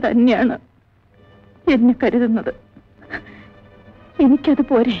പോലെ തന്നെയാണ് എന്നെ കരുതുന്നത്. എനിക്കത്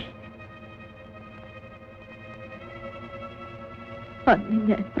പോരെ. അന്ന്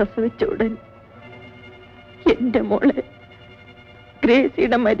ഞാൻ പ്രസവിച്ച ഉടൻ എന്റെ മോളെ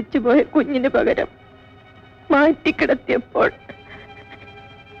ഗ്രേസിയുടെ മരിച്ചുപോയ കുഞ്ഞിന് പകരം മാറ്റിക്കിടത്തിയപ്പോൾ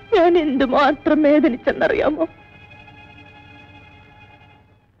ഞാൻ എന്തുമാത്രം വേദനിച്ചെന്നറിയാമോ?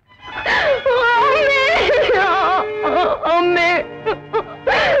 അമ്മേ,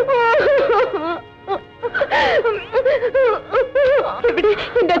 ഇവിടെ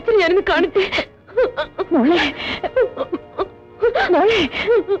എന്റെ അച്ഛൻ ഞാനൊന്ന് കാണട്ടെ. മോളെ, മോളെ,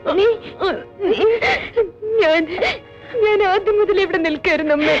 ഞാൻ ആദ്യം മുതൽ ഇവിടെ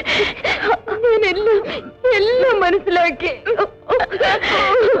നിൽക്കായിരുന്നു അമ്മേ. ഞാൻ എല്ലാം മനസ്സിലാക്കി.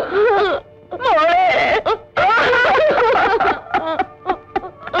 മോളെ,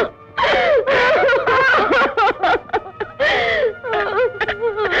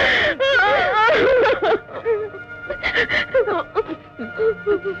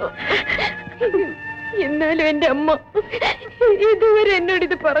 എന്നാലും എന്റെ അമ്മ ഇതുവരെ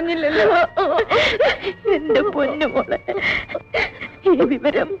എന്നോടിത് പറഞ്ഞില്ലല്ലോ. എന്റെ പൊന്നു മോളെ, ഈ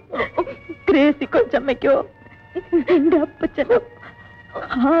വിവരം ഗ്രേസി കൊച്ചമ്മയ്ക്കോ എന്റെ അപ്പച്ചനോ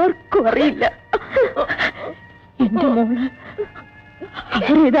ആർക്കും അറിയില്ല. എന്റെ മോള്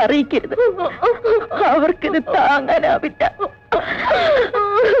അവരിത് അറിയിക്കരുത്. അവർക്കിത് താങ്ങാനാവില്ല.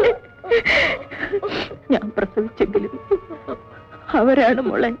 ഞാൻ പ്രസവിച്ചെങ്കിലും അവരാണ്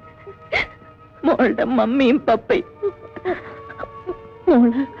മോളെ, മോളുടെ മമ്മിയും പപ്പയും.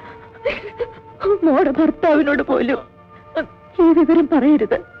 മോളുടെ ഭർത്താവിനോട് പോലും ഈ വിവരം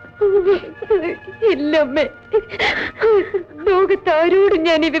പറയരുത്. ഇല്ലമ്മേ, ലോകത്താരോടും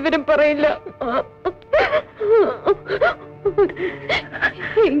ഞാൻ ഈ വിവരം പറയില്ല.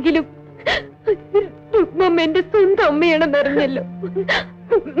 എങ്കിലും രുക്മമ്മ എന്റെ സ്വന്തം അമ്മയാണെന്ന് അറിഞ്ഞല്ലോ.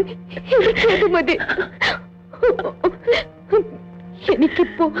 എനിക്കത് മതി.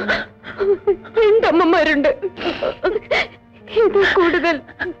 എനിക്കിപ്പോ രണ്ടമ്മമാരുണ്ട്. ഇത് കൂടുതൽ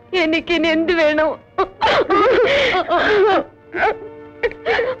എനിക്കിനി എന്ത് വേണോ?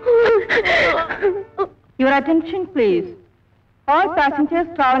 Your attention please. All passengers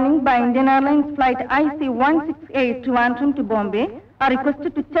traveling by Indian Airlines flight IC-168 Trivandrum to Bombay are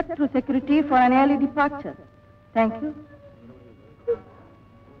requested to check through security for an early departure. Thank you.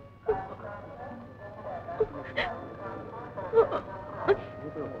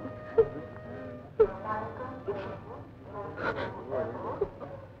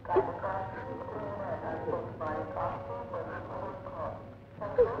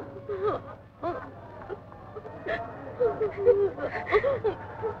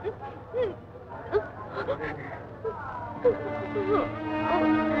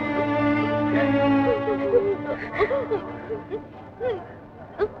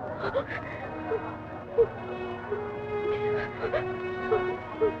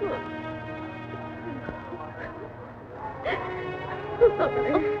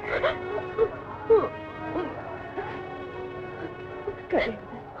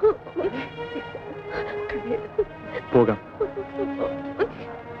 പോകാം.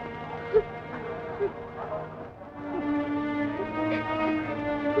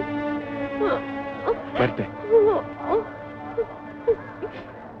 വരട്ടെ.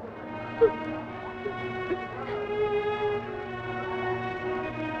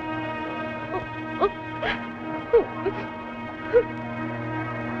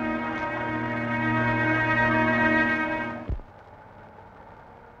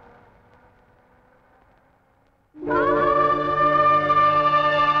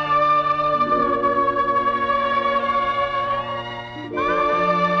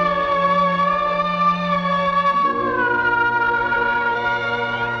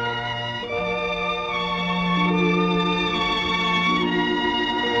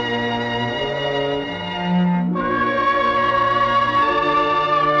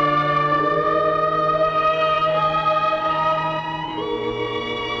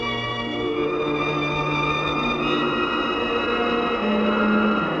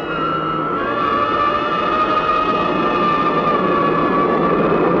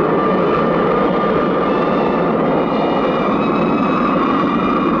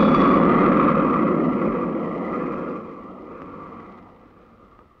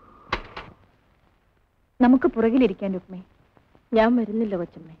 നമുക്ക് പുറകിലിരിക്കാൻ രുക്മേ. ഞാൻ വരുന്നില്ല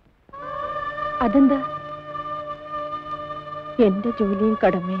കൊച്ചമ്മേ. അതെന്താ? എന്റെ ജോലിയും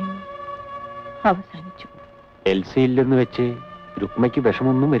കടമയും അവസാനിച്ചു. എൽസി ഇല്ലെന്ന് വെച്ച് രുക്മയ്ക്ക്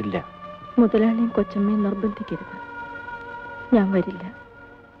വിഷമൊന്നും വരില്ല. മുതലാളിയും കൊച്ചമ്മയും നിർബന്ധിക്കരുത്. ഞാൻ വരില്ല.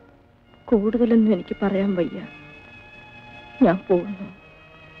 കൂടുതലൊന്നും എനിക്ക് പറയാൻ വയ്യ. ഞാൻ പോകുന്നു.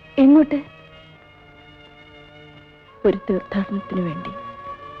 എങ്ങോട്ട്? ഒരു തീർത്ഥാടനത്തിന് വേണ്ടി.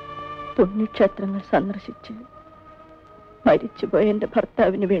 പുണ്യക്ഷേത്രങ്ങൾ സന്ദർശിച്ച് മരിച്ചുപോയ എന്റെ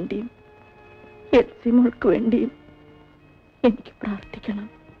ഭർത്താവിന് വേണ്ടിയും എൽസിമോൾക്ക് വേണ്ടിയും എനിക്ക് പ്രാർത്ഥിക്കണം.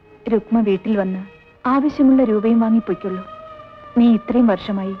 രുക്മ വീട്ടിൽ വന്ന് ആവശ്യമുള്ള രൂപയും വാങ്ങിപ്പോയിക്കുള്ളൂ. നീ ഇത്രയും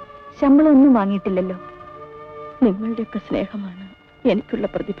വർഷമായി ശമ്പളം ഒന്നും വാങ്ങിയിട്ടില്ലല്ലോ. നിങ്ങളുടെയൊക്കെ സ്നേഹമാണ് എനിക്കുള്ള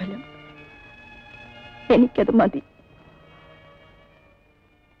പ്രതിഫലം. എനിക്കത് മതി.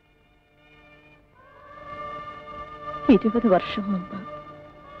 ഇരുപത് വർഷം മുമ്പ്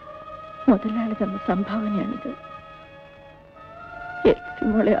മുതലാളി തന്ന സംഭാവനയാണിത്.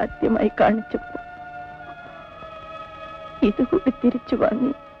 എൽസിമോളെ ആദ്യമായി കാണിച്ചപ്പോൾ ഇതുകൂടി തിരിച്ചു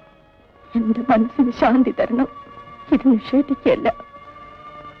വാങ്ങി എന്റെ മനസ്സിന് ശാന്തി തരണം. ഇത് നിഷേധിക്കല്ല.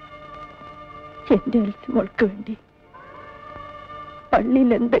 എന്റെ എൽസിമോൾക്ക് വേണ്ടി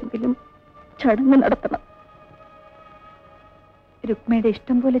പള്ളിയിൽ എന്തെങ്കിലും ചടങ്ങ് നടത്തണം. രുക്മയുടെ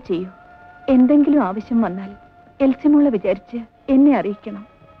ഇഷ്ടം പോലെ ചെയ്യൂ. എന്തെങ്കിലും ആവശ്യം വന്നാൽ എൽസിമോളെ വിചാരിച്ച് എന്നെ അറിയിക്കണം.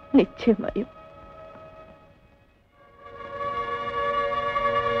 നിശ്ചയമായും.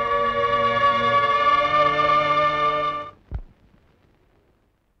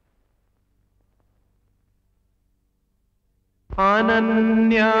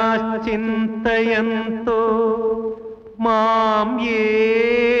 അനന്യാശ്ചിന്തയന്തോ മാം യേ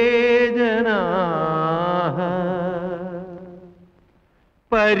ജനാഃ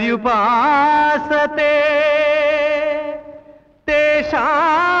പര്യുപാസതേ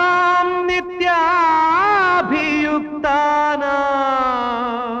തേഷാം നിത്യാഭിയുക്താനാം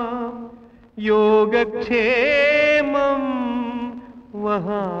യോഗക്ഷേമം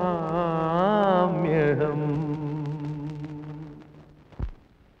വഹാമ്യഹം.